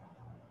mãe.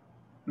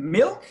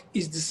 Milk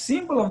is the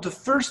symbol of the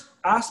first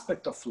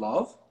aspect of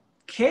love,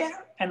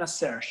 care and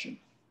assertion.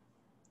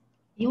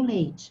 E o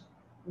leite,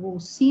 o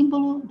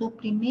símbolo do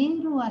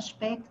primeiro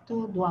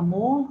aspecto do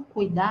amor,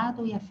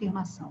 cuidado e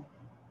afirmação.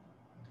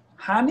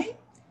 Honey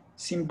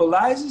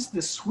symbolizes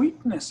the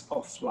sweetness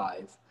of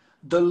life,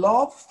 the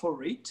love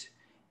for it,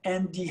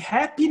 and the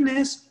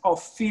happiness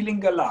of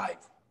feeling alive.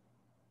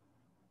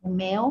 O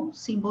mel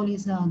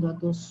simbolizando a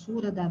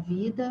doçura da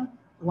vida,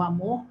 o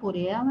amor por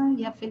ela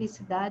e a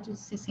felicidade de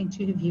se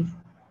sentir vivo.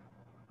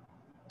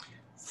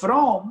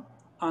 Fromm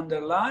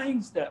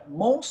underlines that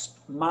most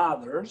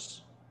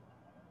mothers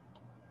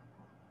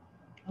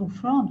O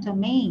Fromm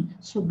também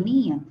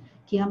sublinha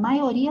que a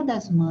maioria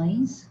das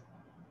mães,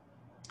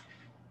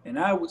 and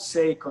I would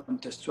say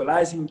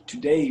contextualizing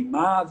today,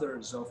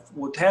 mothers of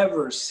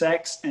whatever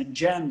sex and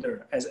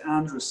gender, as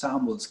Andrew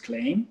Samuels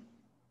claim,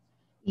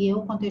 e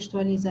eu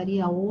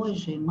contextualizaria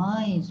hoje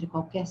mães de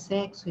qualquer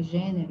sexo e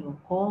gênero,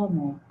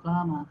 como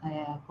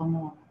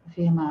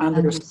afirma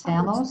Andrew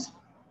Samuels.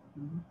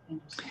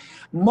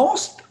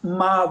 Most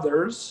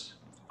mothers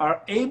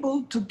are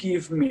able to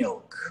give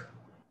milk,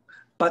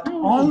 but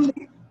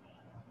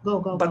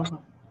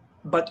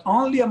but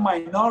only a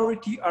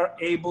minority are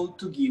able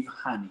to give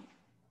honey.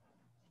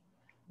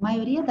 A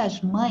maioria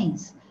das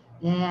mães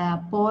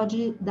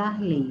pode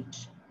dar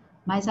leite,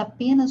 mas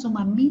apenas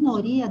uma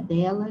minoria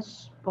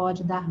delas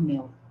pode dar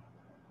mel.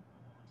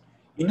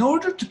 In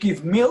order to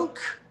give milk,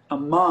 a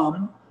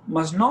mom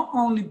must not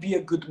only be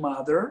a good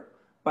mother,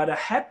 but a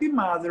happy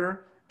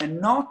mother, and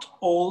not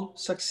all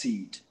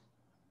succeed.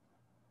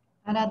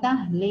 Para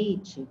dar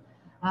leite,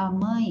 a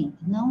mãe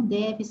não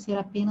deve ser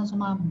apenas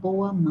uma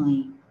boa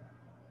mãe,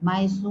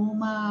 mas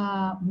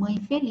uma mãe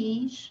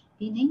feliz,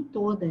 e nem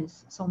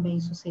todas são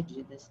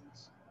bem-sucedidas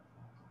nisso.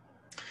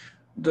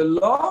 The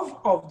love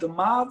of the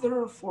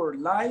mother for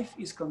life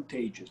is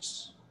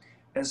contagious,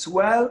 as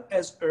well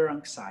as her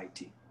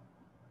anxiety.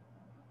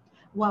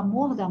 O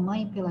amor da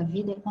mãe pela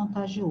vida é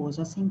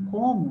contagioso, assim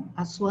como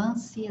a sua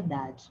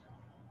ansiedade.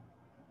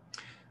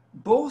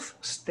 Both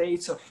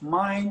states of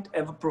mind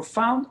have a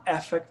profound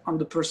effect on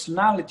the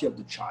personality of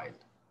the child.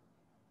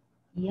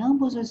 E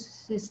ambos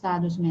os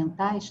estados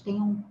mentais têm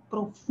um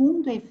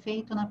profundo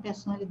efeito na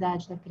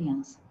personalidade da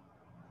criança.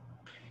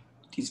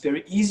 It is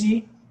very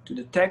easy to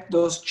detect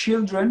those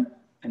children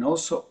and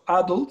also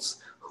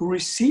adults who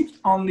received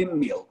only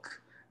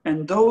milk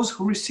and those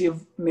who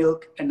receive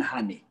milk and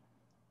honey.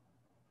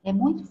 É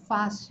muito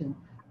fácil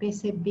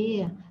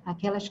perceber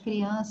aquelas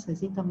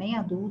crianças e também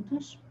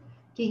adultos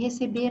que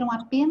receberam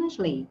apenas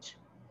leite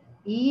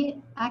e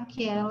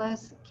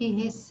aquelas que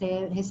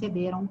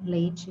receberam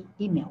leite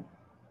e mel.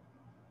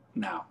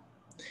 Now,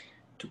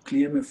 to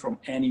clear me from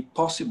any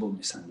possible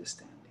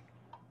misunderstanding,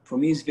 for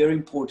me it's very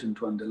important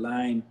to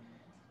underline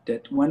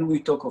that when we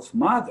talk of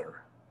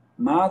mother,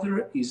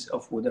 mother is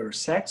of whatever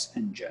sex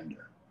and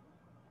gender.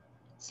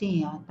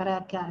 Sim,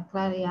 para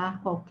clarear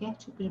qualquer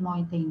tipo de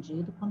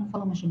mal-entendido, quando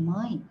falamos de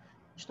mãe,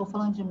 estou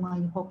falando de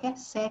mãe de qualquer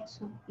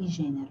sexo e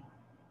gênero.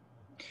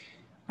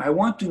 I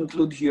want to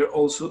include here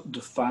also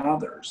the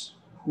fathers,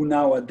 who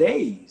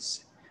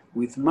nowadays,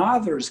 with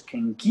mothers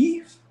can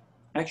give,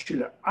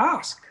 actually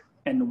ask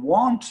and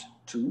want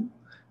to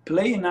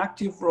play an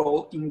active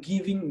role in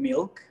giving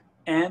milk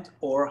and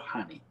or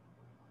honey.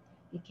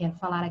 E quero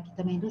falar aqui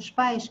também dos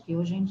pais, que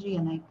hoje em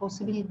dia, na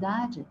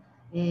impossibilidade,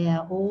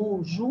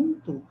 ou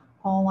junto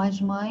com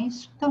as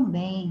mães,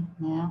 também,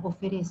 né,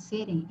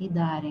 oferecerem e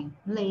darem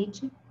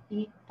leite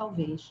e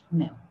talvez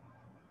mel.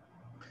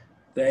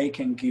 They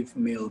can give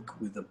milk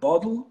with a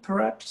bottle,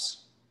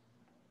 perhaps.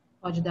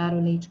 Pode dar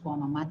o leite com a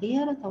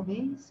mamadeira,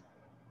 talvez.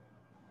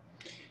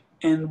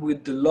 And with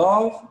the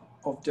love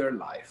of their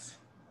life,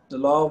 the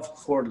love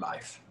for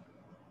life.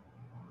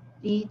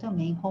 E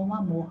também com o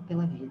amor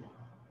pela vida.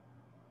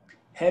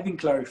 Having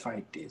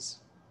clarified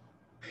this,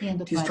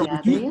 Tendo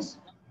clareado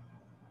isso,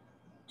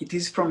 it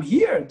is from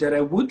here that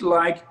I would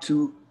like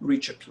to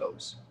reach a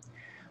close.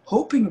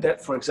 Hoping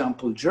that, for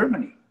example,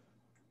 Germany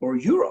or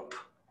Europe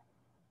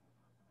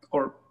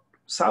or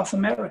South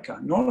America,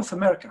 North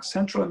America,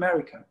 Central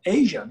America,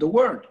 Asia, the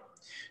world,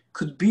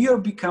 could be or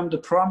become the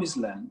promised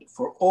land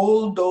for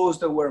all those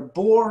that were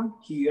born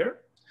here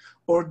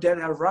or that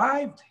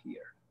arrived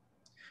here.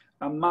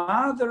 A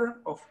mother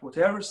of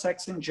whatever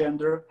sex and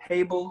gender,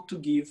 able to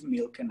give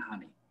milk and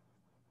honey.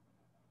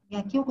 E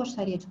aqui eu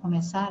gostaria de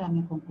começar a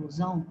minha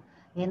conclusão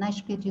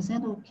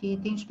dizendo que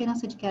tenho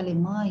esperança de que a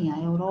Alemanha, a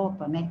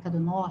Europa, a América do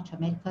Norte, a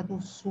América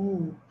do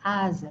Sul,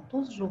 Ásia,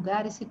 todos os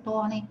lugares se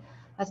tornem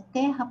a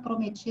terra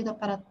prometida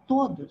para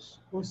todos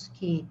os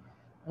que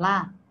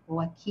lá ou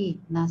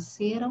aqui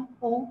nasceram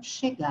ou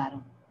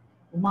chegaram.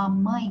 Uma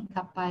mãe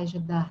capaz de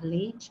dar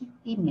leite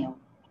e mel.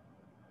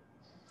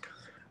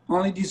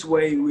 Only this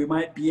way we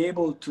might be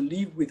able to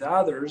live with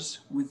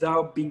others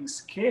without being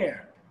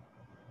scared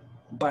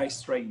by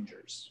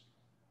strangers.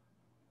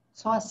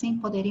 Só assim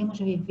poderíamos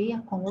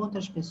viver com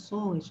outras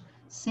pessoas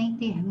sem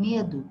ter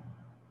medo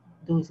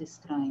dos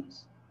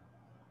estranhos.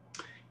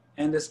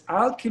 And as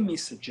alchemy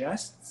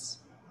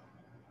suggests,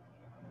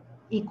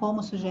 E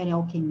como sugere a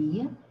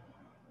alquimia,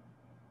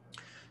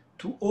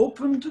 to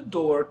open the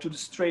door to the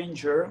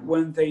stranger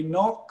when they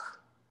knock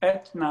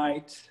at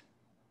night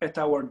at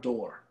our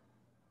door.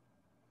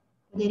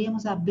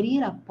 poderíamos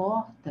abrir a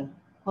porta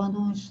quando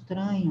um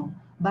estranho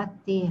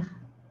bater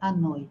à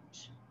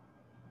noite.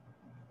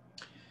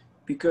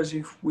 Because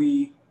if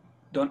we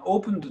don't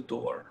open the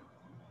door,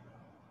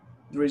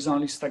 there is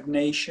only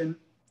stagnation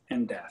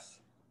and death.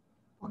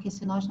 Porque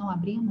se nós não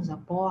abrirmos a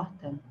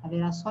porta,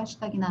 haverá só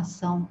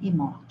estagnação e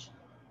morte.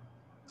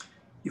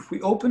 If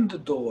we open the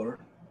door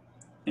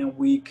and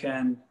we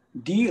can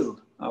deal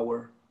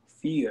our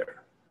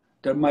fear,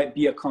 there might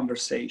be a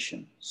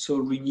conversation. So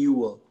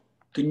renewal,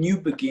 the new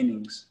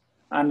beginnings,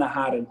 Anna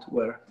Arendt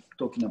was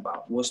talking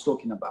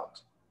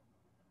about.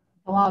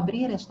 Então, ao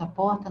abrir esta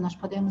porta, nós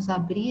podemos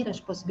abrir as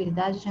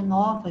possibilidades de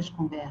novas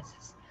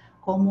conversas.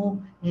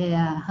 Como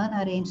a Hannah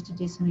Arendt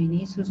disse no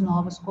início, os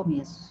novos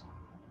começos.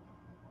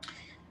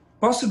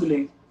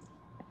 Possibly,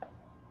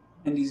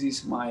 and this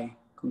is my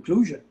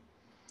conclusion,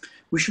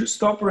 we should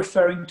stop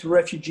referring to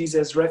refugees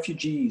as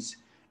refugees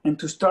and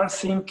to start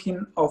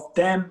thinking of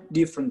them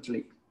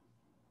differently.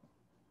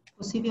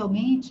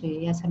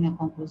 Possivelmente, essa é a minha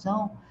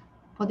conclusão,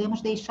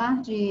 podemos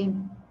deixar de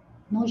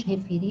nos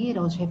referir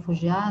aos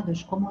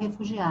refugiados como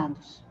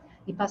refugiados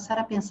e passar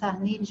a pensar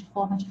neles de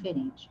forma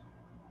diferente.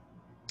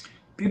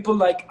 People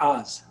like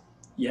us,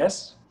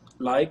 yes,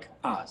 like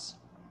us.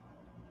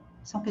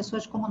 São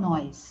pessoas como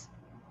nós,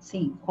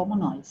 sim, como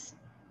nós.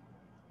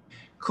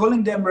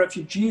 Calling them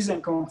refugees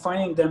and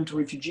confining them to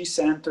refugee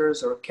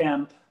centers or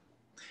camp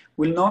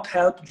will not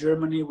help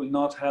Germany, will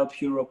not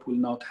help Europe, will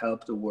not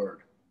help the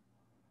world.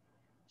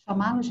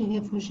 Chamá-los de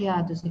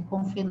refugiados e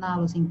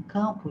confiná-los em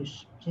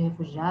campos de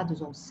refugiados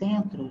ou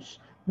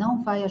centros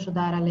não vai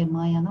ajudar a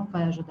Alemanha, não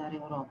vai ajudar a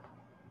Europa.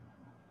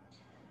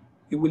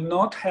 It will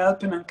not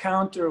help an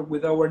encounter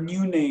with our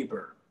new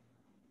neighbor.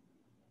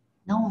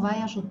 Não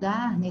vai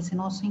ajudar nesse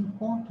nosso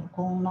encontro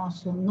com o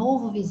nosso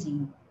novo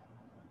vizinho.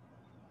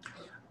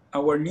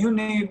 Our new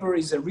neighbor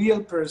is a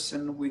real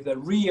person with a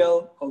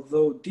real,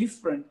 although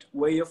different,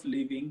 way of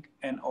living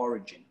and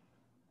origin.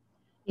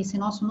 Esse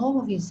nosso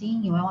novo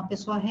vizinho é uma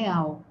pessoa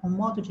real, um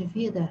modo de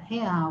vida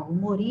real,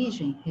 uma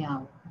origem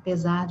real,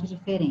 apesar de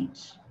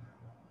diferente.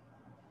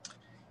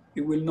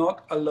 It will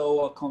not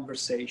allow a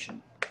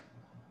conversation.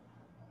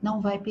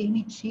 Não vai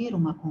permitir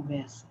uma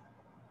conversa.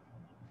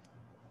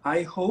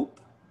 I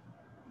hope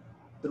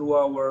through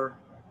our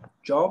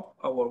job,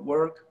 our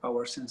work,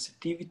 our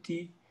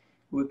sensitivity,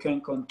 we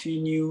can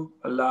continue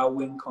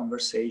allowing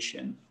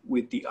conversation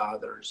with the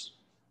others.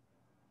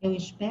 Eu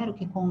espero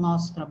que com o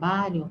nosso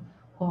trabalho,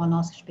 com a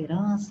nossa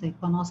esperança e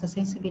com a nossa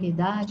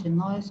sensibilidade,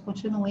 nós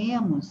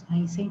continuemos a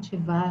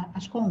incentivar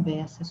as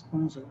conversas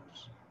com os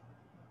outros.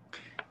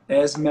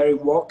 As Mary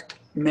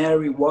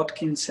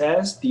Watkins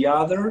says, the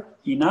other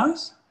in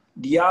us,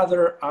 the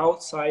other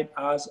outside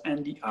us,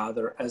 and the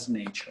other as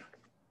nature.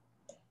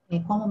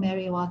 Como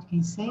Mary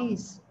Watkins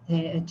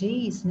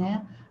diz,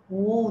 né,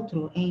 o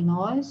outro em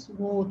nós,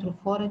 o outro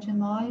fora de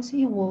nós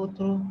e o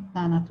outro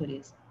na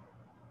natureza.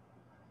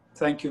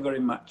 Thank you very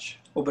much.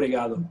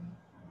 Obrigado.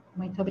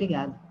 Muito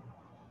obrigada.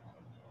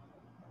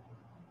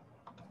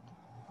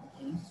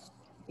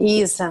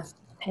 Isa,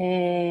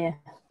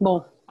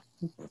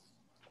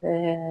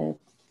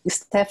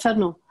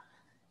 Stefano,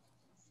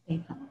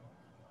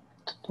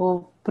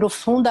 Estou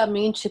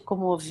profundamente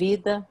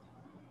comovida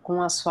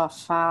com a sua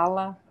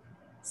fala,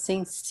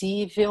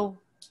 sensível,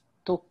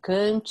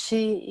 tocante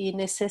e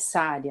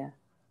necessária.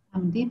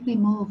 I'm deeply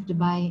moved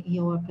by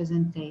your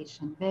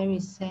presentation,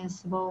 very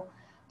sensible,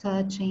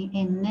 touching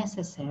and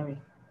necessary.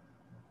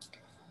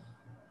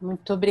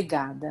 Muito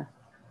obrigada.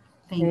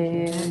 Thank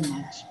you very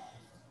much.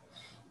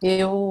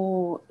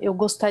 Eu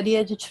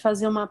gostaria de te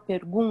fazer uma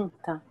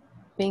pergunta,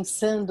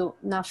 pensando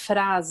na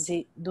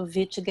frase do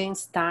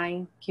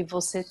Wittgenstein que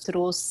você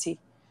trouxe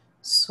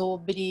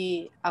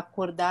sobre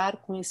acordar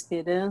com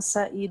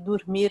esperança e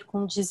dormir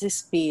com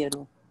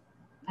desespero.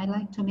 I'd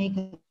like to make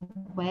a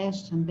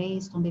question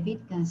based on the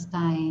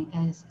Wittgenstein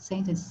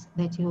sentence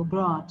that you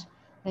brought,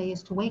 that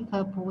is to wake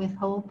up with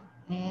hope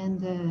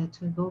and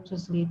to go to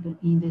sleep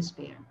in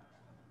despair.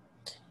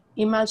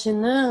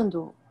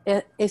 Imaginando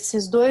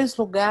esses dois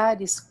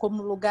lugares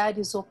como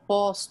lugares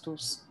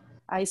opostos,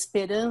 a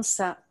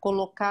esperança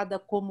colocada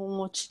como um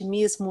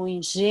otimismo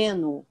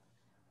ingênuo.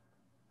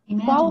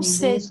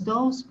 Imagining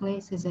those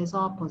places as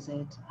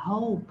opposite,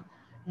 hope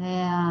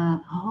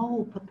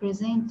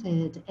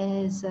presented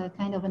as a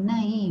kind of a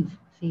naive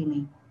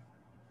feeling.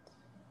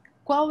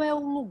 Qual é o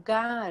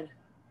lugar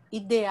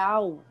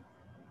ideal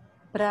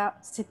para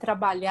se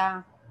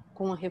trabalhar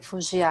com o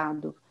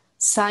refugiado?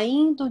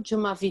 Saindo de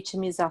uma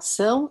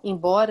vitimização,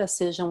 embora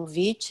sejam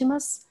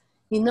vítimas,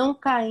 e não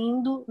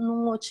caindo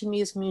num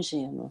otimismo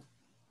ingênuo.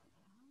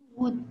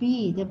 Would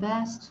be the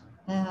best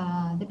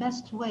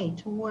way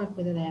to work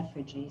with the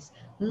refugees,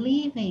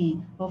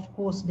 leaving, of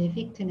course, the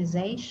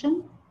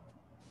victimization,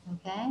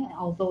 okay,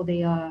 although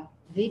they are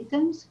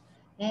victims,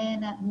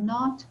 and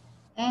not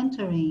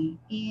entering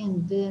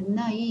in the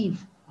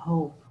naive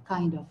hope,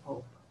 kind of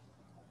hope.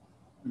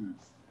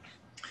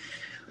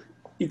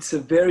 It's a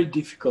very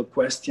difficult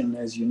question,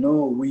 as you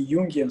know. We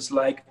Jungians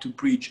like to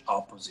preach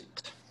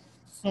opposite.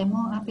 É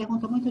uma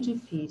pergunta muito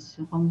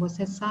difícil. Como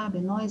você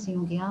sabe, nós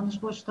junguianos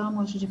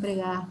gostamos de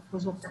pregar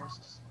os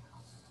opostos.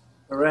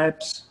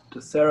 Perhaps the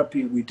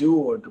therapy we do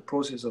or the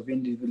process of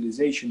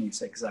individualization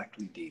is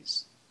exactly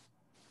this.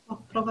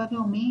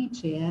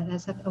 Provavelmente,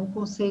 o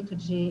conceito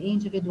de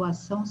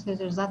individuação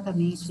seja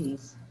exatamente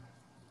isso.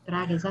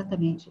 Traga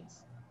exatamente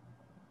isso.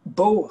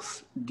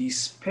 Both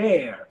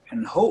despair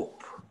and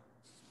hope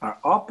are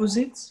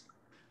opposites,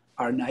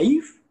 are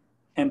naive,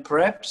 and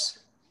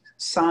perhaps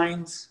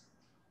signs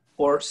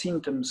or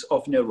symptoms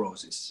of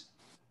neurosis.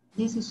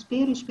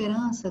 Desespero e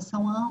esperança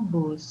são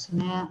ambos,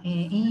 né,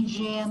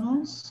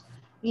 ingênuos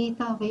e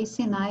talvez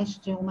sinais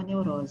de uma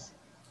neurose.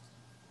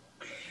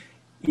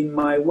 In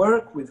my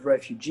work with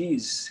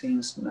refugees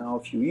since now a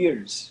few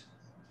years,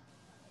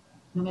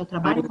 no meu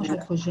trabalho com os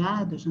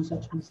refugiados nos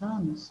últimos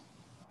anos,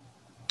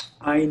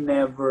 I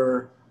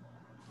never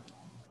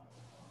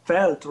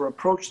felt or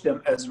approached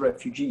them as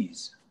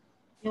refugees.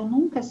 Eu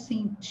nunca me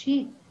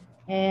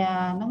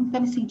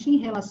senti em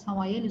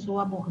relação a eles ou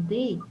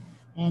abordei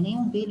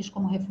nenhum deles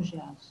como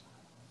refugiados.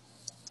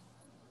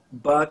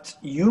 But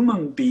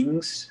human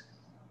beings,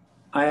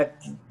 I have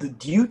the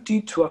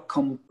duty to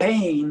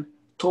accompany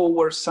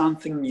towards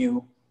something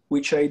new,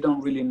 which I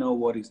don't really know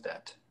what is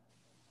that.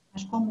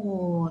 Mas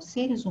como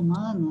seres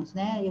humanos,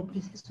 né, eu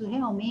preciso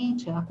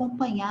realmente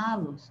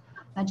acompanhá-los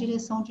na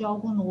direção de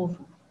algo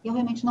novo. Eu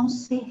realmente não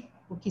sei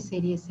o que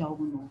seria esse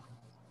algo novo.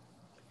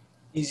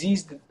 This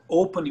is the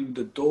opening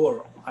the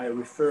door I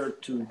referred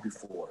to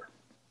before.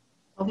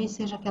 Talvez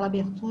seja aquela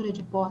abertura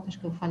de portas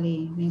que eu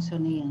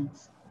mencionei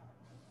antes.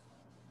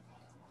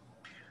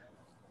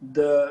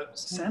 The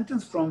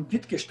sentence from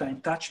Wittgenstein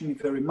touched me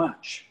very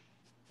much.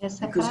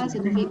 Essa frase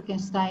do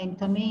Wittgenstein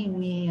também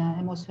me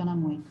emociona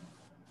muito.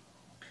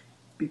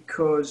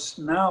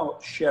 Because now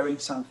sharing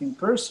something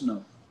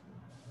personal.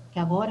 Que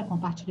agora,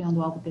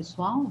 compartilhando algo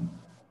pessoal,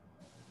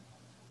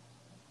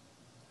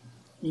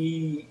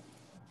 He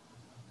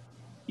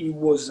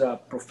was a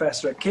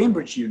professor at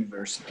Cambridge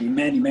University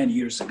many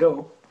years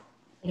ago.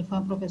 Ele foi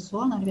um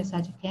professor na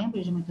Universidade de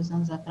Cambridge muitos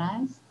anos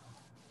atrás.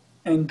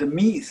 And the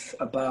myth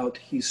about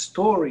his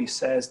story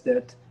says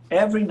that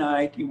every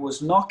night he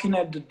was knocking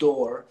at the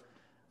door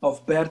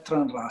of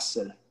Bertrand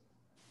Russell.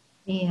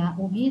 E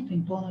o mito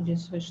em torno de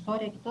sua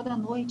história é que toda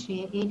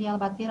noite ele ia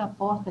bater a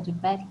porta de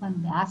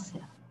Bertrand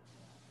Russell.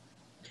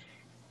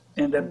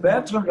 And that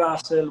Bertrand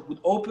Russell would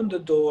open the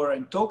door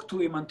and talk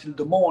to him until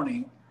the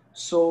morning,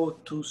 so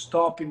to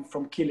stop him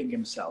from killing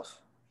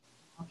himself.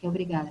 Ok,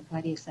 obrigada,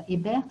 Clarissa. E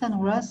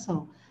Bertrand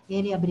Russell,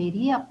 ele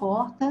abriria a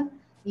porta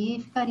e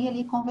ficaria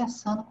ali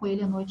conversando com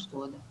ele a noite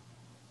toda.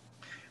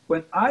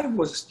 When I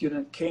was a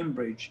student at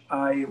Cambridge,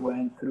 I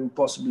went through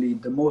possibly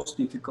the most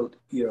difficult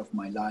year of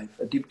my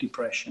life, a deep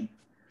depression.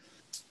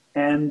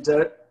 And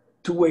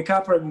to wake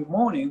up every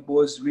morning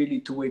was really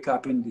to wake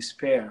up in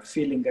despair,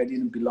 feeling I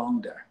didn't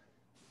belong there.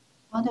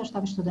 Quando eu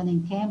estava estudando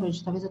em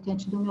Cambridge, talvez eu tenha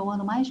tido o meu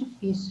ano mais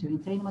difícil.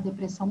 Entrei numa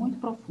depressão muito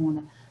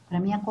profunda. Para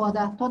mim,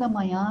 acordar toda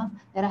manhã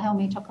era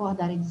realmente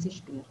acordar em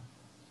desespero.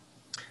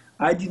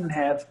 I didn't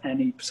have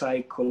any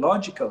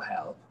psychological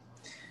help,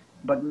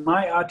 but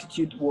my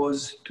attitude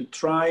was to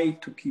try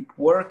to keep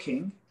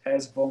working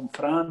as von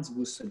Franz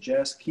would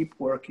suggest, keep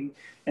working.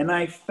 And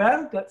I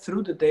felt that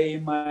through the day,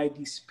 my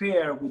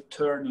despair would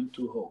turn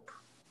into hope.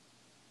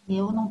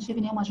 Eu não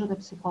tive nenhuma ajuda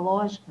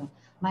psicológica,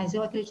 mas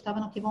eu acreditava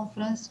no que von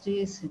Franz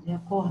disse, de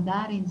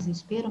acordar em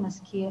desespero, mas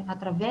que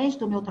através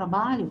do meu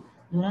trabalho,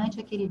 durante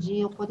aquele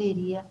dia, eu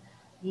poderia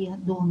ir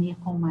dormir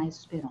com mais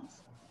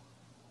esperança.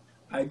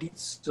 I did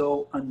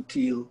so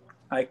until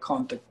I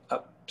contacted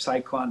a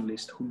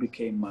psychoanalyst who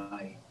became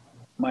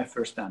my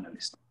first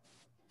analyst.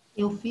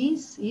 Eu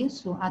fiz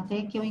isso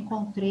até que eu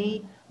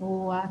encontrei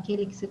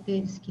aquele que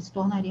se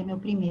tornaria meu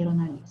primeiro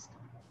analista.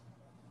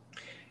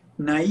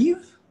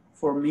 Naive,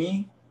 for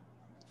me,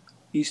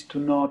 is to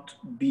not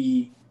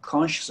be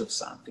conscious of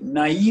something.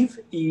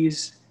 Naive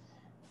is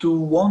to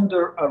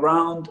wander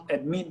around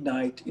at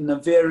midnight in a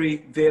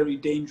very, very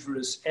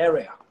dangerous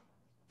area.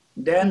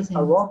 Then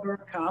a robber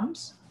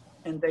comes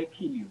and they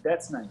kill you.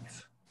 That's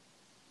naive.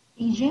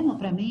 Ingênuo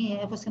para mim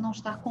é você não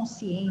estar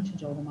consciente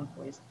de alguma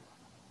coisa.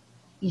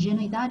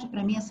 Ingenuidade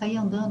para mim é sair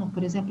andando,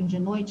 por exemplo, de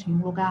noite em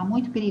um lugar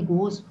muito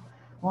perigoso,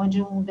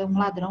 onde um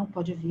ladrão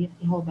pode vir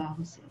e roubar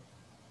você.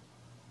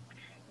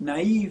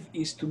 Naive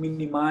is to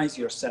minimize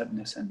your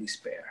sadness and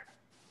despair.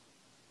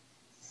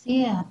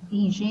 Ser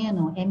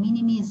ingênuo é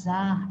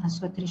minimizar a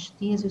sua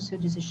tristeza e o seu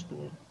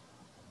desespero.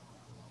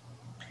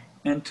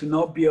 And to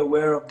not be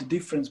aware of the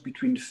difference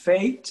between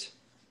fate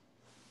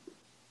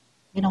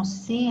E não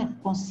ser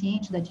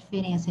consciente da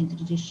diferença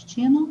entre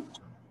destino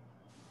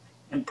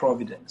and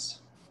providence.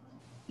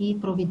 E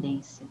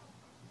providência.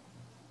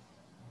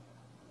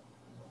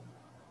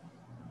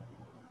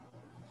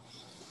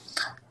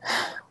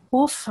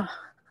 Ufa!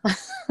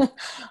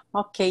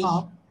 Ok.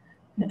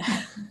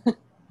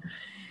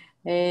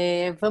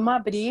 Vamos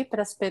abrir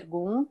para as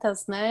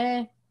perguntas,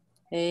 né?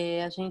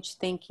 A gente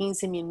tem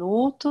 15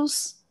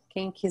 minutos.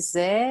 Quem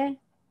quiser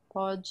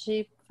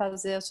pode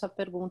fazer a sua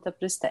pergunta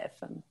para o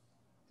Stefano.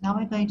 Now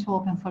we're going to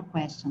open for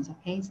questions,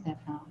 okay,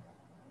 Stefano?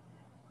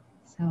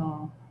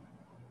 So,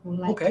 would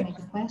you like to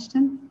make a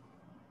question?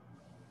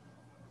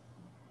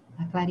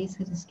 A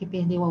Clarissa disse que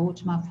perdeu a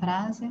última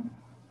frase.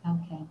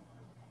 Ok.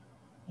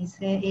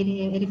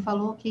 Ele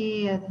falou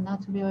que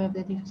not to be aware of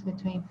the difference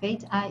between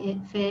fate,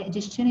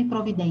 destino e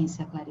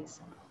providência,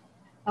 Clarissa.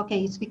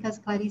 Okay, it's because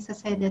Clarissa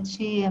said that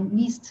she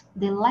missed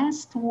the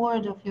last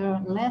word of your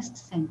last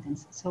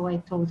sentence, so I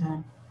told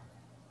her.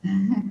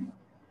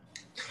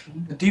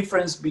 The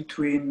difference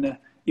between,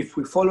 if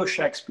we follow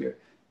Shakespeare,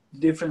 the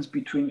difference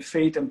between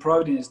fate and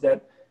providence is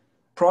that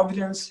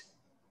providence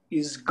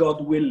is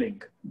God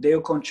willing,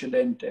 Deo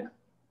concedente.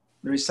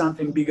 There is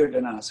something bigger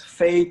than us.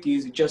 Fate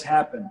is, it just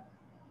happened,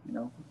 you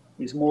know.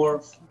 It's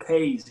more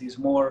pace, it's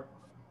more...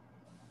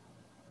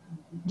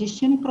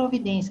 Destino e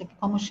providência, que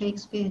como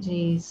Shakespeare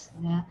diz,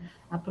 né?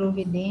 A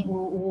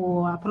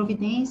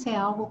providência é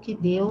algo que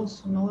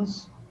Deus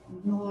nos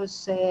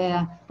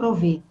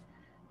provê,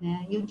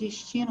 né? E o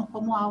destino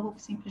como algo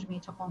que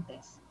simplesmente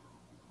acontece.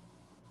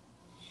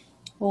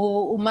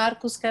 O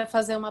Marcos quer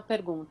fazer uma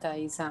pergunta,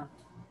 Isa.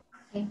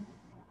 Okay.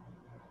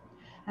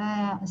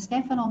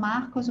 Stefano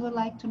Marcos would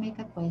like to make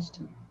a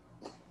question.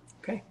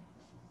 Okay.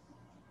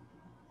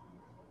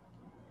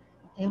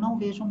 Eu não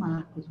vejo o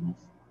Marcos, mas...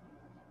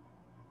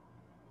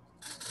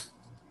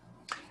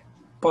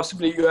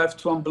 Possibly you have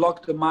to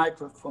unblock the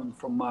microphone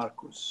from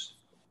Marcus.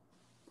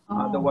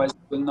 Otherwise,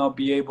 you will not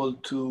be able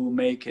to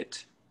make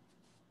it.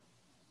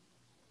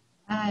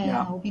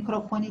 O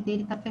microfone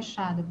dele está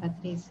fechado,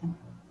 Patrícia.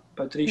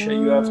 Patrícia,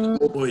 you have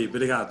to... Oi,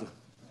 obrigado.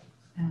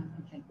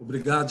 Okay.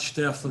 Obrigado,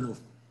 Stefano,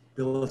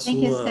 pela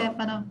sua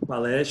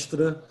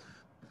palestra,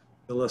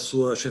 pelas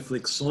suas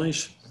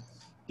reflexões.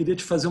 Queria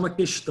te fazer uma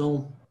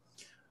questão.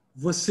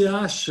 Você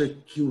acha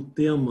que o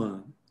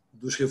tema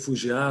dos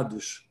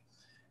refugiados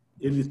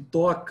ele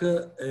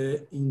toca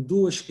em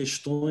duas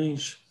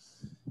questões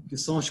que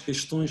são as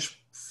questões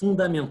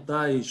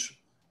fundamentais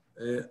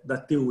da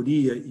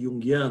teoria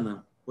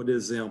junguiana, por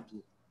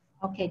exemplo?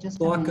 Okay,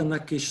 toca na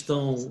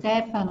questão...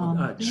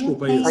 Stefano,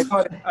 desculpa, isso.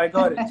 I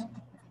got it.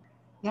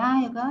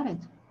 Yeah, you got it.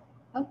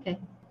 Okay.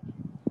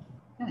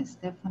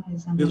 Stefano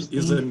is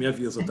Isa me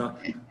avisa, tá?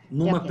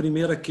 Numa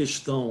primeira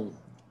questão,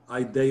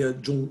 a ideia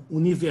de um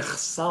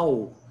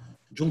universal,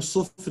 de um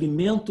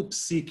sofrimento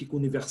psíquico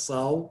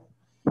universal,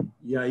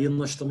 e aí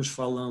nós estamos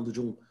falando de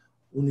um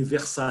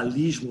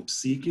universalismo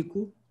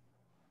psíquico,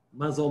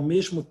 mas ao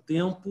mesmo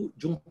tempo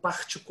de um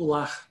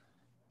particular,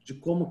 de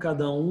como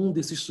cada um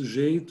desses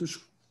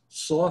sujeitos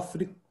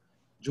sofre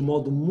de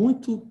modo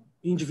muito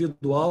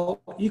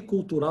individual e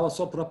cultural a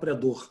sua própria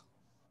dor.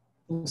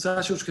 Então, você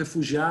acha que os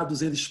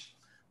refugiados eles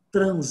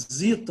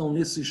transitam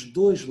nesses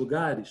dois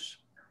lugares?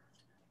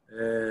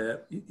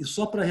 E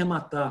só para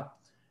arrematar,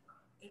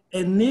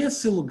 é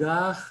nesse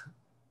lugar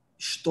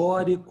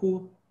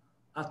histórico,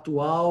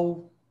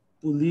 atual,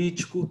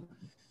 político,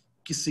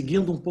 que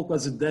seguindo um pouco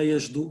as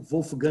ideias do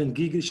Wolfgang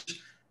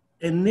Gigrich,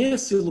 é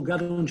nesse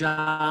lugar onde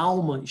a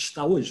alma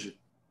está hoje?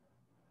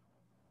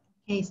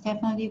 Okay,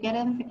 Stefano, do you get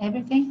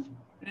everything?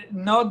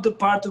 Not the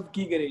part of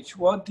Gigerich.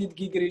 What did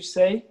Gigerich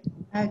say?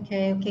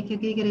 Okay, o que que o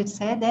Gigerich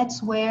said?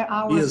 That's where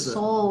our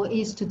soul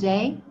is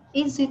today.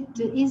 Is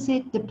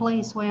it the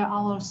place where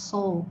our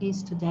soul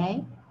is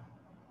today?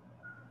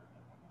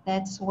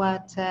 That's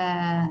what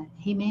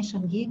he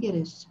mentioned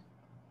Gigerich.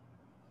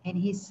 And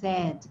he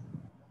said,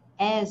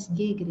 as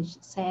Gigerich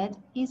said,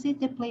 is it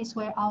the place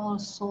where our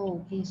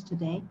soul is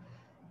today?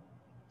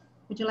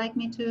 Would you like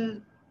me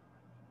to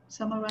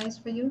summarize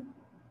for you?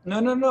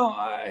 No.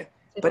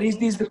 But is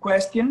this the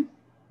question?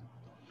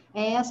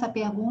 É essa a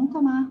pergunta,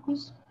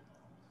 Marcos?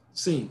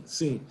 Sim.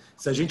 Se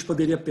a gente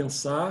poderia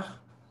pensar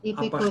If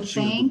a we could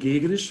partir do think,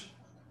 Gigerich,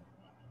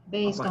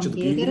 based on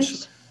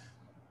Gigerich,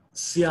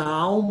 se a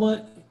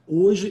alma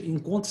hoje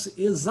encontra-se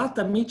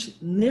exatamente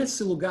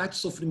nesse lugar de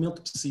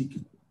sofrimento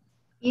psíquico.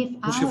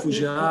 Os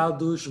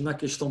refugiados, na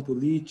questão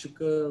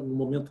política, no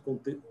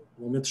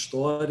momento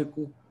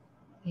histórico.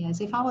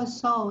 Yes, if our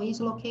soul is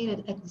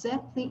located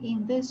exactly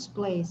in this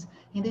place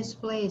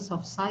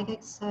of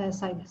psychic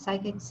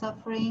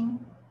suffering,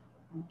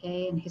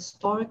 okay, and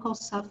historical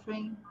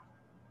suffering.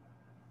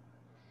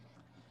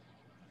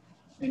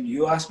 And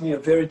you asked me a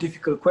very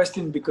difficult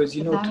question because,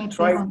 you know,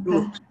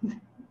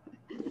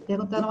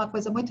 perguntando uma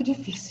coisa muito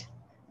difícil.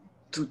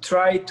 To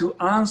try to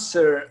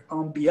answer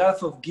on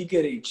behalf of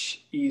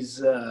Gigerich is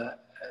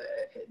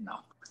no.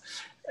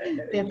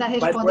 Tentar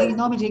responder em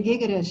nome de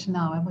Gigerich,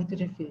 não, é muito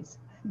difícil.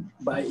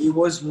 But he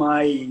was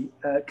my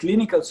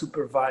clinical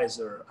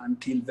supervisor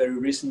until very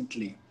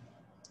recently.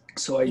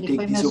 So I Ele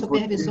foi meu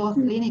supervisor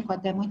clínico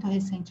até muito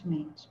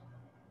recentemente.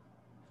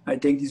 I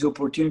take this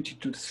opportunity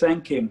to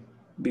thank him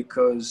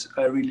because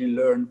I really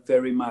learned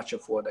very much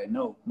of what I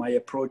know, my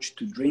approach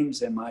to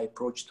dreams and my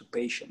approach to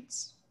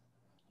patients.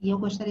 E eu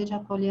gostaria de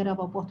acolher a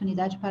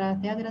oportunidade para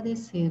até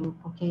agradecê-lo,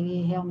 porque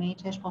ele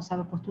realmente é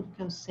responsável por tudo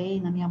que eu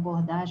sei na minha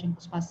abordagem com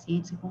os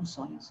pacientes e com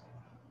sonhos.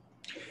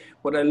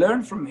 What I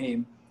learned from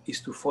him is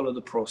to follow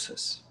the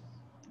process.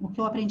 O que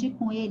eu aprendi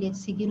com ele é de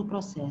seguir o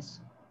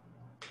processo.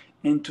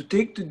 And to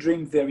take the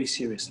dream very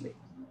seriously.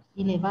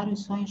 E levar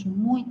os sonhos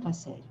muito a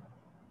sério.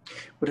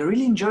 What I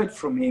really enjoyed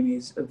from him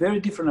is a very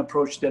different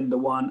approach than the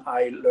one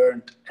I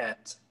learned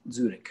at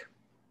Zurich.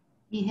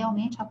 E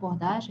realmente a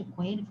abordagem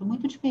com ele foi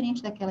muito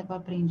diferente daquela que eu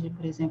aprendi,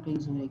 por exemplo, em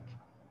Zurich.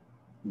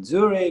 In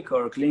Zurich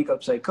or clinical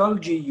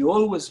psychology, you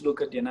always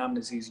look at the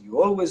anamnesis,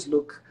 you always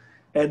look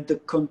at the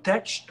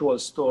contextual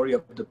story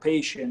of the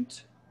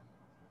patient.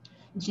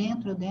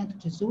 Dentro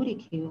de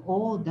Zurich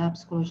ou da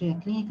psicologia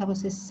clínica,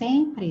 você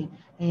sempre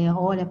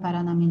olha para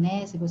a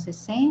anamnese, você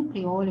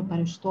sempre olha para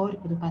o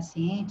histórico do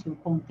paciente, o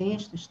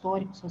contexto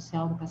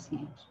histórico-social do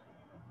paciente.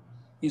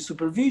 In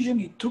supervision,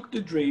 he took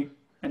the dream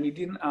and he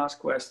didn't ask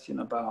question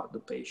about the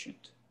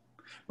patient.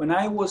 When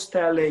I was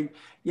telling,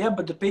 yeah,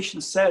 but the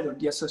patient said, or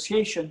the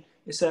association,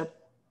 he said,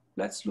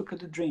 let's look at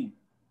the dream.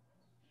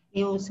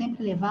 Eu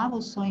sempre levava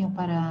o sonho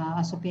para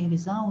a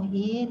supervisão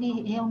e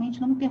ele realmente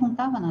não me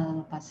perguntava nada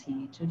do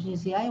paciente. Eu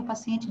dizia, o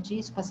paciente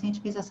disse, o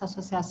paciente fez essa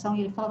associação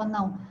e ele falava,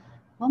 não,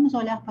 vamos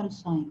olhar para o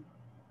sonho.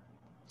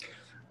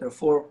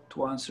 Therefore,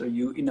 to answer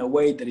you in a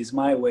way that is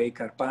my way,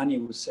 Carpani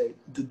would say,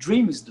 the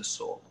dream is the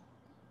soul.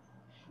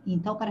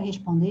 Então, para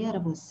responder a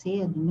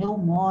você, do meu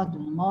modo,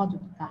 no modo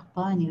do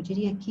Carpani, eu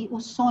diria que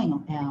o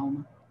sonho é a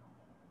alma.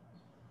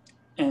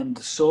 And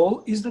the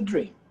soul is the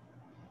dream.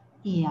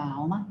 E a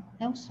alma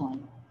é o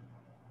sonho.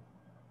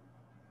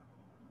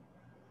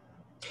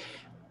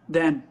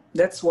 Then,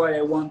 that's why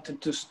I wanted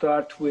to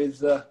start with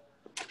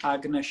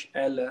Agnes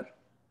Heller.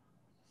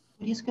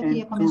 Por isso que eu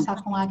queria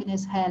começar com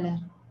Agnes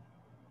Heller.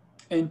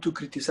 And to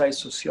criticize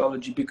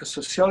sociology, because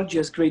sociology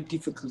has great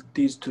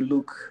difficulties to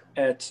look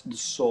at the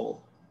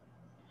soul.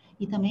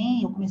 E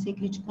também eu comecei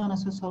criticando a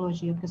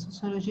sociologia, porque a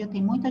sociologia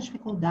tem muitas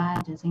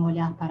dificuldades em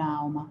olhar para a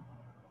alma.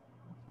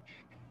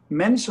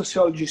 Many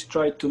sociologists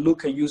try to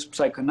look and use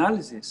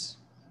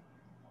psychoanalysis.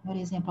 Por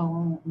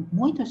exemplo,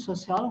 muitos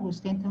sociólogos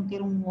tentam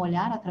ter um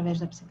olhar através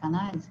da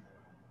psicanálise.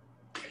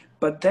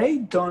 But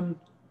they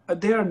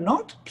are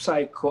not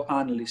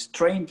psychoanalysts,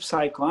 trained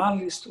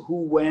psychoanalysts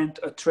who went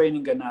a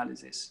training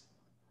analysis.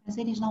 Mas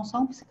eles não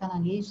são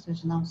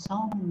psicanalistas, não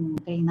são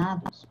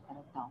treinados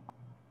para tal.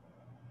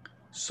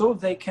 So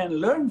they can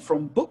learn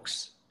from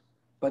books,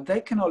 but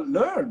they cannot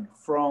learn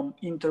from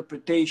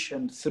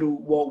interpretation through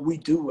what we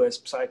do as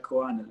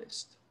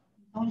psychoanalysts.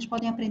 Então eles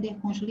podem aprender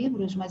com os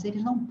livros, mas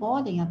eles não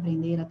podem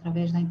aprender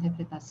através da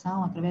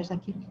interpretação, através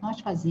daquilo que nós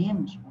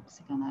fazemos com a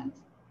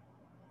psicanálise.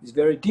 It's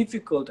very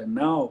difficult, and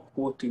now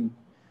quoting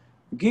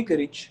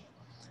Gigerich,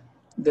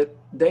 that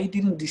they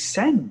didn't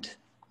descend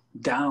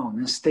down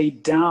and stay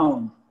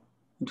down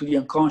into the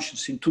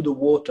unconscious, into the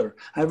water.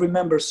 I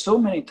remember so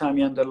many times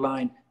you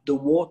underline the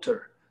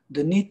water,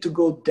 the need to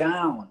go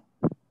down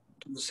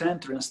to the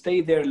center and stay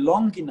there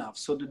long enough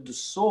so that the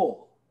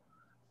soul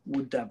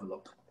would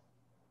develop.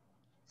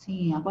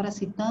 Sim, agora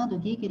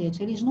citando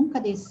Gigerich, eles nunca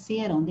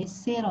desceram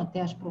até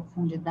as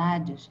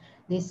profundidades,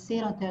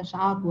 desceram até as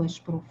águas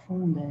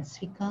profundas,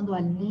 ficando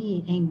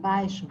ali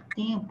embaixo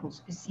tempo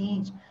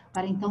suficiente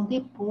para então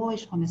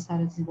depois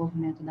começar o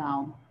desenvolvimento da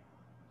alma.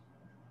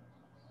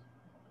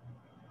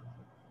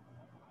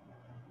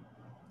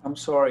 I'm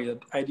sorry,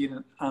 I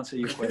didn't answer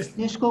your question.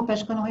 Desculpa,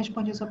 acho que eu não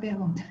respondi a sua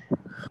pergunta.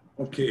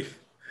 Okay.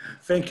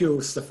 Thank you,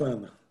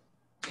 Stefano.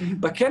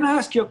 But can I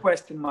ask you a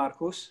question,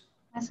 Marcos?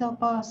 Mas eu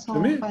posso To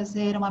me?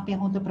 fazer uma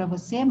pergunta para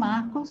você,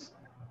 Marcos?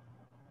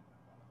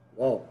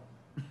 Wow.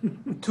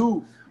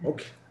 2.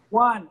 Okay.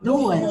 1.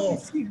 No. Do you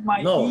receive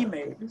my No.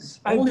 emails?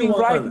 I've Only been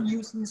one. writing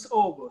you since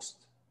August.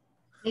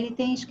 Ele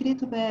tem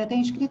escrito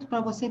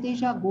para você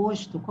desde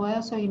agosto. Qual é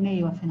o seu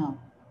e-mail, afinal?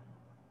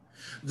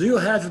 Do you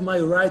have my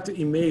right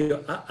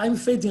email? I'm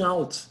fading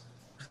out.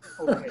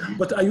 Okay.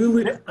 But I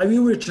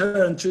will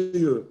return to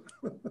you.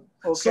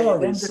 Okay. Sorry,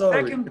 Then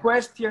sorry.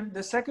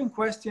 the second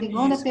question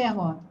Segunda is,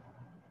 pergunta.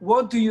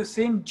 what do you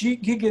think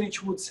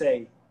Gigerich would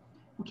say?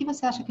 O que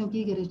você acha que o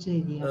Gigerich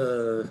diria?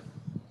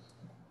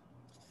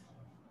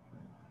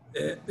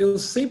 Eu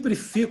sempre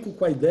fico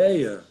com a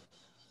ideia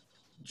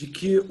de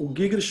que o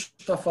Gigerich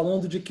está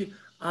falando de que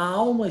a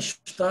alma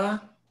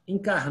está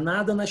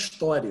encarnada na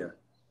história.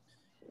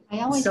 I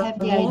always Se a have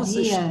the nossa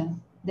idea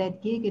that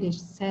Gigerich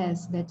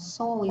says that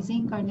soul is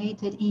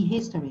incarnated in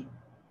history.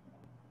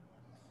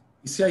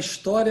 E se a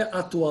história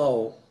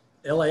atual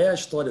ela é a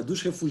história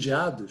dos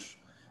refugiados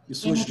e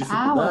suas And if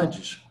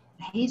dificuldades,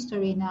 our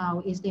history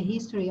now is the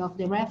history of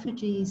the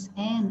refugees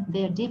and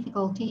their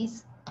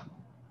difficulties,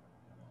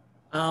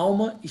 a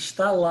alma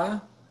está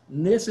lá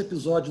nesse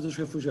episódio dos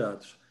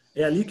refugiados.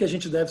 É ali que a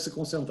gente deve se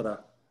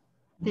concentrar.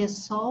 the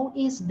soul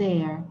is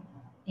there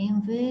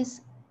in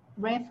these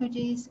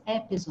refugees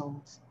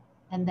episodes,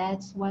 and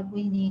that's what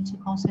we need to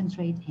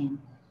concentrate in.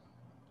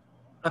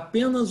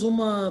 Apenas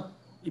uma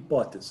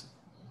hipótese.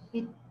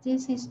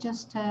 This is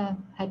just a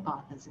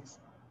hypothesis.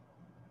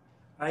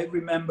 I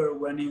remember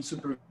when in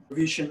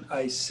supervision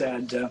I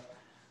said,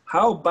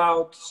 how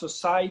about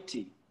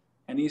society?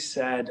 And he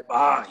said,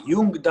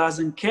 Jung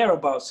doesn't care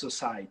about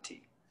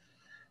society.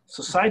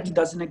 Society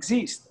doesn't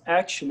exist.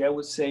 Actually, I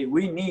would say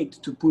we need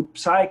to put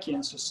psyche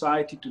and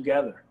society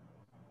together.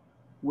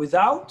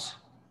 Without,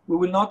 we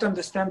will not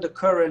understand the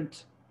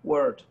current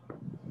world.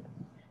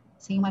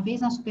 Sim, uma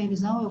vez na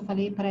supervisão eu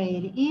falei para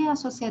ele, e a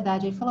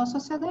sociedade? Ele falou, a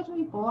sociedade não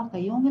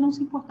importa, Jung não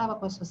se importava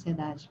com a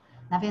sociedade.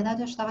 Na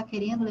verdade, eu estava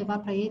querendo levar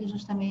para ele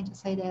justamente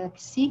essa ideia da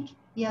psique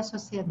e a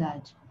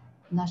sociedade.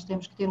 Nós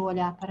temos que ter o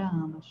olhar para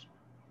ambas.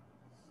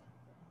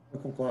 Eu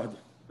concordo.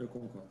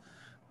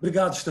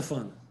 Obrigado,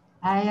 Stefano.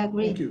 I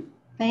agree. Thank you.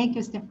 Thank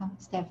you,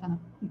 Stefano.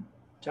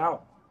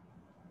 Ciao.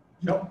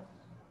 Tchau.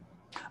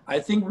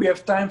 I think we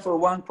have time for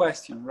one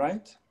question,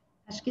 right?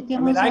 Acho que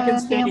temos I can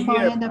stay tempo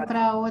here, ainda but...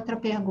 para outra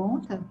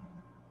pergunta.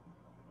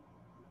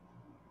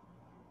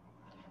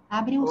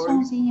 Abre o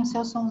Oi.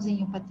 seu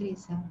sonzinho,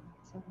 Patrícia.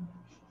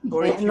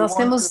 Or if you nós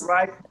want temos... to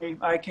write,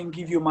 I can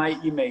give you my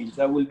emails.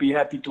 I will be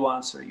happy to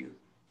answer you.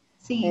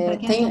 Sim, para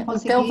quem não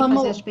conseguir então vamos...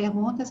 fazer as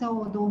perguntas,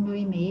 eu dou o meu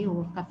e-mail,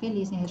 vou ficar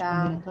feliz em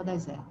responder a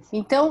todas elas.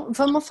 Então,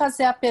 vamos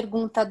fazer a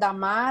pergunta da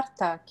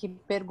Marta, que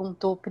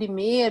perguntou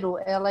primeiro.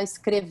 Ela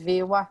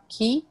escreveu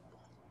aqui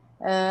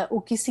o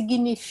que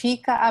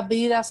significa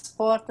abrir as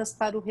portas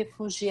para o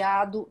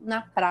refugiado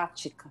na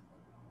prática.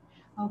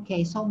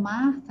 Okay, so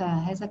Martha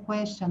has a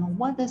question.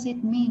 What does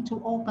it mean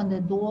to open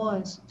the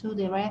doors to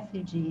the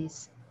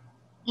refugees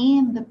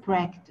in the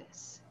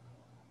practice?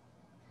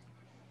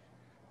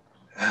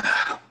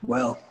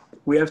 Well,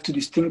 we have to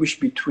distinguish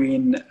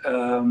between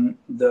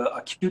the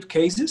acute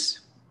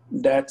cases.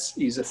 That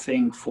is a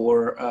thing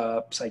for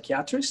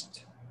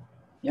psychiatrists.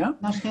 Yeah?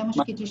 Nós temos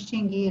que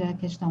distinguir a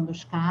questão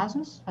dos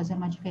casos, fazer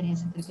uma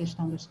diferença entre a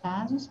questão dos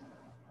casos.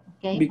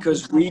 Okay?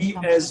 Because we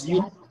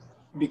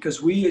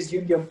as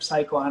Jungian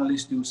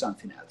psychoanalysts do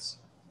something else.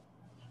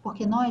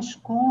 Porque nós,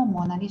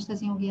 como analistas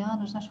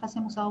junguianos, nós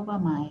fazemos algo a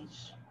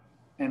mais.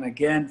 And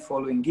again,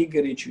 following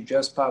Gigerich, you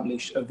just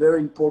published a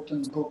very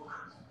important book.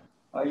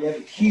 I have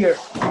it here.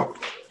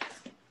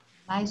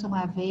 Mais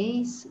uma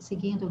vez,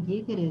 seguindo o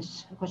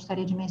Gigerich, eu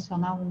gostaria de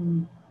mencionar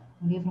um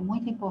livro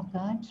muito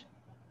importante.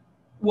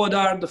 What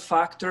are the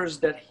factors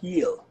that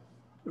heal?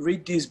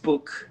 Read this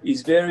book.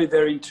 It's very,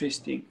 very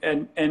interesting.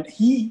 And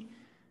he,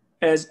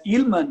 as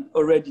Hillman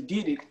already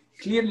did it,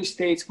 clearly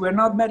states we're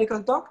not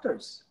medical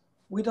doctors.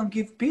 We don't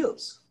give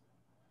pills.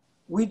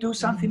 We do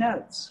something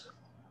else,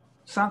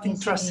 something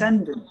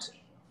transcendent.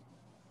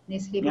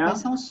 Nesse livro, quais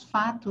são os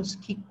fatos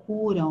que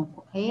curam?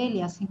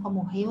 Ele, assim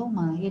como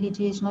Hillman, ele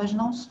diz, nós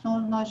não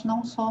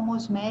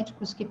somos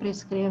médicos que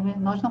prescrevem,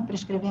 nós não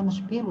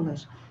prescrevemos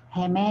pílulas,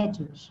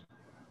 remédios.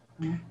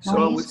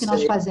 Não é isso que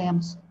nós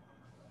fazemos.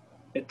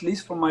 At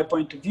least from my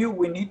point of view,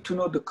 we need to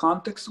know the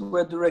context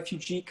where the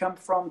refugee come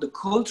from, the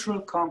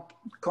cultural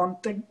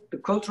context, the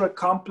cultural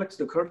complex,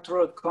 the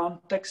cultural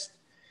context,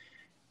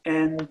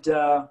 and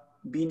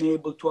being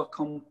able to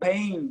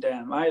accompany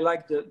them. I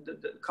like the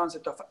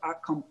concept of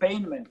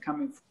accompaniment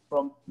coming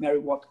from Mary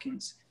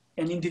Watkins.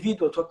 An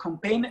individual, to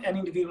accompany an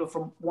individual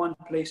from one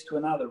place to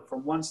another,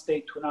 from one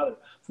state to another,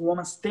 from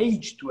one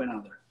stage to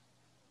another.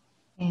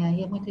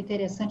 E é muito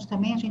interessante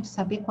também a gente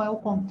saber qual é o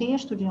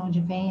contexto de onde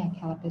vem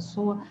aquela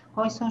pessoa,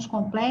 quais são os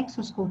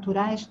complexos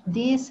culturais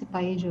desse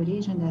país de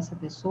origem dessa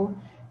pessoa,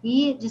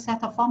 E, de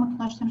certa forma, o que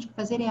nós temos que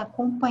fazer é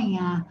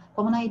acompanhar,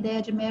 como na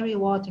ideia de Mary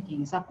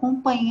Watkins,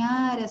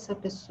 acompanhar essa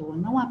pessoa,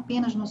 não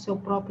apenas no seu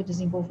próprio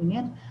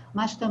desenvolvimento,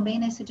 mas também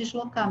nesse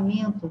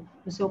deslocamento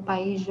do seu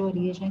país de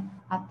origem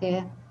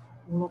até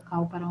o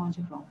local para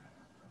onde vão.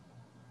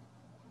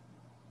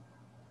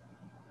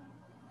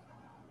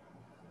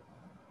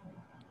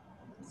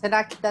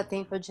 Será que dá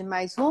tempo de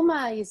mais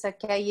uma, Isa?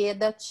 Que a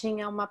Ieda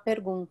tinha uma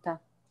pergunta.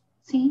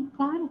 Sim,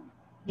 claro.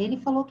 Ele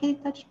falou que ele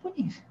está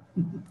disponível.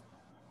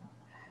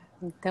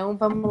 Então,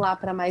 vamos lá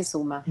para mais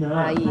uma.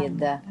 A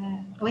Ieda.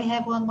 We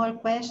have one more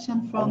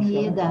question from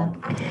Ieda.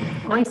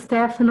 Oi,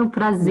 Stefano,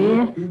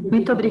 prazer.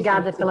 Muito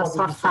obrigada pela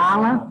sua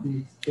fala.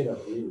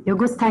 Eu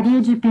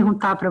gostaria de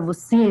perguntar para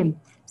você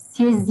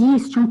se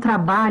existe um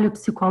trabalho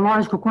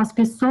psicológico com as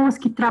pessoas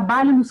que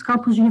trabalham nos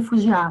campos de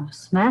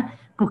refugiados, né?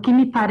 Porque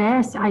me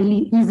parece...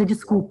 Ai, Isa,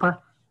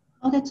 desculpa.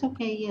 Oh, that's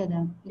okay,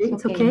 Ieda.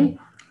 It's okay?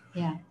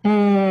 Yeah.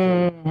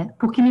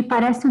 Porque me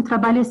parece um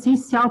trabalho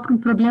essencial para um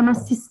problema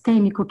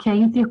sistêmico, que é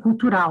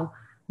intercultural,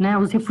 né?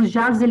 Os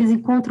refugiados, eles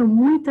encontram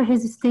muita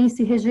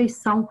resistência e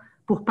rejeição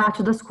por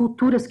parte das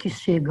culturas que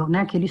chegam,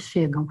 né? Que eles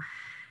chegam.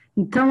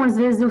 Então, às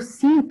vezes, eu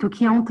sinto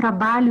que é um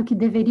trabalho que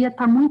deveria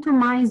estar muito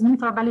mais num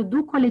trabalho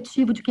do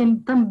coletivo,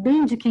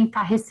 também de quem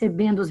está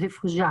recebendo os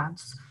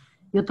refugiados.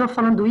 Eu estou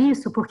falando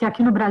isso porque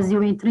aqui no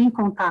Brasil eu entrei em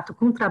contato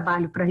com um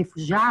trabalho para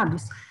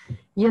refugiados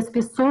e as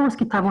pessoas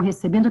que estavam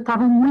recebendo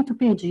estavam muito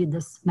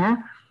perdidas,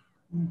 né?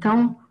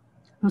 Então,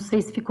 não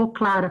sei se ficou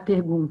clara a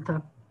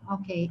pergunta.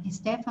 Okay,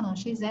 Stefano,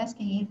 she's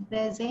asking if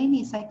there's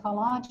any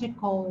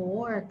psychological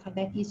work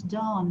that is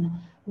done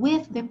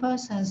with the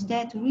persons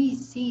that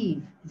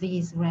receive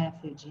these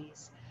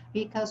refugees.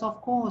 Because, of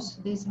course,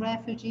 these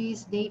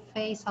refugees, they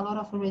face a lot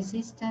of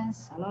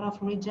resistance, a lot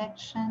of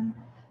rejection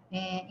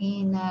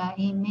in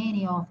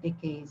many of the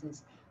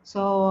cases.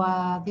 So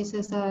this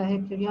is her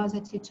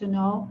curiosity to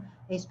know,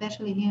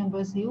 especially here in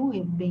Brazil,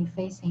 we've been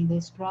facing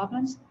these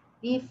problems.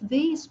 If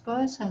these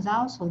persons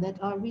also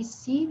that are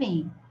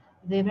receiving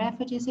the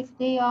refugees, if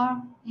they are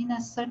in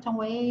a certain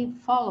way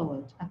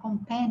followed,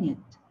 accompanied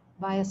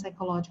by a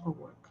psychological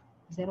work.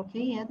 Is that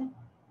okay, Eda?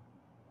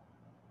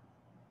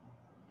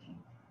 Okay.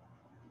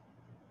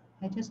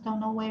 I just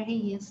don't know where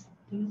he is.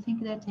 Do you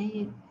think that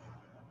he...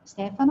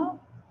 Stefano?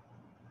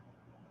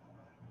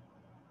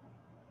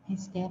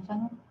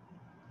 Stefano?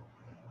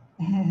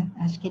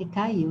 Acho que ele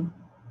caiu.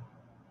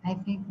 I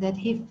think that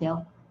he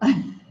fell.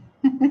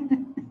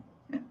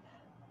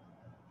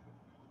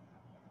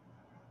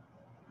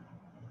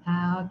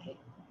 Okay.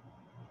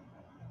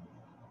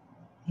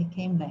 He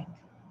came back.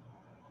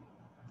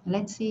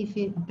 Let's see if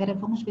he... Pera,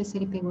 vamos ver se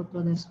ele pegou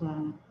toda a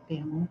sua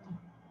pergunta.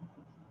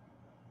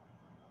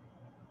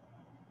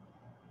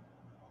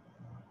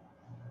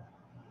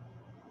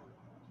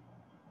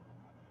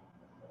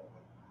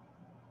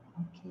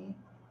 Okay.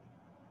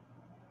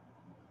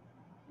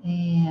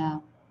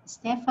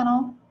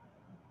 Stefano,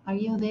 are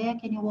you there?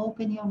 Can you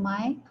open your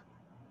mic?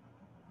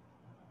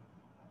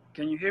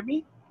 Can you hear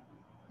me?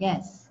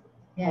 Yes.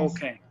 Yes.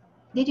 Okay.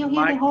 Did you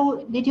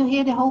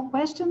hear the whole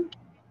question?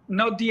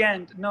 Not the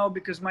end, no,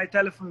 because my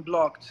telephone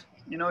blocked.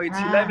 You know, it's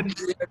 11.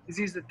 This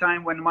is the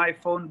time when my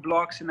phone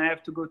blocks and I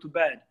have to go to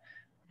bed.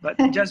 But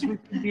just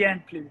repeat the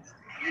end, please.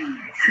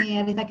 Sim,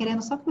 ele está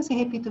querendo só que você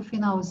repita o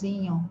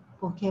finalzinho,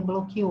 porque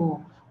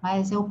bloqueou.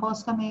 Mas eu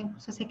posso também,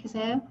 se você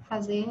quiser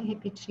fazer,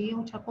 repetir,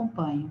 eu te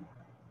acompanho.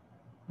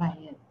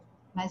 Vai.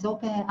 Mas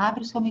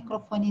abre o seu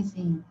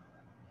microfonezinho.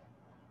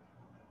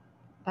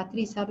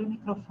 Patrícia, abre o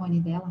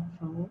microfone dela,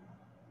 por favor.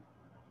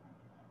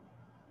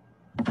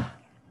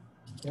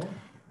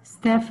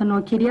 Stefano,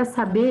 eu queria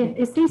saber,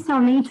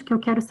 essencialmente o que eu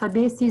quero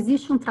saber é se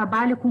existe um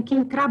trabalho com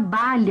quem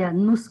trabalha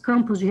nos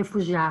campos de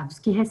refugiados,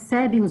 que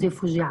recebem os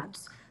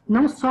refugiados,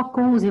 não só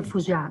com os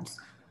refugiados,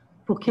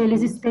 porque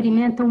eles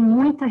experimentam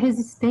muita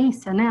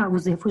resistência, né,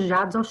 os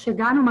refugiados, ao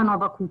chegar numa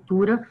nova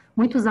cultura,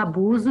 muitos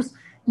abusos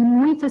e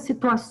muitas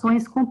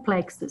situações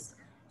complexas.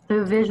 Então,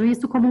 eu vejo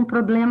isso como um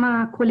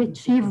problema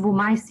coletivo,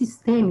 mais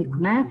sistêmico,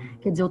 né?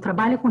 Quer dizer, o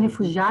trabalho com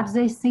refugiados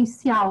é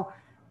essencial,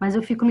 mas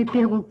eu fico me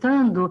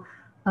perguntando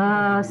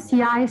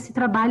se há esse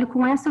trabalho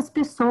com essas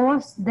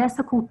pessoas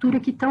dessa cultura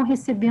que estão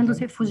recebendo os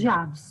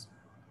refugiados.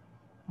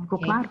 Ficou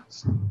claro?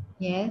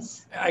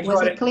 Yes.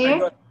 Was it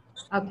clear?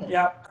 Okay.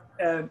 Yeah.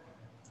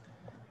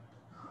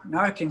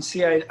 Now I can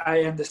see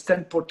I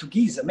understand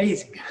Portuguese.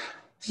 Amazing.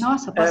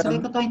 Nossa, posso ver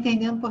que eu estou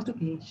entendendo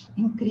português.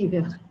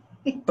 Incrível.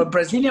 But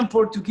Brazilian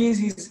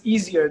Portuguese is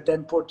easier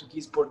than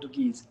Portuguese.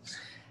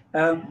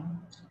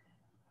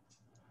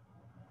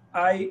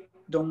 I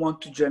don't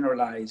want to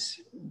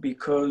generalize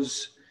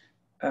because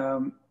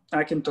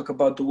I can talk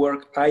about the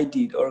work I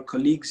did or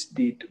colleagues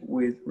did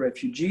with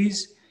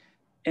refugees.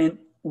 And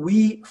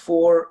we,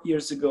 4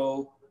 years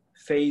ago,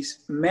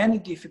 faced many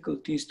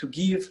difficulties to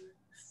give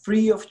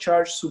free of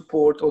charge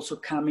support, also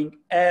coming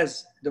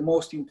as the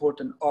most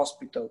important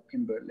hospital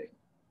in Berlin.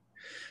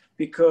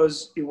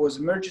 Because it was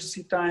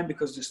emergency time,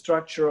 because the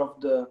structure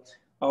of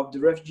the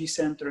refugee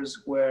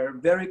centers were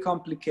very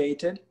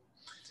complicated,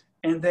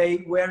 and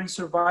they were in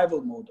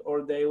survival mode,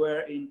 or they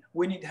were in,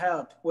 we need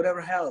help,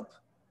 whatever help.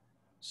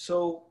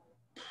 So,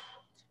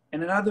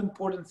 and another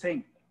important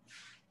thing.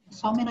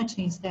 Só um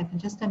minutinho, Stefano,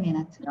 just a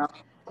minute.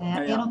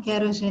 Yeah. Eu não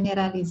quero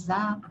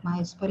generalizar,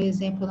 mas, por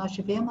exemplo, nós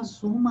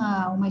tivemos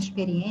uma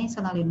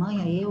experiência na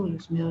Alemanha, eu e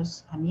os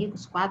meus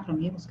amigos, 4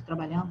 amigos que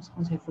trabalhamos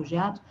com os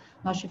refugiados,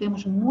 nós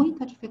tivemos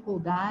muita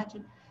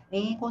dificuldade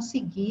em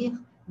conseguir,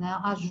 né,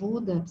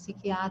 ajuda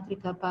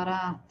psiquiátrica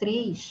para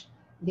 3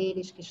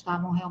 deles que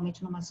estavam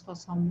realmente numa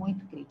situação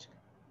muito crítica.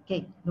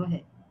 Ok, go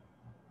ahead.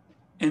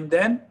 And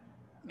then,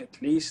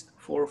 at least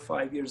 4 or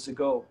 5 years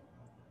ago,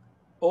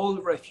 all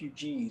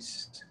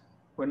refugees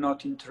were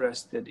not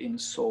interested in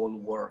soul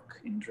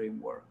work, in dream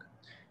work.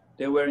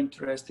 They were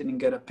interested in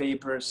get a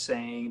paper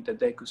saying that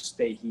they could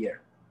stay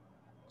here.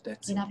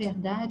 That's E, na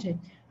verdade,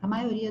 a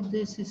maioria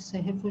desses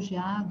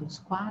refugiados,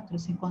 4,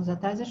 5 anos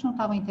atrás, eles não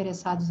estavam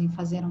interessados em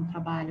fazer um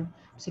trabalho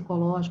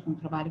psicológico, um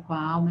trabalho com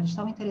a alma, eles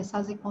estavam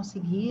interessados em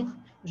conseguir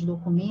os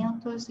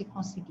documentos e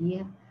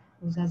conseguir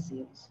os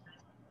asilos.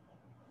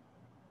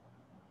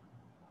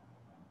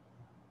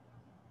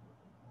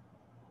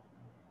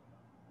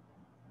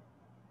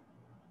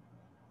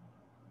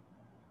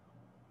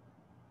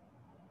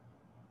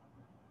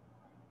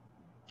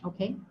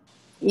 Ok?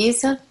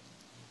 Isa,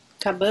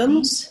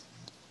 acabamos? Sim.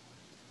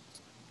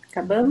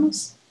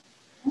 Acabamos?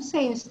 Não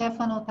sei, o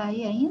Stefano está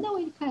aí ainda ou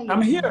ele caiu?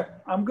 I'm here.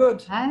 I'm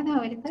good. Ah,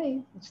 não, ele está aí.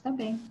 Ele está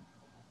bem.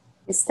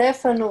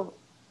 Stefano,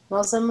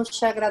 nós vamos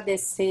te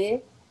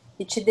agradecer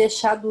e te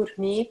deixar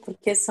dormir,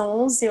 porque são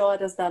 11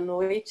 horas da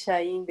noite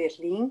aí em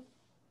Berlim.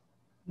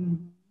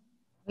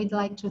 We'd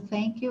like to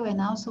thank you,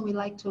 and also we'd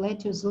like to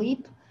let you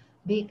sleep,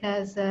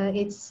 because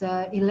it's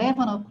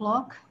 11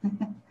 o'clock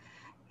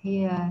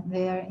here,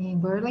 there in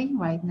Berlin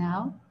right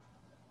now.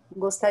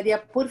 Gostaria,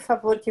 por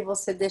favor, que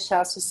você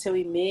deixasse o seu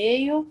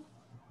e-mail.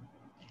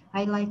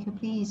 I'd like you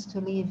please to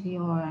leave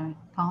your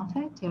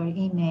contact, your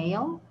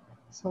email,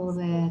 so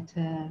that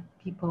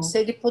people Se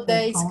ele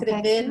puder can contact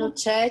escrever you. no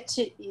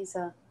chat,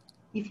 Isa.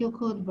 If you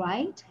could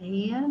write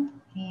here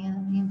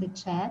in the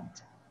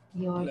chat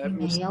your Let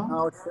me see. email.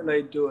 How shall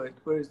I do it?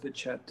 Where is the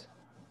chat?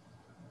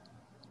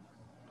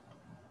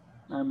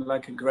 I'm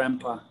like a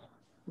grandpa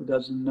who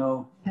doesn't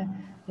know.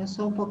 Eu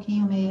sou um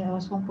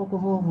pouco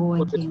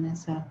vovô aqui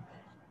nessa.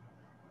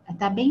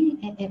 Tá bem.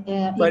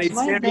 But It's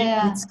right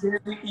there. it's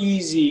very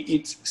easy.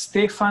 It's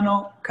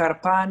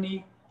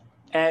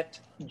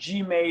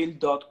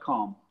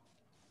stefanocarpani@gmail.com.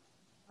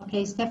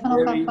 Okay, Stefano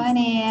Very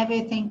Carpani,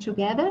 everything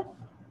together?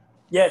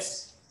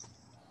 Yes.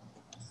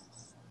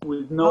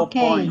 With no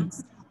Okay.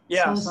 points.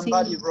 Yeah, So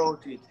somebody see-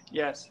 wrote it.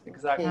 Yes,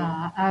 exactly.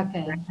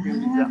 Okay. Thank you,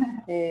 Lisa.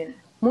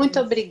 Muito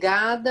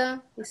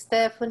obrigada,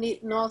 Stefano.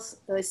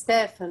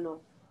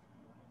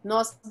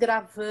 Nós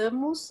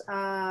gravamos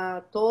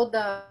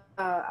toda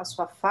a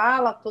sua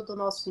fala, todo o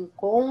nosso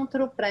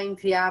encontro para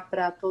enviar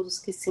para todos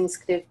que se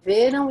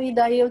inscreveram e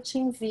daí eu te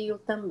envio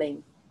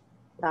também,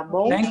 tá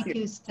bom? Thank Thank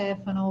you,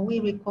 Stefano. We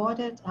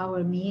recorded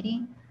our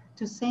meeting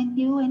to send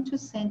you and to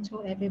send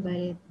to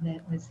everybody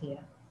that was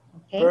here.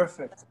 Okay?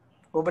 Perfect.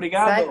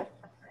 Obrigado.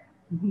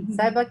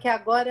 Saiba que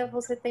agora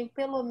você tem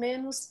pelo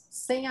menos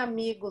 100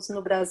 amigos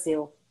no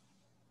Brasil.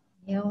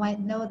 You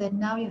might know that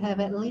now you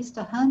have at least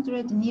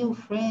 100 new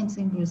friends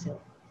in Brazil.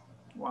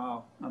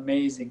 Wow,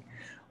 amazing.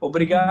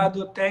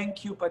 Obrigado.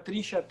 Thank you,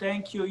 Patricia.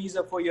 Thank you,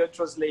 Isa, for your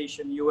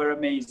translation. You were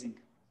amazing.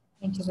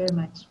 Thank you very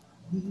much.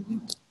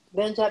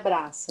 Grande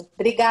abraço.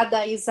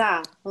 Obrigada,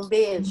 Isa. Um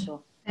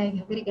beijo.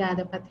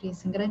 Obrigada,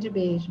 Patrícia. Um grande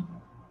beijo.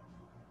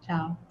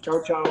 Tchau.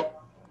 Ciao, ciao.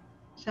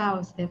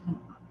 Tchau,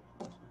 Stefano.